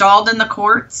 It's stalled in the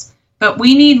courts, but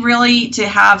we need really to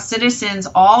have citizens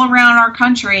all around our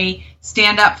country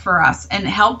stand up for us and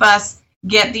help us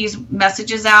get these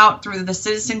messages out through the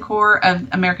Citizen Corps of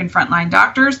American Frontline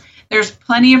Doctors. There's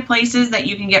plenty of places that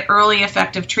you can get early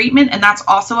effective treatment, and that's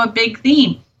also a big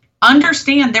theme.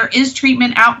 Understand there is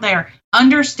treatment out there.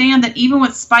 Understand that even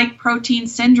with spike protein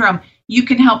syndrome, you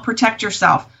can help protect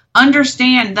yourself.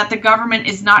 Understand that the government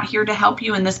is not here to help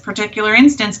you in this particular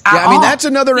instance at all. That's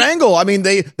another angle. I mean,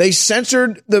 they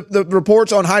censored the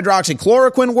reports on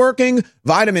hydroxychloroquine working,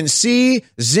 vitamin C,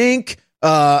 zinc,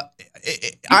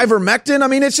 ivermectin. I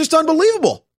mean, it's just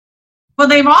unbelievable. Well,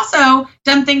 they've also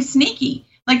done things sneaky.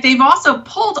 Like they've also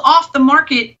pulled off the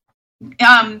market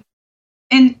in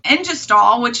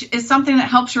Engestol, which is something that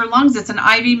helps your lungs. It's an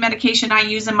IV medication I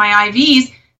use in my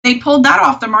IVs. They pulled that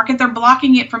off the market. They're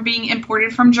blocking it from being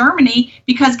imported from Germany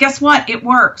because guess what? It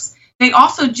works. They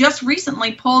also just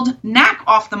recently pulled NAC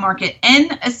off the market,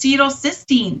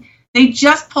 N-acetylcysteine. They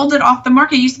just pulled it off the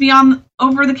market. It used to be on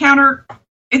over-the-counter.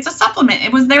 It's a supplement.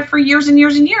 It was there for years and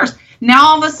years and years. Now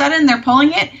all of a sudden they're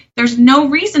pulling it. There's no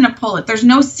reason to pull it. There's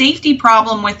no safety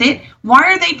problem with it. Why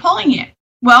are they pulling it?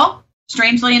 Well,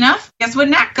 strangely enough, guess what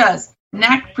NAC does?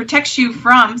 NAC protects you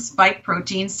from spike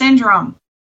protein syndrome.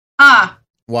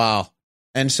 Wow.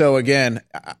 And so, again,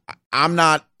 I'm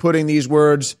not putting these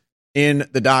words in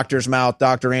the doctor's mouth.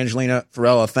 Dr. Angelina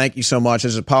Farella, thank you so much.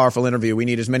 This is a powerful interview. We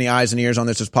need as many eyes and ears on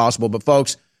this as possible. But,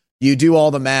 folks, you do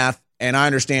all the math, and I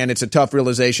understand it's a tough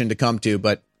realization to come to,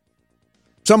 but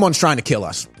someone's trying to kill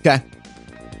us, okay?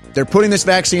 They're putting this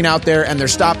vaccine out there, and they're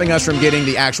stopping us from getting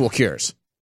the actual cures.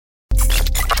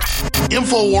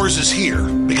 InfoWars is here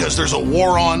because there's a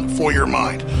war on for your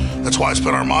mind. That's why it's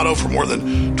been our motto for more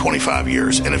than 25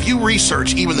 years. And if you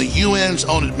research even the UN's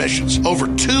own admissions,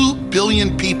 over 2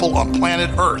 billion people on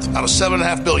planet Earth out of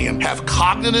 7.5 billion have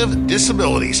cognitive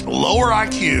disabilities, lower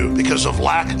IQ because of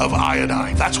lack of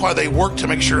iodine. That's why they work to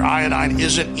make sure iodine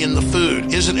isn't in the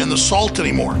food, isn't in the salt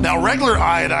anymore. Now, regular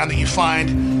iodine that you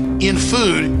find in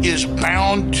food is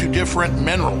bound to different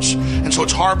minerals, and so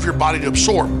it's hard for your body to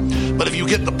absorb. But if you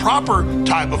get the proper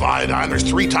type of iodine, there's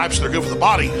 3 types that are good for the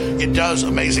body, it does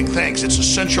amazing things. It's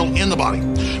essential in the body.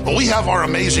 Well, we have our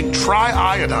amazing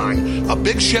Tri-Iodine. A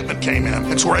big shipment came in,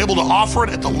 and so we're able to offer it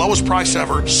at the lowest price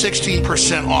ever,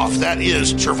 60% off. That is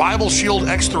Survival Shield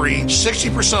X3,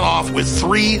 60% off with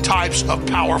 3 types of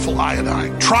powerful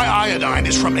iodine. Tri-Iodine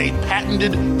is from a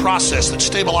patented process that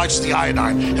stabilizes the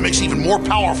iodine and makes it even more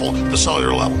powerful at the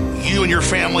cellular level. You and your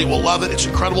family will love it. It's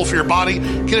incredible for your body.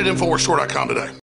 Get it at InfoWarsStore.com today.